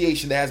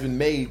association that has been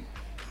made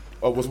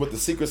was with the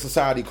secret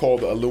society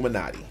called the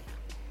Illuminati.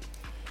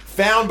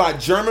 Found by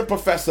German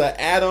professor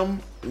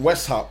Adam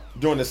Weishaupt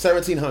during the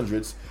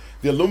 1700s,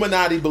 the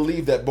Illuminati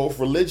believed that both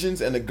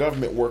religions and the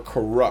government were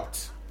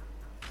corrupt.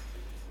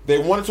 They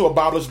wanted to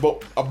abolish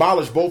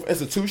both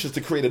institutions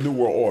to create a new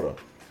world order.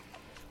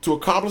 To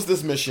accomplish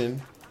this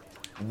mission,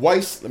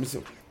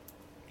 Weishaupt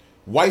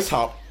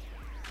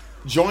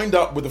joined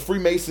up with the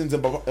Freemasons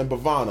in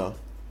Bavaria.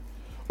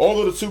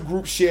 Although the two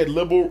groups shared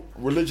liberal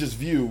religious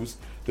views,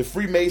 the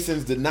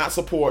Freemasons did not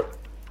support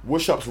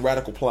Weishaupt's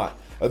radical plot.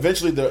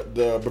 Eventually,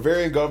 the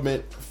Bavarian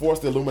government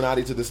forced the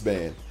Illuminati to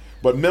disband,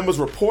 but members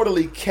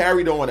reportedly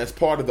carried on as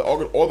part of the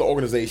other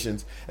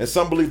organizations, and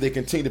some believe they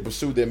continue to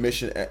pursue their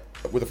mission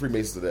with the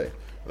Freemasons today.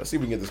 Let's see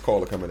if we can get this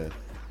caller coming in.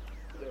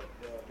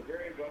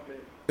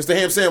 It's the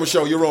Ham Sandwich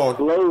Show. You're on.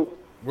 Hello.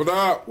 What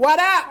up? What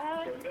up?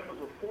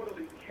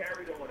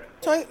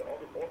 Turn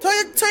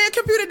your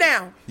computer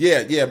down.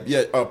 Yeah.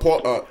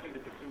 Paul,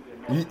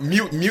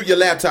 mute your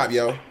laptop,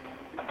 yo.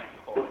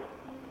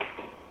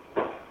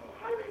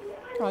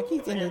 Oh,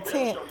 he's in the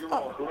tent.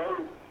 Oh.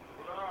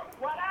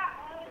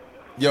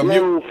 Yo,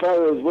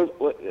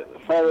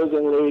 fellas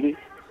and lady.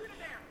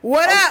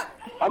 What up?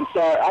 I'm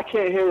sorry, I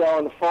can't hear y'all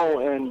on the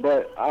phone,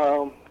 but I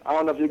don't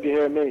know if you can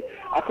hear me.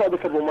 I called a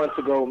couple months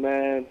ago,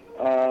 man.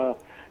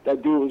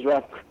 That dude was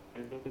rapping.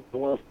 The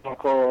one I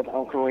called,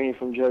 I'm Kareem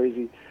from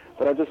Jersey.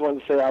 But I just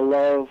wanted to say I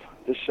love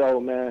the show,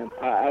 man.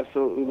 I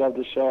absolutely love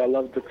the show. I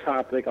love the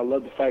topic. I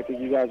love the fact that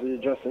you guys are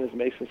addressing this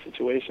Mason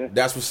situation.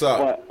 That's what's up.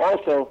 But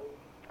also,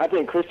 I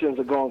think Christians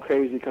are going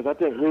crazy because I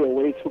think we are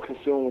way too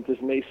consumed with this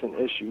Mason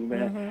issue,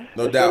 man. Mm-hmm.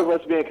 No Instead doubt. of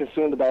us being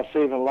consumed about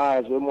saving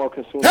lives, we're more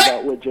consumed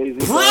about what Jay-Z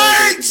does,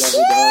 what the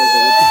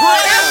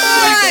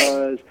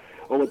devil does,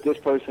 or what this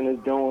person is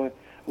doing.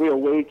 We are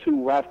way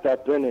too wrapped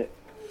up in it.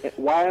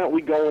 Why aren't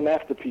we going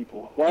after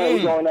people? Why aren't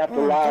we going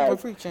after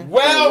lives?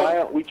 Well, why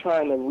aren't we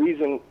trying to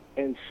reason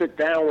and sit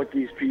down with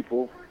these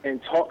people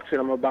and talk to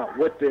them about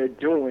what they're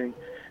doing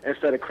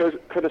instead of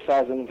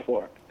criticizing them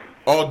for it?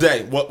 All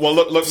day. Well,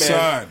 look, man.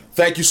 Son.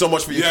 Thank you so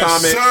much for your Yes,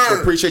 comment. sir.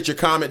 We appreciate your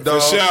comment,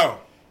 dog. For sure.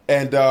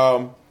 And you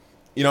know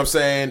what I'm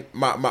saying?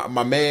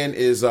 My man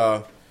is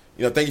thank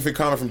you for your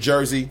comment from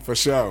Jersey. For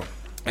sure.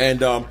 And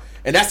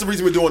that's the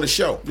reason we're doing the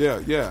show.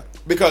 Yeah.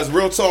 Because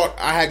real talk,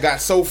 I had got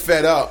so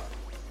fed up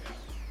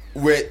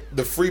with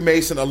the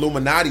Freemason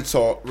Illuminati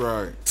talk.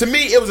 Right. To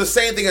me, it was the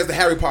same thing as the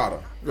Harry Potter.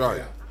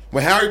 Right.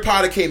 When Harry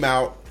Potter came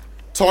out,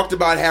 talked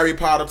about Harry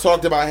Potter,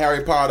 talked about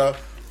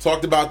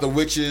the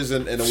witches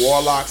and the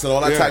warlocks and all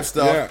that type of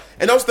stuff. Yeah.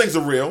 And those things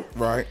are real.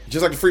 Right.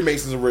 Just like the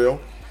Freemasons are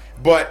real.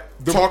 But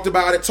talked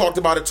about it,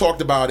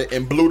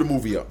 and blew the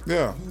movie up.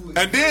 Yeah.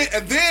 And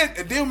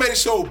then made it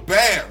so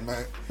bad,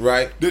 man.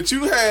 Right. That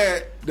you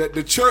had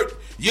the church.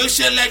 You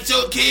shouldn't let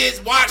your kids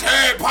watch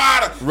Harry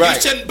Potter. Right.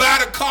 You shouldn't buy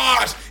the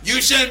cars.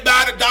 You shouldn't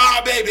buy the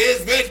doll, baby.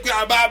 It's rich.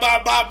 Blah, blah,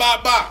 blah, blah,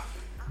 blah, blah.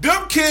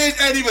 Them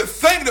kids ain't even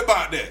thinking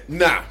about that.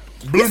 Nah.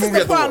 This is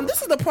the problem.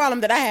 This is the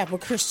problem that I have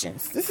with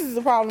Christians. This is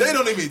the problem. They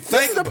don't even think.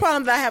 This is the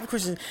problem that I have with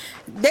Christians.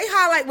 They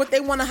highlight what they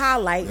want to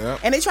highlight,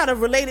 and they try to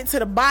relate it to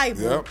the Bible.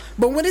 Yep.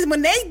 But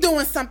when they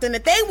doing something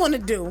that they want to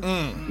do,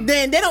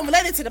 then they don't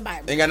relate it to the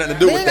Bible. Ain't got nothing to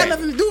do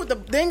with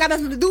that. They ain't got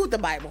nothing to do with the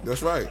Bible.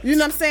 That's right. You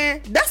know what I'm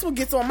saying? That's what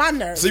gets on my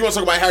nerves. So you want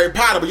to talk about Harry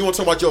Potter, but you want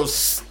to talk about your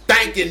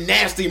stinking,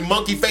 nasty,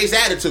 monkey face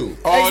attitude.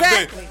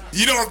 Exactly.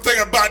 You don't think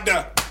about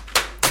the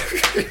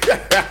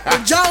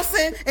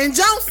Johnson and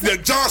Johnson. The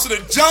Johnson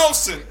and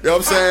Johnson. You know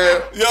what I'm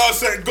saying? You know what I'm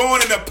saying?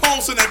 Going in the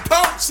Poulsen and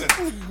Poulsen.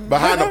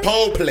 Behind the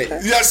pole plate.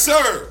 Yes,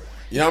 sir.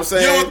 You know what I'm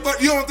saying?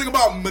 You don't think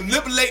about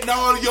manipulating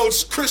all of your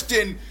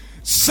Christian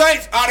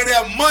saints out of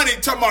their money.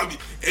 Talking about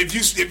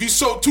if you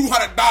sold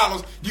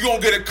 $200, you gonna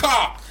get a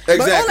car. Exactly.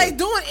 But all they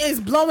doing is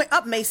blowing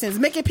up Masons,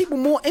 making people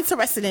more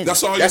interested in it.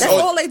 That's all. That's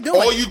all they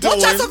doing. All you doing.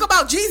 Don't y'all talk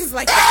about Jesus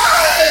like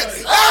that?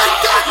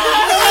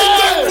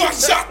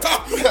 Shut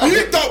up!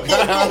 You don't.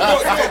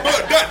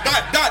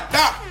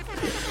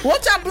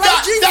 Won't y'all blow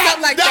Jesus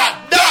up like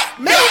that?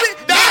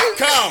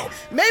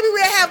 Maybe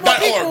we'll have more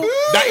people.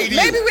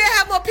 Maybe we'll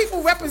have more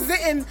people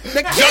representing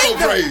the kingdom.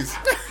 Jungle praise.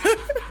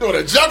 Doing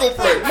a jungle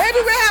praise. Maybe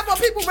we'll have more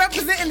people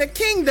representing the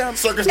kingdom.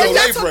 Circus y'all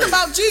Soleil talk praise.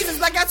 about Jesus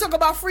like y'all talk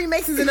about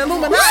Freemasons and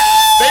Illuminati.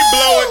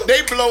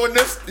 They blowing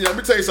this. You know, let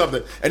me tell you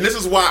something. And this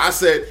is why I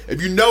said,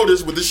 if you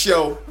notice with the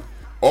show,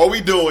 all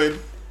we doing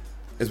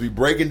is we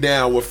breaking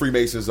down what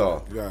Freemasons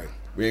are. Right.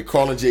 We ain't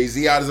calling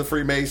Jay-Z out as a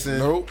Freemason.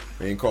 Nope.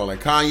 We ain't calling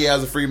Kanye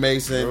as a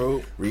Freemason.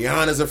 Nope.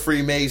 Rihanna's a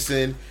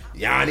Freemason.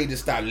 Y'all need to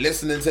stop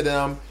listening to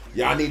them.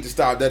 Y'all need to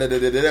stop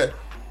da-da-da-da-da-da.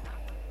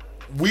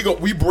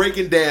 We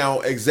breaking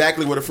down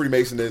exactly what a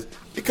Freemason is,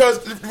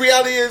 because the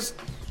reality is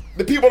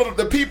the people and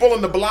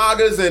the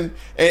bloggers and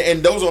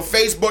those on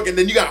Facebook, and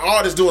then you got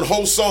artists doing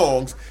whole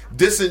songs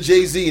dissing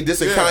Jay-Z and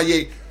dissing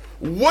Kanye.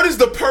 What is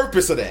the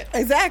purpose of that?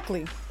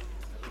 Exactly.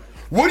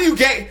 What do you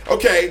gain?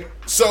 Okay,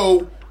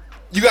 so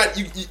you got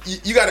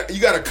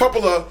a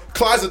couple of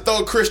closet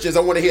thug Christians. I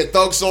want to hear a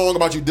thug song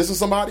about you dissing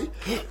somebody.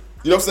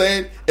 You know what I'm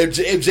saying?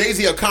 If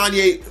Jay-Z or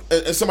Kanye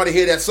and somebody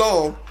hear that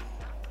song,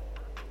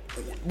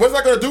 what's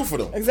that going to do for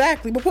them?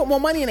 Exactly. But put more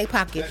money in their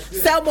pocket.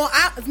 Sell them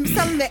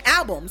their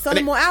albums. Sell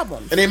them more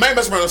albums. And they might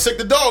mess around and sick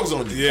the dogs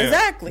on you. Yeah.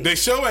 Exactly. They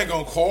sure ain't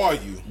gonna call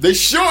you. They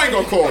sure ain't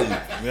gonna call you.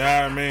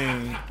 Yeah, I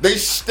mean, they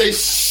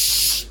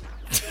sure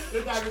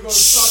ain't gonna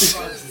call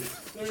you.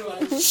 You know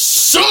what I'm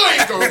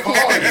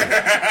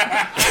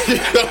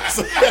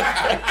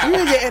saying? You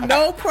ain't getting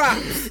no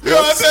props. You know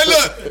what I'm saying?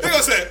 Look, they're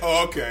gonna say,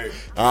 "Oh, okay."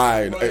 All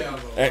right.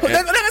 They're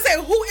gonna say,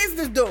 "Who is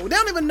this dude?" They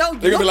don't even know you.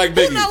 They're gonna be like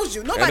Biggie. Who knows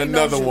you? Nobody and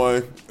another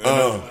knows you.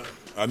 one.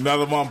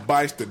 Another one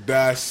bites the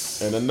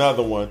dust. And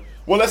another one.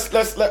 Well, let's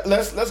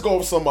go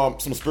over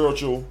some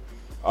spiritual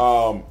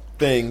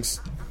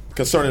things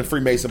concerning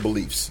Freemason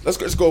beliefs.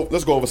 Let's go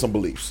over some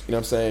beliefs. You know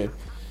what I'm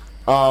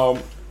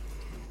saying?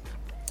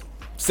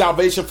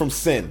 Salvation from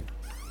sin.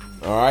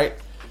 All right.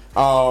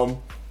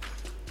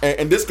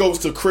 And this goes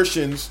to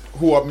Christians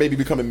who are maybe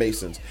becoming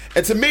Masons.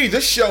 And to me,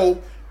 this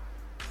show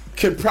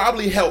can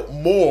probably help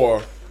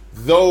more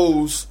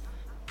those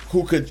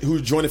who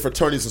join in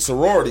fraternities and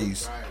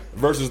sororities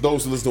versus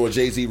those who listen to a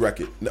Jay-Z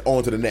record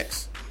on to the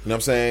next. You know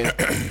what I'm saying?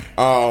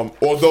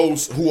 Or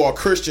those who are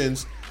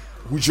Christians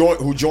who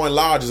join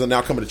lodges and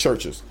now coming to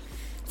churches.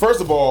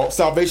 First of all,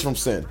 salvation from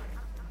sin.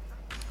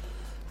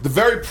 The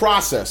very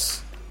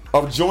process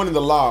of joining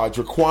the lodge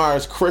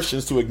requires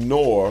Christians to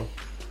ignore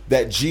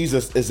that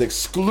Jesus is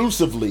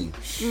exclusively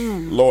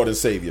Lord and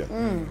Savior.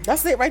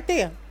 That's it right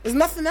there. There's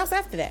nothing else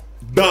after that.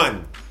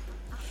 Done.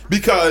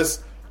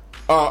 Because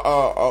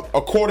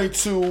according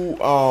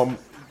to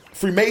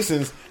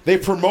Freemasons, they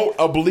promote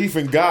a belief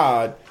in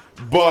God,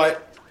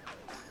 but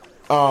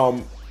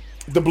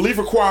the belief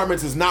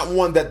requirements is not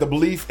one that the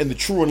belief in the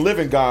true and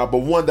living God, but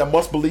one that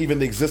must believe in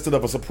the existence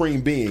of a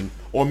supreme being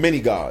or many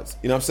gods.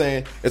 You know what I'm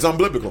saying? It's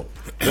unbiblical. You know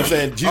what I'm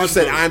saying? Jesus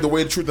said, "I am the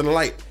way, the truth, and the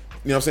light."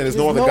 You know what I'm saying? There's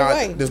no other God.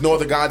 way. There's no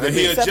other God than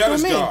He me. a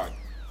jealous God.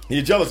 He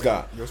a jealous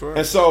God. That's right.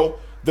 And so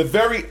the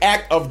very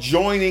act of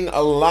joining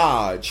a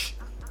lodge,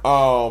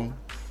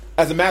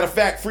 as a matter of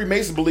fact,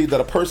 Freemasons believe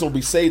that a person will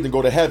be saved and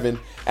go to heaven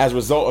as a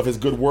result of his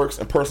good works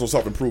and personal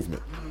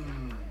self-improvement. You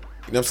know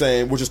what I'm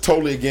saying? Which is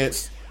totally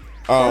against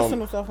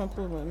Personal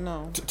self-improvement,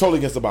 no. totally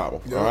against the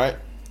Bible. All right.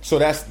 So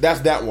that's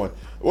that one.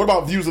 What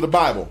about views of the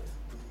Bible?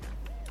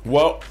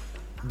 Well,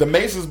 the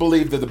Masons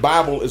believe that the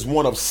Bible is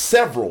one of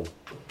several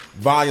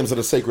volumes of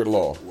the sacred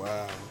law.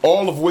 Wow.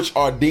 All of which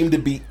are deemed to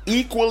be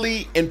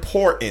equally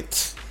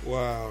important.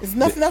 Wow. There's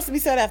nothing else to be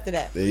said after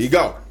that. There you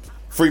go.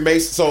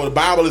 Freemason. So the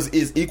Bible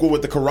is equal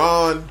with the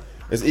Quran,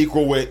 is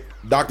equal with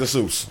Dr.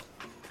 Seuss.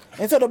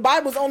 And so the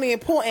Bible's only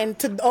important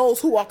to those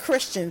who are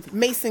Christians,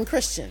 Mason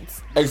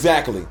Christians.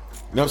 Exactly.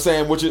 You know what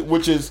I'm saying?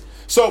 Which is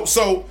so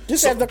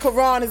just as the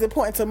Quran is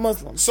important to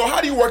Muslims. So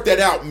how do you work that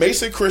out?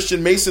 Mason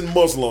Christian, Mason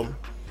Muslim.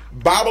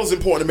 Bible is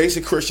important to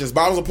Mason Christians.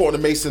 Bible is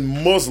important to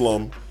Mason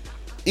Muslim.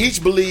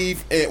 Each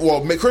believe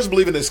Christians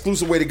believe in the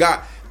exclusive way to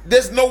God.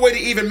 There's no way to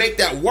even make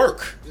that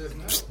work.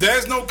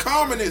 There's no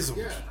communism.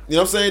 You know what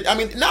I'm saying? I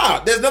mean,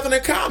 there's nothing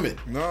in common.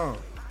 No.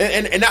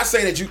 And not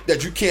saying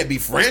that you can't be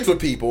friends with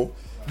people,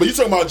 but you're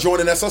talking about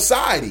joining that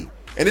society.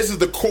 And this is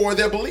the core of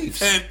their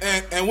beliefs.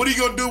 And what are you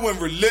gonna do when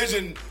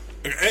religion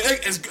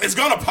it's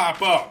gonna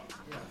pop up?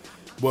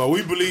 Well,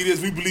 we believe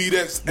this, we believe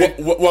that.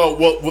 Well,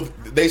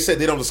 they said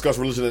they don't discuss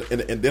religion,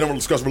 and they don't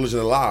discuss religion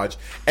in the lodge,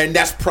 and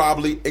that's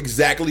probably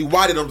exactly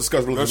why they don't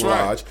discuss religion in the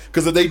lodge.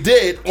 Because if they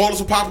did, all this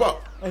will pop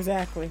up.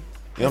 Exactly.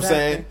 You know what I'm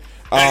saying?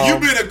 And you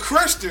being a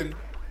Christian,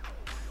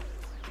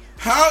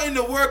 how in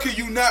the world can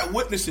you not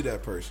witness to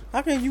that person?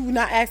 How can you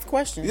not ask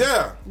questions?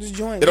 Yeah, just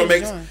join. It don't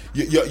make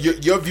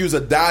your views are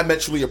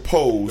diametrically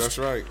opposed. That's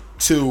right.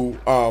 To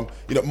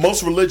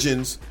most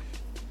religions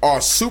are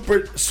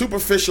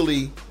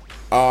superficially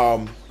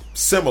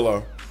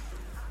similar,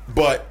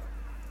 but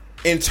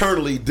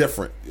internally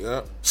different.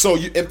 Yeah. So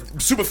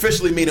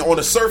superficially meaning on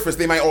the surface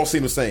they might all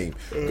seem the same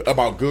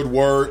about good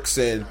works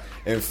and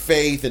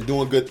faith and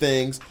doing good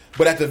things,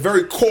 but at the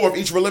very core of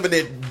each religion,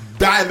 they're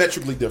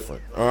diametrically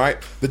different. All right,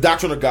 the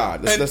doctrine of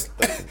God. And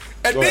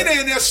then they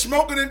in there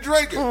smoking and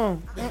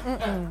drinking.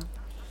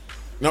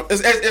 No,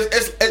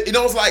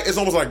 it's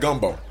almost like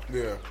gumbo.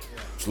 Yeah,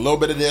 it's a little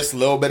bit of this, a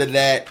little bit of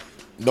that.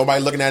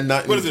 Nobody looking at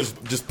nothing. What is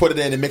it? Just put it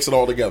in and mix it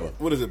all together.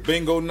 What is it?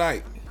 Bingo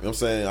night. You know what I'm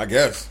saying? I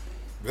guess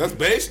that's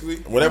basically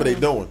whatever they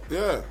doing.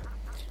 Yeah.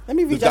 Let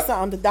me read you something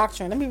on the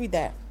doctrine. Let me read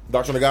that.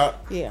 Doctrine of God?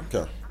 Yeah.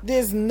 Okay.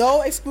 There's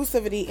no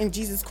exclusivity in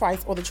Jesus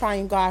Christ or the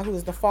triune God who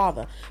is the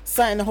Father,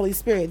 Son, and the Holy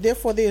Spirit.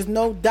 Therefore, there is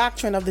no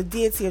doctrine of the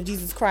deity of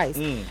Jesus Christ.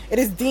 It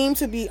is deemed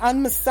to be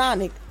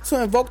unmasonic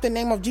to invoke the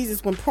name of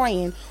Jesus when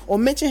praying or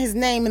mention his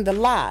name in the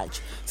lodge.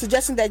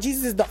 Suggesting that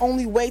Jesus is the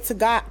only way to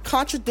God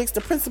contradicts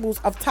the principles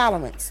of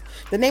tolerance.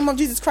 The name of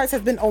Jesus Christ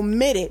has been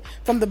omitted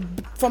from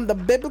the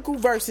biblical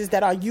verses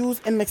that are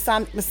used in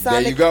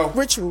Masonic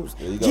rituals.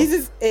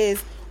 Jesus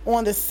is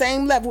on the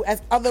same level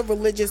as other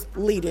religious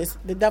leaders.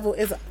 The devil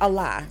is a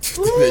lie.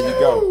 There you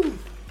go.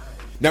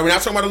 Now, we're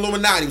not talking about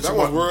Illuminati. We're That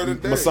talking was word of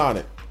about the day.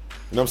 Masonic.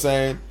 You know what I'm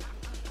saying?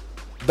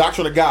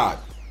 Doctrine of God.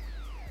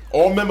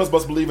 All members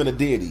must believe in a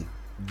deity.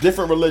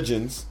 Different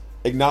religions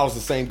acknowledge the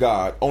same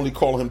God, only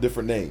call him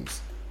different names.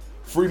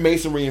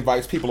 Freemasonry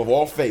invites people of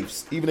all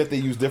faiths, even if they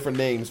use different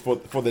names for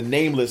the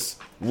nameless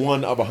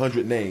one of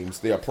 100 names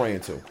they are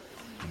praying to.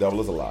 The devil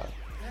is a lie.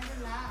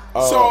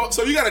 So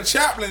you got a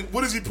chaplain.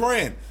 What is he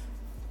praying?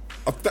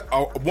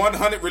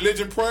 100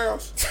 religion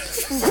prayers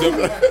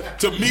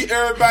to meet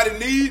everybody's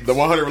needs. The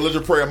 100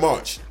 religion prayer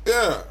march.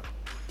 Yeah.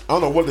 I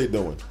don't know what they're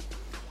doing.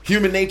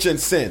 Human nature and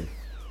sin.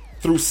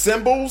 Through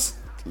symbols,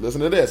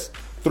 listen to this.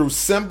 Through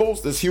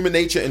symbols, there's human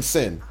nature and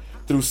sin.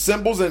 Through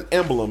symbols and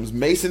emblems,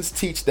 Masons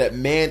teach that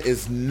man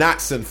is not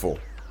sinful.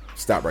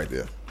 Stop right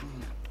there.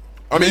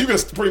 I mean, you can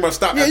pretty much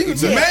stop. Yeah, you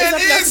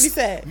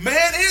can.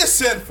 Man is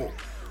sinful.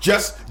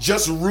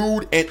 Just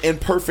rude and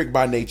imperfect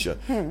by nature.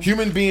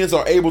 Human beings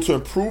are able to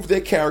improve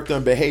their character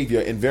and behavior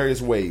in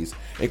various ways,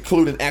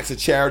 including acts of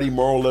charity,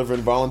 moral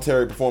living,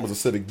 voluntary performance of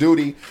civic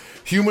duty.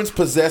 Humans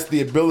possess the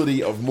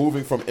ability of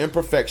moving from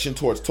imperfection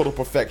towards total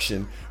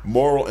perfection.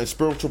 Moral and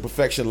spiritual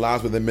perfection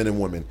lies within men and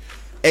women.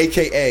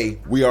 AKA,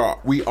 we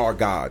are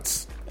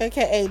gods.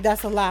 AKA,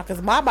 that's a lie,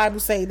 because my Bible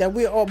say that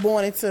we're all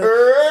born into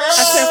a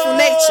sinful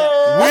nature.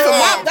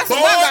 That's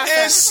what my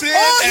God says.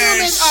 All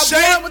humans are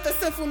born with a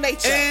sinful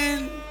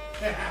nature.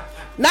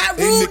 Not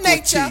rude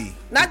nature,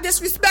 not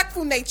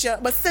disrespectful nature,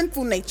 but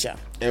sinful nature.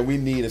 And we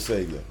need a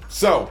savior.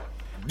 So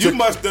you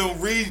must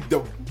then read the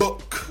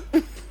book.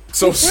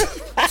 So to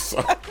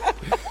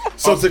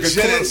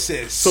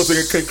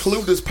Genesis.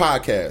 conclude this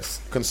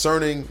podcast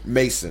concerning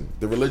Mason,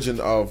 the religion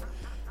of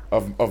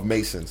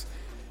Masons.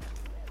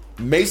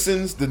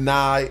 Masons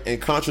deny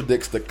and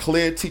contradicts the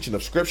clear teaching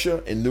of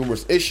Scripture in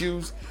numerous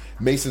issues.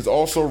 Masons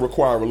also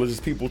require religious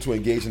people to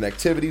engage in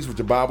activities which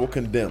the Bible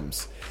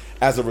condemns.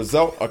 As a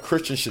result, a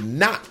Christian should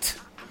not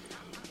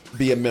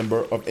be a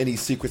member of any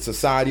secret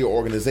society or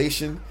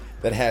organization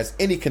that has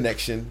any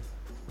connection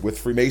with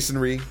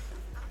Freemasonry.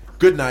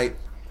 Good night,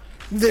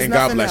 and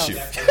God bless you.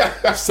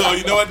 So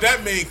you know what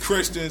that means,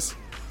 Christians?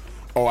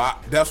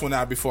 That's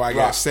when before I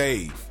got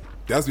saved.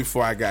 That's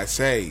before I got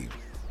saved.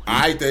 All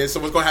right, then.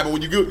 So what's gonna happen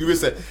when you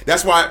say?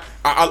 That's why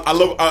I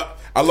love what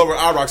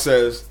IROC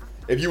says.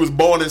 If you was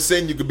born in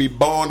sin, you could be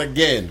born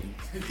again.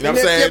 You know what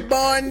I'm saying? If you're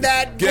born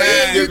that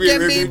way, you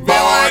can be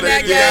born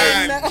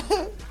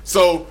again.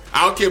 So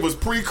I don't care if it was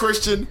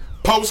pre-Christian,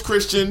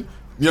 post-Christian.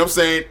 You know what I'm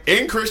saying?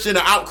 In Christian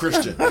or out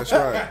Christian. That's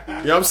right. You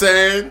know what I'm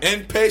saying?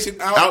 Inpatient,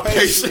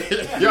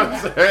 outpatient. You know what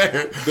I'm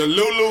saying? The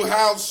Lulu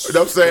house. You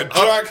know what I'm saying? The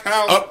drug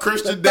house. Up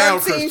Christian, down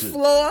 13th Christian.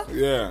 floor. Yeah. You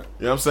know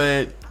what I'm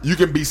saying? You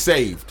can be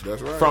saved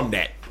from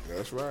that.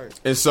 That's right.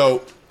 And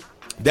so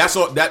that's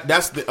all.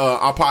 That's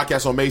our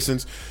podcast on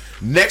Masons.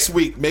 Next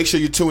week, make sure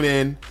you tune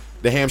in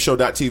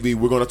thehamshow.tv.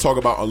 We're going to talk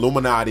about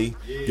Illuminati,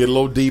 get a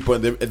little deeper,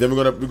 and then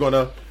we're going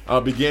to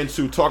begin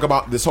to talk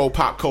about this whole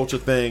pop culture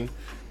thing,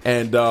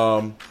 and you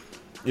know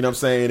what I'm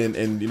saying,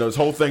 and you know this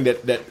whole thing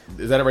that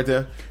is that it right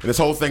there, and this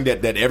whole thing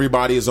that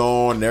everybody is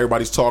on and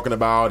everybody's talking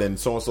about, and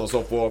so on and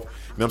so forth. You know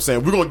what I'm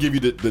saying? We're going to give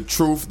you the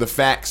truth, the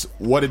facts,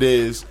 what it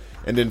is,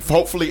 and then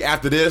hopefully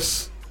after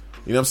this,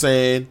 you know what I'm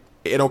saying,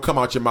 it don't come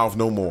out your mouth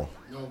no more.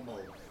 No more. You know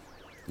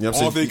what I'm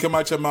saying? Only thing come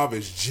out your mouth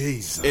is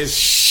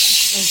Jesus.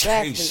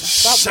 Exactly.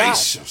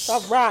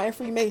 Stop riding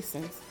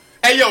Freemasons.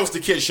 Hey, yo, it's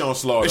the kid Sean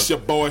Slaughter. It's your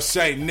boy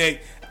Saint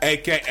Nick,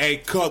 a.k.a.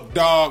 Cook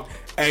Dog,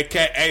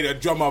 a.k.a. the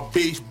Drummer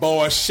Beach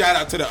Boy. Shout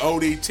out to the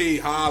ODT.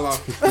 Holla.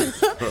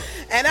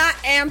 And I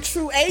am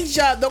True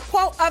Asia. The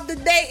quote of the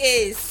day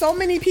is, so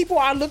many people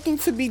are looking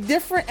to be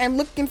different and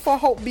looking for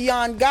hope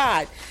beyond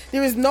God.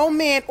 There is no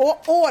man or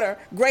order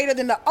greater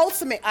than the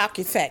ultimate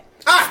architect.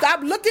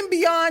 Stop looking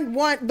beyond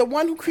the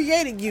one who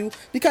created you,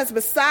 because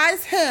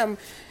besides him,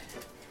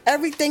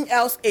 everything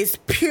else is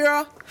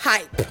pure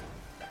hype.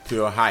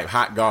 Pure hype.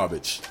 Hot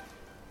garbage.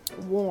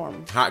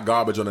 Warm. Hot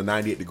garbage on a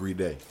 98-degree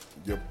day.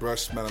 Your breath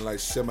smelling like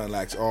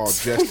Similac, all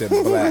dressed in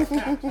black.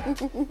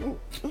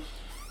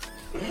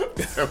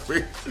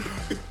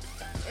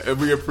 And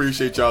we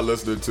appreciate y'all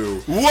listening to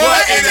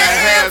What in a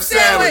Ham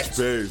Sandwich?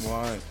 Peace.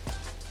 What?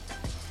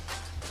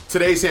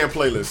 Today's hand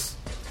playlist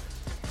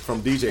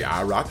from DJ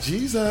I Rock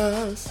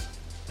Jesus.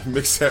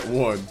 Mixette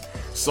 1,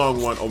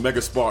 Song 1,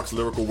 Omega Sparks,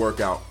 Lyrical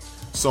Workout.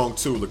 Song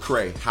 2,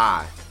 Lecrae,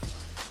 High.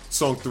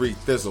 Song 3,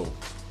 Thizzle,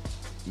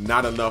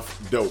 Not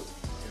Enough Dope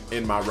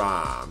in My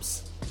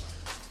Rhymes.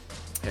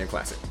 Hand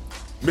classic.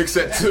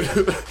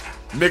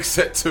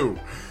 Mixette 2,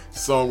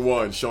 Song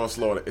 1, Sean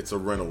Slaughter, It's a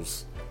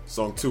Reynolds.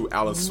 Song 2,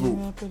 Alan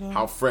Swoop,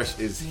 How Fresh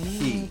Is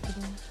He?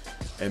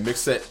 And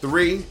Mixette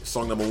 3,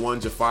 Song number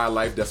 1, Jafar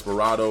Life,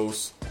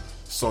 Desperados.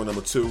 Song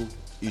number 2,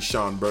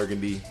 Eshawn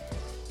Burgundy,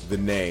 The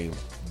Name.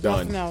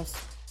 Done. Nothing else.